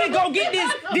 Who finna go get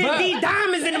these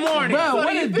diamonds in the morning? Bro,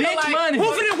 what is dick money? Who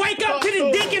finna wake up to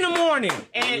the dick in the morning?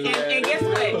 And guess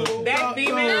what? That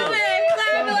female. Let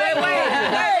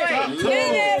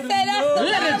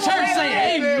the church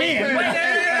say amen.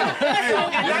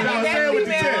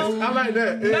 I like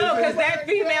that. No, because that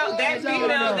female.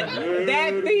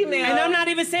 And I'm not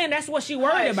even saying that's what she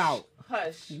worried about.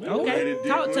 Hush. Okay,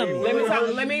 talk to me.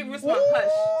 Let me respond. Hush.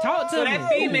 Talk to me. So that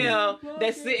female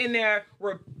that's sitting there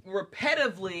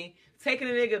repetitively taking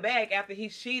a nigga back after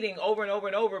he's cheating over and over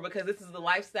and over because this is the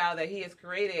lifestyle that he has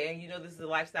created and you know this is the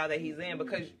lifestyle that he's in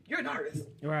because you're an artist.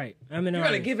 Right. I'm an You're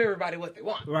artist. going to give everybody what they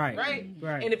want. Right. Right?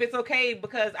 Right. And if it's okay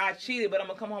because I cheated, but I'm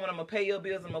going to come home and I'm going to pay your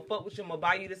bills, I'm going to fuck with you, I'm going to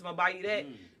buy you this, I'm going to buy you that.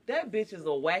 That bitch is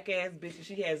a whack ass bitch and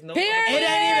she has no... It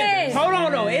ain't even... Hold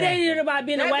on though. It ain't even about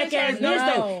being a whack ass bitch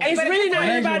though. It's really not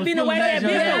even about being a whack ass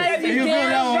bitch though.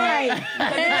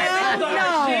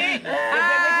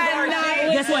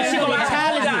 Guess what? She gonna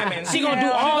challenge me. She gonna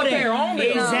do all that.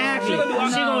 Exactly. She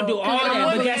gonna do all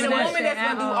that. But guess what? what? The woman that's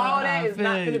gonna do all that is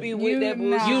not gonna be with that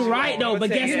bullshit. You right though.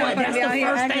 But guess what? That's the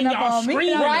first thing y'all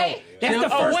screaming. Right? That's the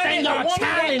first thing y'all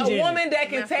challenging. A woman that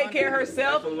can take care of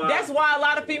herself. That's why a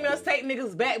lot of females take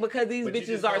niggas back because these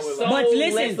bitches are so. But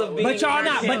listen, but y'all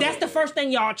not. But that's the first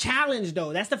thing y'all challenge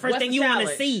though. That's the first thing you want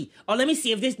to see. Oh, let me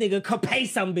see if this nigga could pay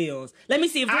some bills. Let me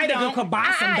see if this nigga could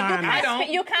buy some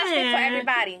diamonds. You can't speak for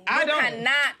everybody. I don't.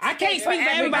 I can't speak for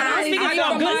everybody. I'm speaking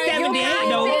for a good 78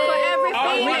 though.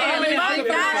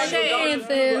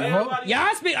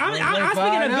 Y'all speak. I'm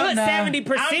speaking a good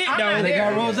 70% though. They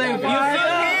got Rose.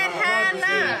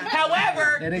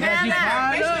 However, make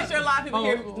sure a lot of people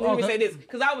hear me say this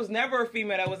because I was never a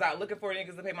female that was out looking for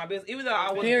niggas to pay my bills. Even though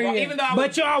I was,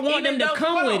 but y'all want them to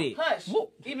come with it. Hush.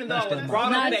 Even though I was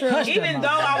brought up, even though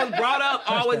I was brought up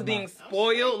always being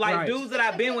spoiled, like dudes that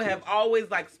I've been with have always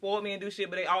like spoiled me and do shit,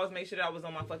 but they always make sure that I was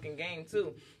on my fucking game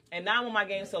too. And now I'm on my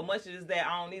game so much is that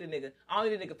I don't need a nigga. I don't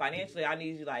need a nigga financially. I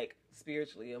need you like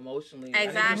spiritually, emotionally.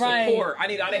 Exactly. I need support. I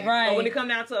need all that. Right. But when it come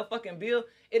down to a fucking bill,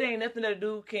 it ain't nothing that a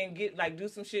dude can get like do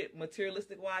some shit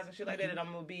materialistic wise and shit like that. And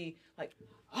I'm gonna be like,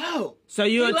 oh. So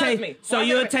you'll take a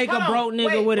broke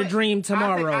nigga with a dream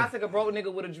tomorrow. I'll take a broke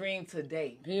nigga with a dream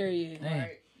today. Period.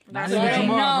 Right. That's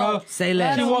tomorrow, bro. Say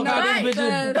less. She walk out this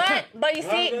bitch. But you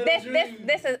see, this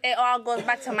is it. All goes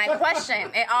back to my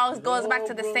question. It all goes back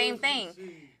to the same thing.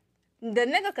 The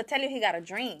nigga could tell you he got a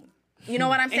dream. You know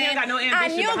what I'm saying? And he got no ambition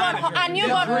and you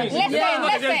gonna listen.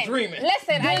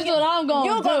 That's what I'm gonna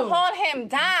do. You gonna hold him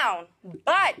down,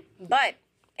 but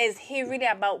is he really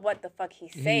about what the fuck he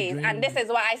says? And this is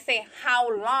why I say, how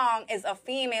long is a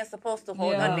female supposed to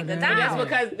hold a nigga down?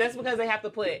 That's because they have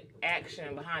to put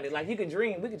action behind it. Like you can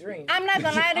dream, we can dream. I'm not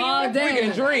gonna lie to you. All day. We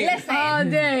can dream. Listen, all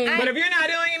day. But if you're not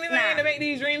doing anything to make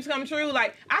these dreams come true,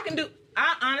 like I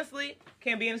honestly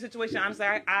can be in a situation. Honestly,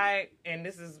 and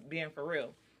this is being for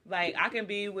real. Like I can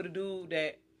be with a dude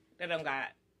that done got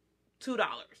 $2.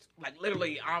 Like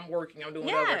literally, I'm working, I'm doing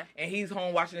whatever, and he's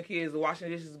home watching the kids, washing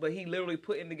the dishes, but he literally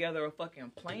putting together a fucking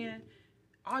plan.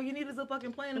 All you need is a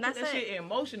fucking plan to put that shit in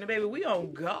motion, and baby, we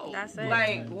on go. That's it.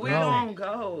 Like we on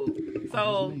go.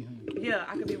 So yeah,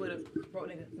 I could be with a broke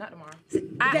nigga, not tomorrow.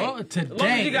 Today. As long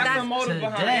as you got some motive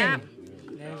behind it.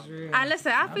 That's real.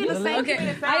 Listen, I feel the same. Okay,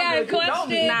 I got a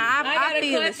question. I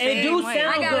feel the same. It do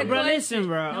sound good, bro. Listen,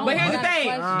 bro. But here's the thing.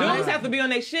 Dudes have to be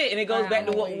on their shit. And it goes back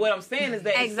to what I'm saying is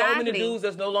that there's so many dudes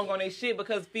that's no longer on their shit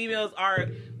because females are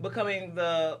becoming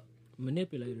the...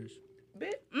 manipulators.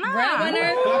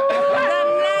 Breadwinner.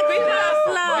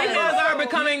 Females are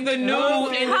becoming the new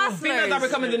hustlers. Females are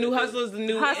becoming the new hustlers, the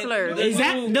new hustlers.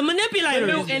 Exactly. The manipulators.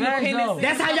 The new independent.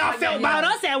 That's how y'all felt about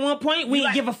us at one point. We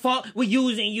ain't give a fuck. We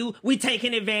using you. We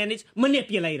taking advantage.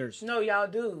 Manipulators. No, y'all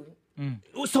do.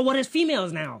 So what is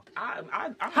females now?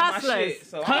 I'm hustlers. My shit,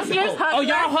 so Hustlers? Oh,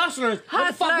 y'all hustlers. What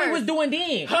the fuck we was doing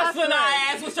then? Hustling our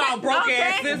ass with y'all broke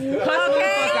asses. Hustling the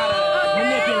fuck out of us.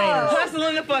 Manipulators.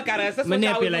 Hustling the fuck out of us. That's what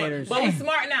y'all was doing. Manipulators. But we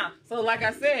smart now. So like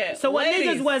I said, So what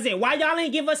ladies, niggas was it? Why y'all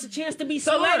ain't give us a chance to be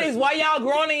So smart? ladies, why y'all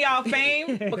growing in y'all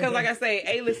fame? Because like I say,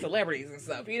 A-list celebrities and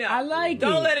stuff. You know, I like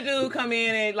Don't it. let a dude come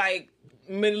in and like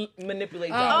manipulate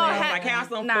y'all. Like have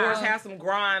some force, have some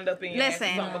grind up in your ass or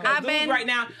Listen, something. Because dudes right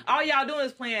now, all y'all doing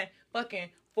is playing fucking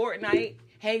Fortnite,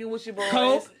 hanging with your boys,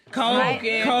 smoking,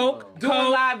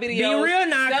 doing live videos. Be real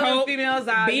now, selling Coke. females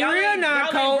out. Be y'all real ain't, now, y'all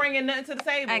ain't Coke. bringing nothing to the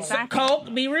table. Exactly.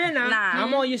 Coke, be real now. Nah.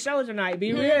 I'm on your show tonight.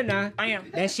 Be real now. I am.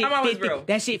 That shit I'm always 50. real.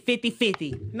 That shit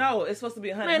 50-50. No, it's supposed to be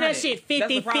 100. Man, that shit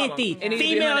 50-50.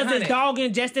 Females is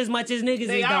dogging just as much as niggas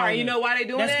They is are. dogging. You know why they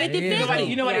doing That's that? 50-50.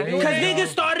 You know why they doing Because that? niggas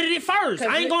started it first.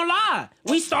 I ain't gonna lie.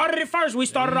 We started it first. We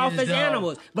started off as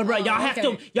animals. But bro, y'all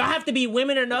have to be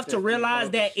women enough to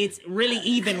realize that it's really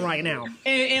even right now.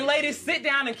 And ladies, sit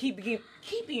down and keep being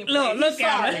Look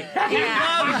at her. He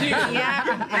loves you.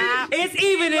 Yeah. It's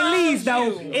even at least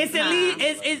though. It's at least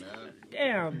it's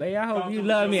damn, babe. I hope you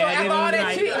love me. So at the end after all of the that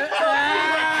night. shit,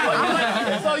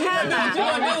 so you gonna do what you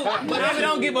gonna do, but baby,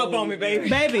 don't give up on me, baby.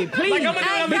 Baby, please. Like, I'm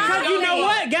gonna do because you know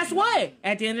what? Guess what?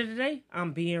 At the end of the day,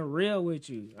 I'm being real with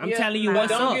you. I'm Yeah, telling you nah,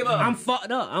 what's don't up. give up. I'm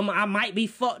fucked up. I might be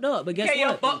fucked up, but guess Okay, your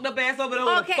what? fucked up ass over there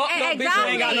with Okay, a fucked up bitch exactly, who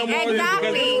ain't got no more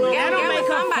exactly. That don't Get make with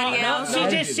her somebody fucked up. else. She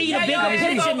just see the Yeah, bigger your ass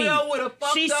picture over in me. there with a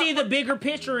fucked She up- see the bigger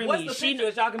picture in What's me. the She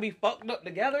picture that y'all can be fucked up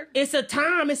together? It's a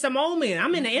time. It's a moment.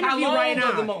 I'm in the interview long right was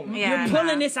now. the moment? Yeah, You're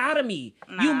pulling this out of me.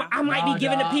 I might be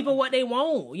giving the dog. people what they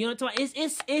want. You know what I'm talking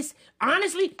about? It's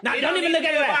honestly. Now, It don't even look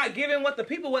at it like about giving what the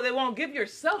people what they want. Give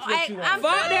yourself what you want. I'm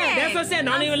fuck that. saying. That's what I'm saying.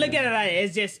 Don't even look at it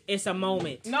like that. It's a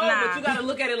moment. No, but you gotta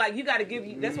look at it like you gotta give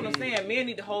you. That's what I'm saying. Men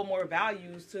need to hold more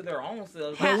values to their own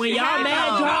selves. But when y'all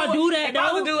mad, y'all do that If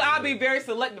I was a though. dude, I'd be very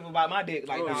selective about my dick.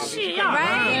 Like, nah, Shit, bitch, y'all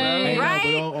Hey, Right?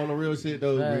 no, but on the real shit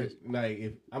though, Right. Rich, like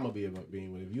if I'm gonna be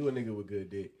being with, if you a nigga with good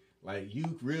dick, like you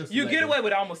real. you selective. get away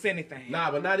with almost anything. Nah,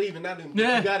 but not even.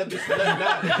 Yeah. You gotta be selective.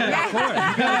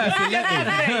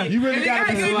 You really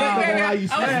gotta be selective on how you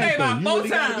smash though. You really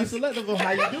gotta be selective on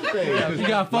how you do things. You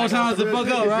got 4 times to fuck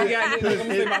up, right?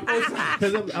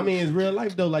 Because I mean, it's real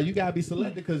life though. Like you gotta be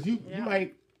selective because you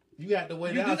might. You got to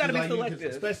weigh You out. do gotta be like,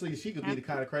 selective. especially she could be the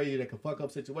kind of crazy that can fuck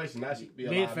up situations. Now she could be a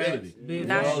Big liability. facts. Big You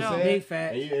know facts. what I'm Big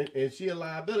saying? facts. And she a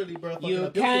liability, bro. Fucking You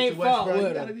up your can't situation, fuck bro. with You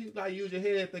her. gotta be, like use your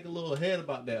head, think a little ahead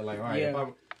about that. Like, all right, Yeah. if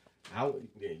I'm,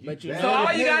 you But you- bad So all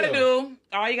as you hell.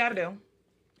 gotta do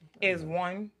is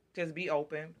one, just be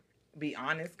open, be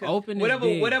honest. 'Cause Open is whatever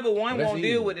big. one That's won't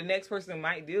deal easy. with, the next person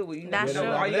might deal with. You know, That's so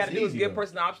true. all you That's gotta do is easy, give though. a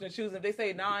person the option to choose. If they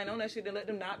say, nah, I ain't on that shit, then let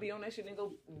them not be on that shit and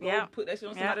go Yeah. put that shit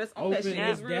on Yeah. somebody that's on that Open shit.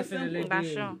 is It's real definitely simple. That's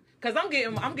big. true. Cause I'm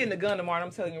getting the gun tomorrow and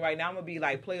I'm telling you right now, I'm gonna be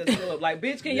like Players Club. Like,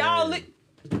 bitch, can y'all lick?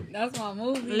 That's my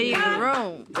movie. Leave the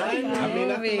room. I mean,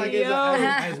 I feel like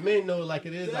as men know, like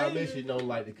it is our mission, though,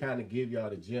 like to kind of give y'all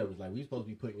the gems. Like we supposed to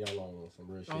be putting y'all on some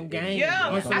real shit. On game. Yeah,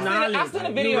 On I some seen knowledge. a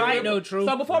You video. right though, true.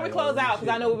 So before we Right, close all out, because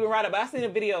I shit. know we've been right up, but I seen a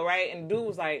video, right? And the dude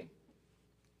was like,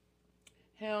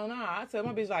 hell nah. I told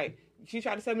my bitch, like, she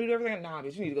tried to tell me to do everything. Nah,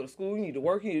 bitch, you need to go to school, you need to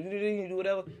work, you need to do this, you need to do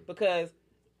whatever. Because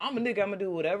I'm a nigga, I'm gonna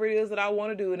do whatever it is that I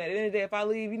want to do. And at the end of the day, if I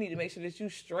leave, you need to make sure that you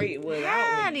straight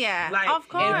without me. Yeah, Like, of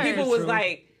course. And people was True.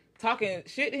 like talking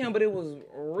shit to him, but it was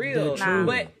real. The truth.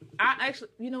 But I actually,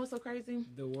 you know what's so crazy?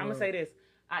 The I'm gonna world. say this.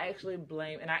 I actually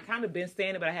blame, and I kind of been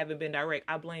saying it, but I haven't been direct.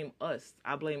 I blame us.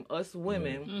 I blame us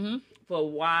women for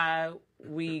why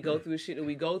we go through shit that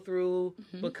we go through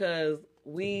because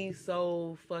we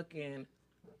so fucking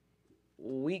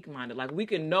weak-minded. Like, we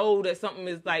can know that something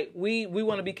is like, we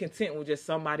want to be content with just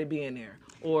somebody being there,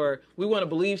 or we want to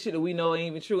believe shit that we know ain't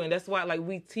even true. And that's why, like,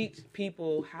 we teach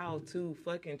people how to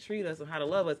fucking treat us and how to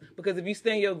love us, because if you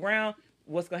stand your ground,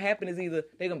 what's gonna happen is either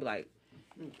they're gonna be like,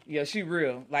 yeah, she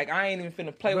real. Like, I ain't even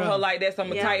finna play with her like that, so I'm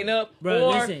gonna tighten up. Bro,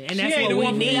 or listen, and she that's ain't what the we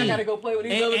one for me. I need. gotta go play with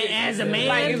these other And bitches. as a man,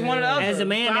 like, it's one or the other. as a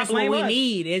man, So I that's what blame we us.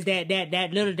 need is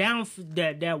that little down,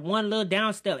 that one little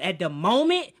down step. At the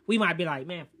moment, we might be like,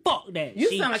 man, fuck that. You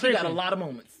She sound like you got a tripping. lot of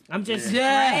moments. I'm just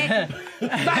Yeah.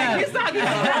 Like, you sound like you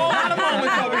got a whole lot of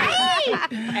moments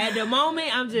over here. At the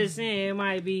moment, I'm just saying it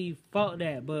might be fuck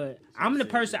that, but I'm the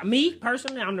person. Me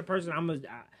personally, I'm the person.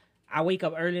 I wake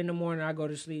up early in the morning. I go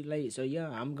to sleep late. So yeah,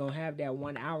 I'm gonna have that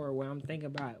 1 hour where I'm thinking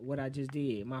about what I just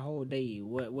did, my whole day,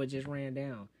 what just ran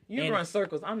down. You And- run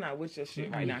circles. I'm not with your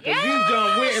shit right now. Cause Yeah, you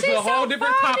jump went into she's a whole so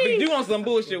different funny. topic. You on some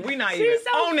bullshit. We not even She's so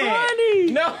on that.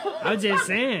 funny. No. I'm just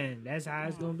saying that's how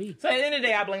it's gonna be. So at the end of the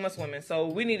day, I blame us women. So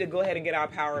we need to go ahead and get our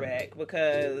power back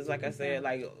because, like I said,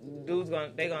 like dudes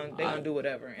they gonna do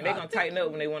whatever, and they gonna tighten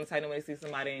up when they want to tighten up when they see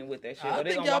somebody ain't with that shit. I Or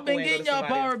they think gonna y'all walk been away and go getting to y'all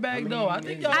somebody power else. back though. I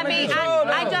think y'all. I mean,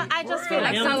 I just feel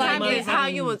like Yeah. sometimes Like, it's how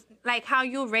you was, like how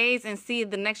you raised and see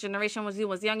the next generation when you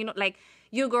was young. You know, like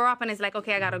you grow up and it's like,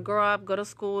 okay, I gotta grow up, go to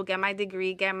school, get my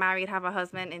degree, get married, have a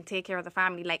husband, and take care of the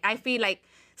family. Like, I feel like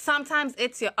sometimes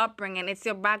it's your upbringing, it's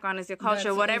your background, it's your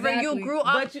culture, whatever you grew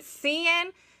up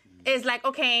seeing. Is like,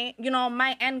 okay, you know,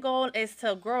 my end goal is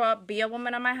to grow up, be a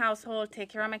woman in my household, take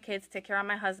care of my kids, take care of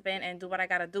my husband, and do what I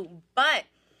gotta do. But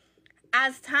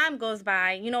as time goes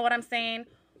by, you know what I'm saying?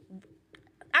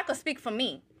 I could speak for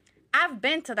me. I've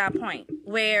been to that point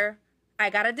where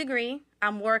I got a degree,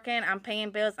 I'm working, I'm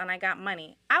paying bills, and I got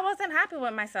money. I wasn't happy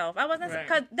with myself. I wasn't,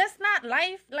 because that's not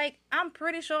life. Like, I'm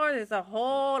pretty sure there's a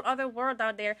whole other world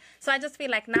out there. So I just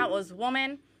feel like now as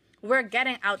women, we're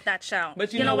getting out that shell.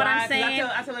 But you know what I'm saying?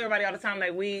 I tell everybody all the time,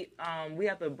 like, we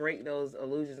have to break those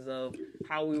illusions of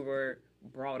how we were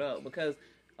brought up, because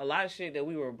a lot of shit that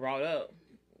we were brought up,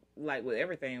 like with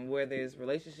everything, whether it's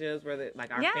relationships, whether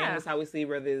like our families, how we see,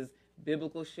 whether it's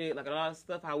biblical shit, like a lot of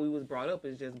stuff, how we was brought up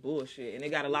is just bullshit, and they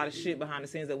got a lot of shit behind the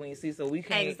scenes that we ain't see, so we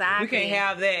can't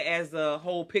have that as the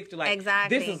whole picture. Like,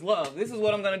 this is love, this is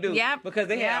what I'm gonna do. Because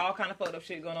they had all kind of fucked up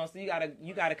shit going on, so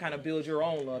you gotta kind of build your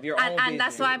own love, your own vision. And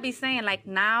that's why I be saying, like,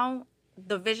 now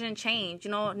the vision change.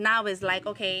 You know, now is like,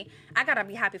 okay, I gotta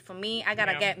be happy for me. I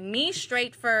gotta get me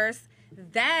straight first.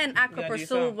 Then I could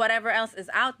pursue whatever else is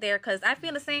out there, because I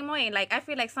feel the same way. Like, I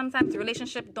feel like sometimes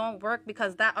relationship don't work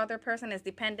because that other person is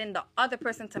dependent the other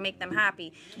person to make them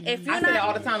happy. If you're I say that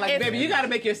all the time, like, baby, you got to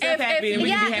make yourself happy and we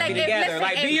can be happy together.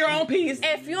 Like, be your own peace.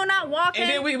 If you're not walking,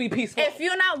 and then we can be peaceful. If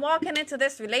you're not walking into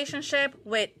this relationship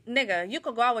with, nigga, you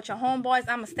could go out with your homeboys,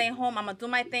 I'm gonna stay home, I'm gonna do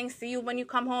my thing, see you when you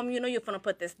come home, you know you're gonna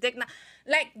put this dick now.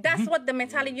 Like, that's what the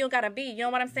mentality you gotta be. You know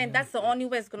what I'm saying? That's the only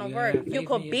way it's gonna work. You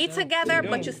could be together,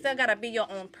 but you still gotta be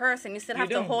your own person. You still have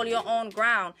to hold your own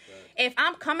ground. If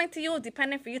I'm coming to you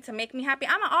depending for you to make me happy,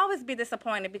 I'm gonna always be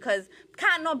disappointed, because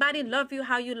can't nobody love you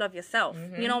how you love yourself.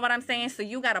 You know what I'm saying? So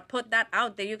you gotta put that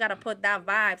out there. You gotta put that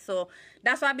vibe. So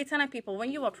that's why I be telling people,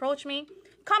 when you approach me,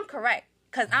 come correct.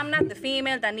 Because I'm not the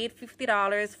female that need $50,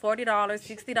 $40,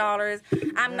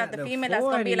 $60. I'm not the female that's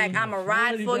going to be like, I'm going to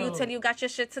ride for you till you got your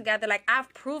shit together. Like,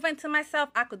 I've proven to myself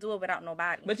I could do it without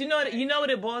nobody. But you know what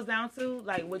it boils down to?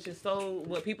 Like, which is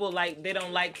what people, like, they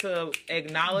don't like to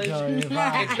acknowledge.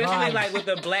 Especially, like, with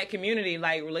the black community.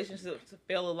 Like, relationships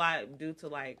fail a lot due to,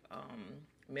 like,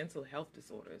 mental health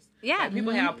disorders. Like,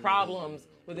 people have problems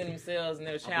within themselves and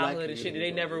their childhood and shit that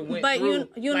they never went through.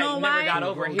 But you know why? Never got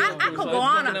over and healed I could go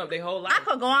on. Up their whole life. I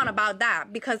could go on about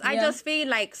that, because I just feel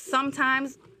like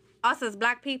sometimes us as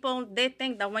black people, they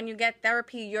think that when you get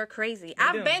therapy, you're crazy.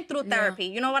 I've been through therapy.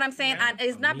 You know what I'm saying? And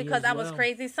it's not because I was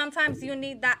crazy. Sometimes you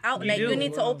need that outlet. You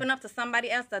need to open up to somebody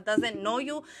else that doesn't know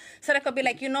you, so they could be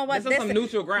like, you know what? This is some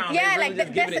neutral ground. Yeah, really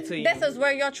like this is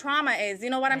where your trauma is. You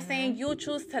know what I'm saying? You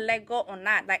choose to let go or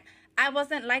not. Like, I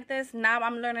wasn't like this. Now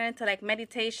I'm learning into like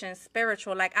meditation,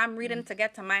 spiritual. Like, I'm reading to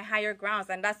get to my higher grounds.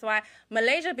 And that's why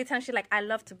Malaysia be telling she like, I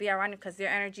love to be around you because your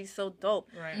energy is so dope.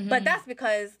 But that's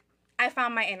because I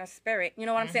found my inner spirit. You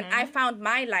know what I'm saying? I found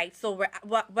my light. So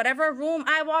whatever room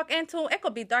I walk into, it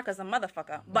could be dark as a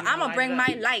motherfucker. But I'm going to bring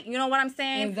my light. You know what I'm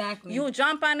saying? Exactly. You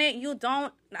jump on it, you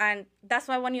don't. And that's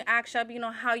why when you ask Shelby, you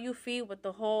know, how you feel with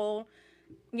the whole,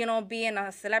 you know, being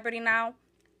a celebrity now,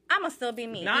 I'ma still be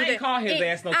me. No, I ain't call his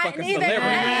ass no fucking celebrity. Don't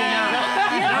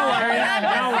worry.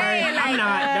 I'm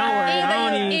not.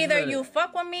 Don't worry. Either you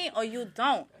fuck with me or you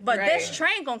don't. But this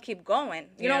train gonna keep going.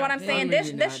 You know what I'm saying?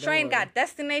 This train got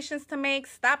destinations to make,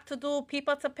 stop to do,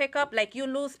 people to pick up. Like, you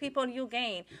lose people, you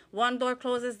gain. One door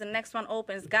closes, the next one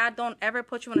opens. God don't ever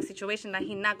put you in a situation that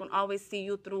he not gonna always see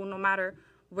you through, no matter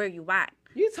where you at.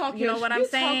 You know what I'm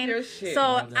saying?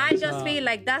 So I just feel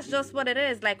like that's just what it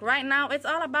is. Like, right now, it's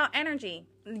all about energy.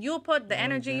 You put the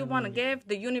energy you want to give,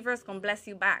 the universe gonna bless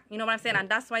you back. You know what I'm saying? And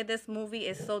that's why this movie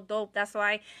is so dope. That's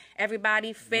why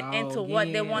everybody fit into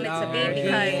what they wanted to be,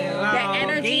 because the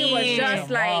energy was just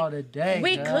like,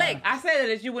 we clicked. I said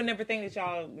that you would never think that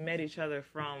y'all met each other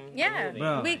from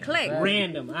we clicked.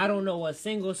 Random. I don't know a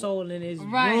single soul in this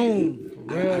room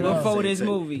before this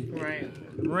movie.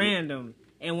 Random.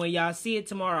 And when y'all see it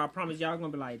tomorrow, I promise y'all gonna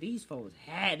be like, these folks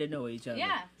had to know each other.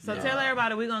 So tell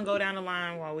everybody we're gonna go down the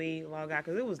line while we log out,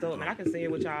 because it was dope, man. I can say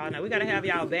it with y'all. Now we gotta have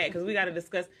y'all back, because we gotta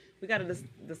discuss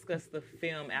the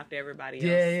film after everybody else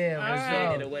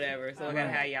seen it or whatever. So I gotta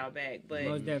have y'all back. But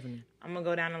most definitely, I'm gonna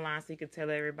go down the line so you can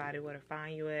tell everybody where to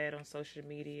find you at on social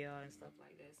media and stuff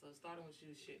like that. So starting with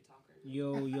you, Shit Talker.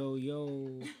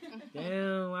 Yo.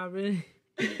 Damn, I really.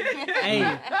 Hey,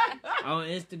 on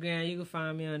Instagram, you can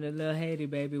find me on the Lil Haiti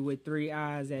Baby with 3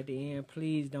 eyes at the end.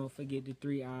 Please don't forget the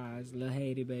 3 eyes, Lil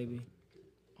Haiti Baby.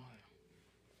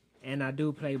 And I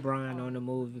do play Brian on the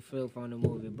movie, Flip on the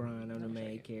movie, Brian on the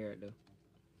main character.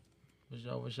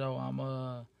 For sure. I'm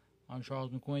I'm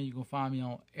Charles McQueen. You can find me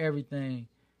on everything,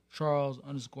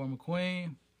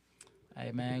 Charles_McQueen.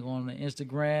 Hey man, go on the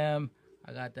Instagram.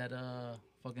 I got that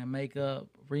fucking makeup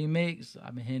remix.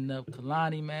 I've been hitting up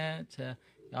Kalani, man.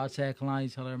 Y'all tag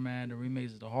Kalani, tell her, man, the remix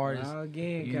is the hardest.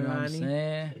 Again, you know what I'm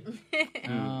saying?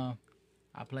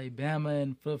 I play Bama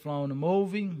in Flip Phone the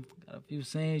movie. Got a few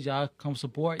scenes. Y'all come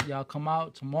support. Y'all come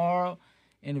out tomorrow.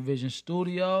 Intervision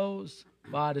Studios,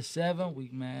 5 to 7. We,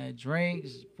 man,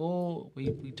 drinks, food.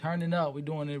 We turning up. We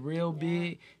doing it real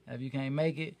big. If you can't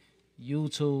make it,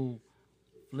 YouTube,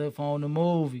 Flip Phone the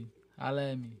movie.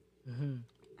 Holla at me. I'm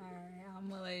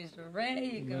Malaysia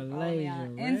Ray. You can follow me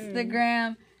on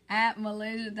Instagram at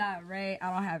malaysia.ray.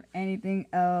 I don't have anything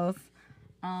else.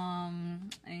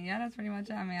 And yeah, that's pretty much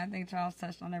it. I mean, I think Charles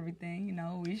touched on everything. You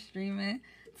know, we streaming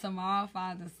tomorrow,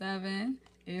 5 to 7.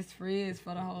 It's free. It's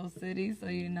for the whole city. So,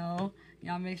 you know,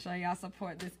 y'all make sure y'all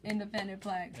support this independent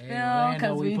black film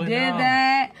because we did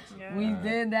that. Yeah. We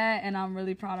did that, and I'm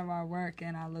really proud of our work,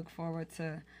 and I look forward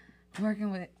to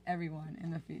working with everyone in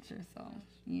the future. So,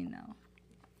 you know.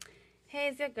 Hey,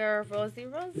 it's your girl, Rosie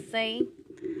Rose.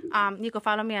 You can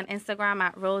follow me on Instagram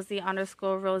at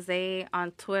Rosie_Rose,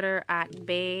 on Twitter at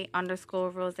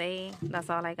Bay_Rose. That's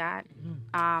all I got.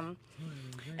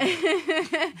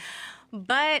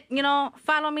 But, you know,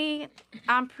 follow me.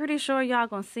 I'm pretty sure y'all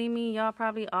gonna see me. Y'all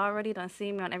probably already done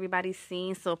see me on everybody's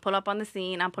scene. So pull up on the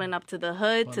scene. I'm pulling up to the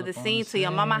hood, to the scene, to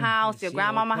your mama house, your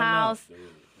grandmama house.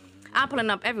 I'm pulling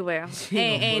up everywhere.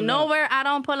 Ain't nowhere I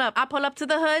don't pull up. I pull up to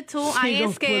the hood, too. I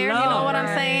ain't scared. You know what I'm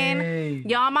saying?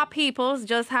 Y'all my peoples.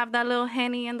 Just have that little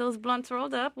Henny and those blunts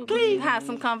rolled up. We have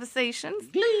some conversations.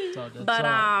 But,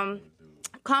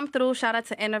 come through. Shout out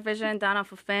to Intervision, Down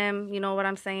Off of Femme. You know what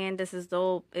I'm saying? This is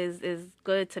dope. Is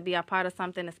good to be a part of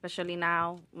something, especially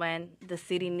now when the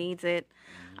city needs it.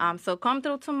 So come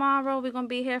through tomorrow. We're going to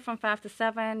be here from 5 to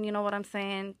 7. You know what I'm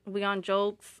saying? We on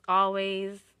jokes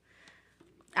always.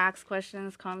 Ask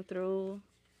questions, come through.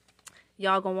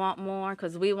 Y'all gonna want more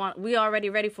because we already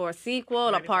ready for a sequel,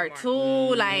 a part 2.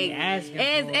 Like it's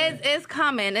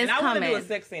coming. It's coming. I want to do a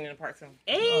sex scene in part 2.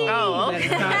 Hey. Oh, okay. You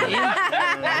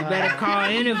better call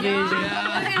Intervision.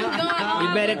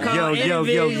 You better call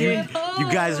Intervision. You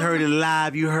guys heard it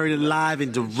live. You heard it live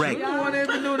and direct.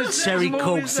 Cherry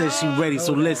Coke says she's ready.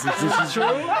 So listen,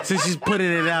 since she's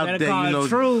putting it out there, you know,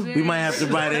 we might have to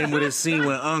write her in with a scene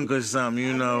with Unc or something,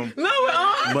 you know.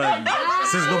 But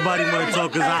since nobody want to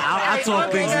talk, because I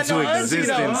talk things into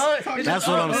existence. That's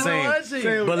what I'm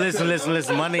saying. But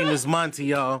listen. My name is Monty,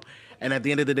 y'all. And at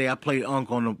the end of the day, I played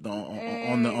Unc on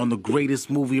the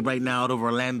greatest movie right now out of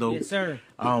Orlando. Yes, sir.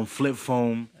 Flip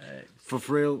Phone. For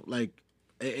real, like,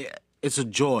 it's a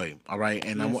joy, all right?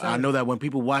 And yes, I know that when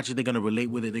people watch it, they're going to relate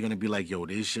with it. They're going to be like, yo,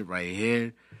 this shit right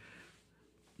here.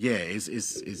 Yeah, it's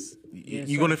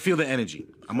you're going to feel the energy.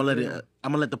 I'm going to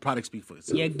let the product speak for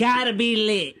itself. You got to be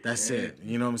lit. That's it.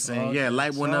 You know what I'm saying? Yeah,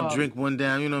 light one up, drink one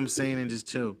down, you know what I'm saying, and just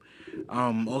chill.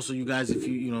 Also, you guys, if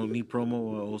you need promo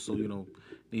or also,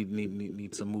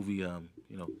 need some movie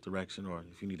direction, or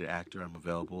if you need an actor, I'm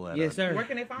available at yes, sir. Where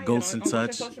can they find Golds you in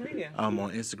Touch. Social media? On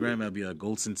Instagram, that'll be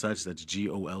Golds in Touch. That's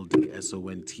GOLDSONTOUCH.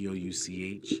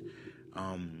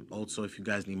 Also, if you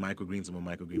guys need microgreens, I'm a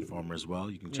microgreen farmer as well.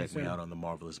 You can check me out on the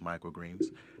Marvelous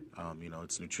Microgreens.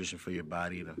 It's nutrition for your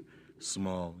body, the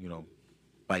small,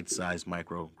 bite-sized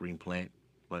microgreen plant.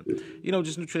 But,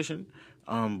 just nutrition.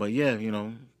 But yeah,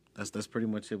 that's pretty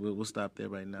much it. We'll stop there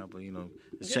right now. But,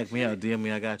 just check me out. DM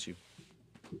me. I got you.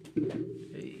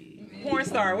 Porn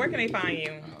star, where can they find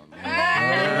you?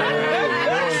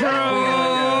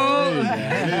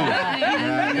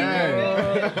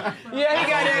 Yeah, he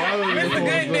got it. Mr.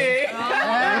 Good Dick.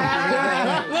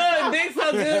 Look, Dick so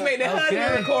good, make the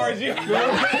husband record you.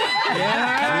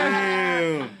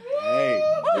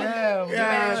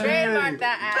 Trademark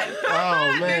that ad.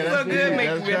 Oh man, Dick so good, make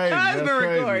the husband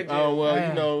record you. Oh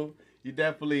well, you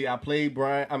definitely. I played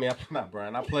Brian. I mean, not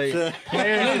Brian. I played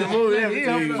Clarence in the movie.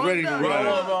 He's ready to run.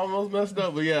 I almost messed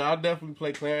up, but yeah, I'll definitely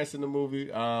play Clarence in the movie.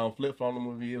 Flip Phone the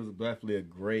movie. It was definitely a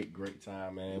great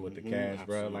time, man, with the cast,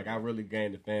 bro. Like I really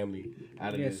gained the family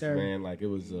out of this, man. Like it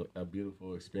was a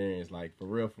beautiful experience. Like for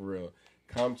real.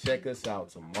 Come check us out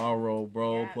tomorrow,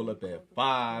 bro. Pull up at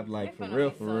 5, like for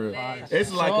real. It's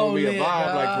like gonna be a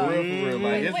vibe, like for real.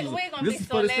 Like this is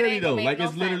for the city though. Like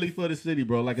it's literally for the city,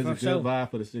 bro. Like it's a good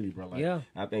vibe for the city, bro. Like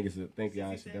I think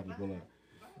y'all should definitely pull up.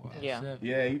 Yeah,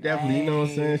 you definitely, you know what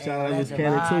I'm saying? Shout out Loose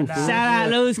Cannon too. Shout out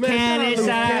Loose Cannon.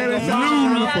 Shout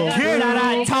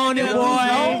out Tony Boy.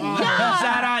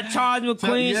 Shout out Charles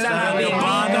McQueen. Shout out Big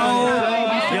Bongo.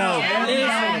 Yo,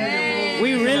 listen, we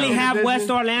really have have West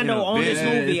Orlando on this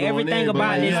movie. Everything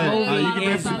about this movie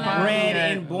is bred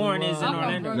and born is in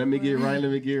Orlando. Let me get right.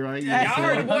 Y'all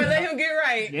heard the boy, let him get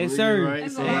right. Yes, sir.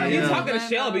 You talking to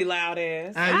Shelby loud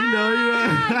ass.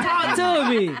 Talk to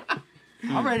me.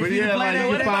 I'm ready But for you to yeah, play like, that.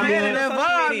 you What can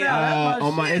find me on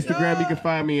on my Instagram. You can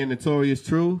find me in Notorious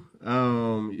True.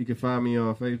 You can find me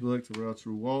on Facebook, Terrell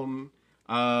True Walton.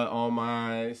 On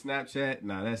my Snapchat,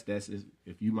 that's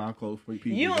if you my close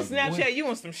people. You on Snapchat, you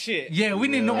want some shit. Yeah, we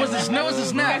need to know what's the snap.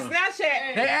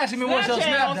 Snapchat. They asking me what's your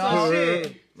snap, dog.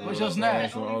 What's your snap?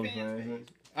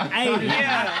 Hey,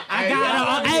 yeah, I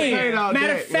got hey,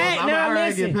 matter of fact, now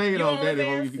listen. Get paid off that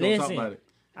if you gonna talk about it.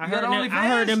 I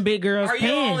heard them big girls Are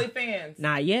paying. you OnlyFans?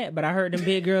 Not yet, but I heard them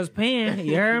big girls paying.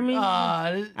 You heard me?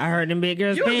 I heard them big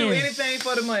girls You paying. do anything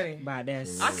for the money. About that.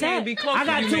 I can't be close I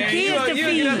got to two you, man. kids to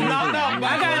feed.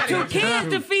 I got two kids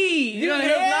to feed. You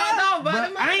get knocked off by the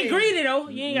money. I ain't greedy though.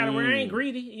 You ain't gotta worry. I ain't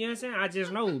greedy. You know what I'm saying? I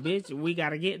just know, bitch. We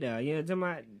gotta get there. You know what I'm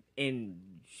talking about? And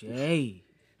Jay.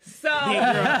 So,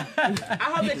 I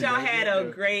hope that y'all had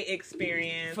a great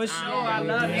experience. For sure, I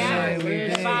love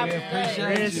it.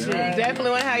 Appreciate you. Definitely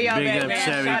want to have y'all Big back, up man.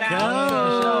 Cherry Shout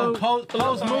out.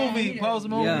 Post movie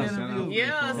interview.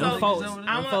 Yeah, Them so folks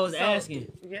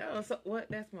asking. Yeah, so what?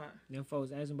 That's my. Them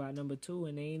folks asking about number 2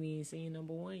 and they ain't even seen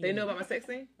number 1 yet. They know about my sex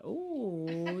scene?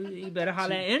 Ooh, you better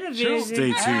holler at Intervision.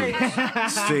 Stay tuned.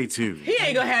 Stay tuned. He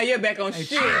ain't gonna have your back on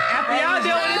shit. After y'all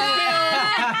deal with this film,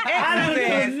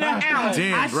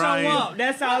 Damn, I Brian. show up.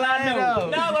 That's all I know.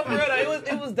 No, but for real though,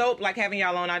 it was dope like having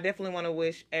y'all on. I definitely want to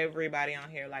wish everybody on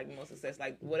here like most success.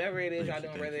 Like whatever it is y'all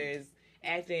doing, whether it's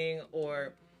acting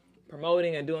or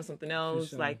promoting or doing something else,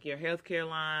 sure. like your healthcare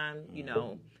line, you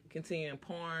know, continuing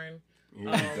porn. Yeah,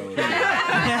 No,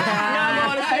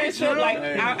 on a serious trip, like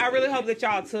I really hope that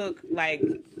y'all took like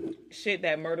shit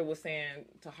that Murder was saying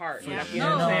to heart. You know what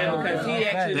I'm saying? Because he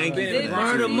actually been in the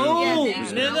Murder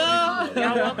moves, nigga.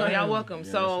 Y'all welcome. Y'all welcome.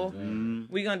 So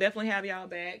we gonna definitely have y'all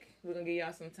back. We're gonna give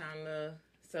y'all some time to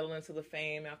settle into the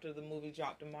fame after the movie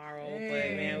drop tomorrow.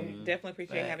 But man, we definitely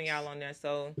appreciate having y'all on there.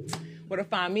 So where to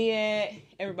find me at?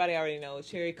 Everybody already knows.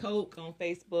 Cherry Coke on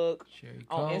Facebook.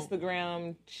 On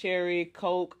Instagram, Cherry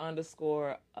Coke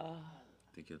 __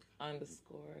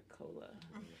 cola.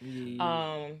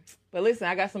 But listen,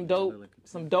 I got some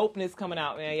dopeness coming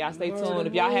out, man. Y'all stay tuned.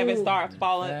 If y'all haven't started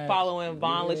following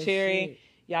Von LaCherry,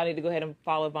 y'all need to go ahead and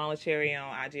follow Von LaCherry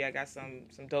on IG. I got some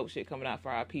dope shit coming out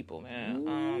for our people,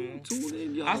 man.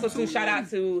 Also, too, shout out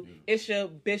to Isha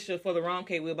Bishop for the rum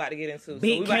cake we're about to get into. So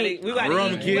we about to eat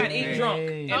drunk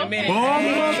in a minute.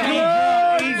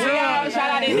 Shout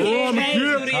out to Cake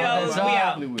Studios. We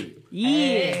out.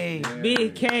 Yeah,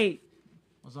 big cake.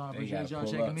 What's up? Appreciate y'all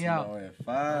checking me out.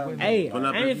 Hey, Pull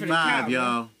up I ain't at for the 5, couch,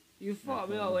 y'all. You fucked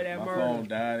me up with that murder.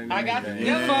 I got you.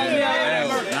 You fucked me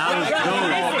up with that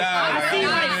murder. I see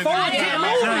like 4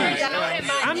 movies.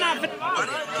 I'm not.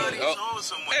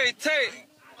 Hey, Tate.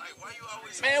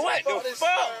 Man, what the fuck?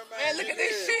 Man, look at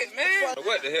this shit, man.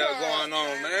 What the hell going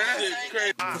on, man? Shit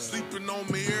crazy. For sleeping on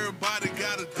me, everybody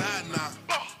gotta die now.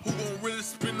 Who gon' really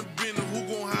spin the bin and who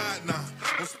gon' hide now?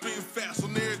 I'm spitting fast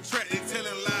on every track, they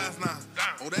telling lies now.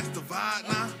 Oh, that's the vibe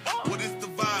now? What is the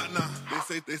vibe now?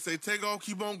 They say take off,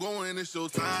 keep on going, it's your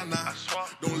time now.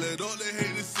 Don't let all they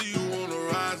hate to see you on the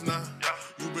rise now.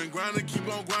 You been grinding, keep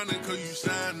on grinding, cause you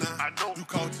shine now. You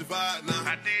caught your vibe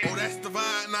now. Oh, that's the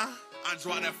vibe now? I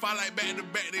draw that fire like back to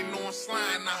back, they know I'm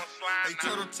slime now. Hey,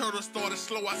 turtle started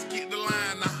slow, I skipped the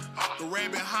line now. The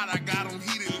rabbit hot, I got them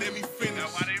heated, let me finish.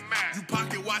 You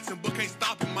pocket watching, but can't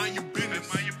stop it, mind your business.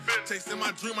 Chasing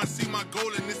my dream, I see my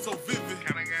goal and it's so vivid.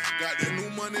 Got that new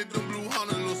money, them blue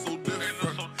hundred look so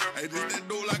different. Hey, this that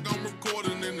dough like I'm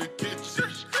recording in the kitchen.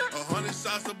 100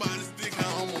 shots about to stick,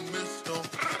 how I'ma miss them.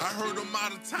 I heard them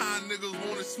out of time, niggas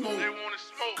wanna smoke.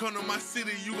 Come to my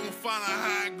city, you gon' find out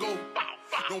how I go.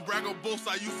 Don't brag or boast,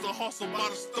 I used to hustle by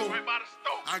the stove.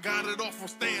 I got it off from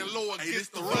staying low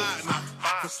against the ride now.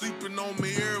 For sleeping on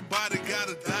me, everybody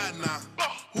gotta die now.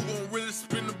 Who gon' really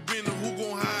spin the bin and who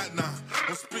gon' hide now?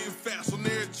 I'm spitting fast on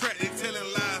every track, they telling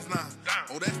lies now.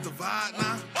 Oh, that's the vibe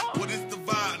now? What is the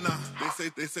vibe now?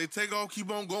 They say take off, keep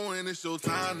on going, it's your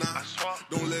time now.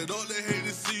 Don't let all they hate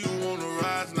to see you on the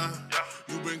rise now.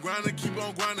 You been grinding, keep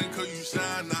on grinding, cause you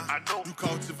shine now. You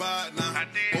caught your vibe now.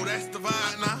 Oh, that's the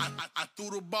vibe now? I threw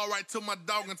the ball right to my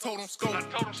dog and told him scope.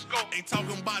 Ain't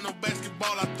talking about no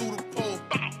basketball, I threw the pole.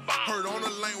 Heard on the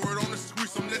lane, word on the street,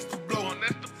 some next to blow.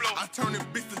 I turn it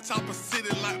bitch to chopper city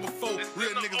like before.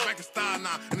 Real niggas back in style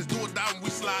now, and it's do or die when we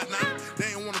slide now. They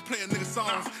ain't wanna play a nigga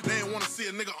songs, they ain't wanna see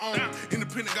a nigga on.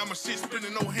 Independent got my shit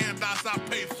spinning, no handouts I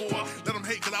paid for. Let them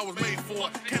hate cause I was made for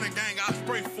it. Cannon gang, I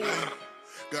spray for it.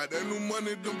 Got that new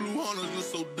money, them blue hunters look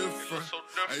so different.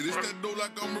 Hey, this that dough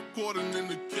like I'm recording in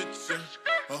the kitchen.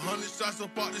 100 shots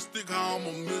up out this stick, how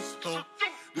I'ma miss him.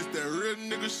 This that real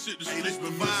nigga shit, the streets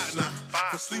provide now.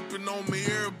 For sleeping on me,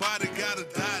 everybody gotta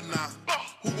die now.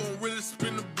 Who gon' really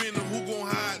spin the bin and who gon'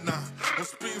 hide now? I'm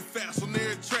spitting facts on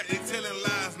every track, they telling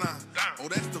lies now. Oh,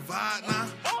 that's the vibe now?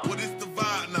 What is the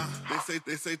vibe now?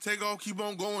 They say take off, keep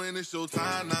on going, it's your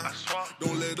time now.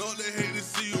 Don't let all they hate to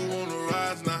see you on the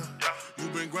rise now. You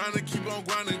been grinding, keep on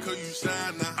grinding, cause you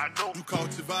shine now. You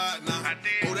caught your vibe now.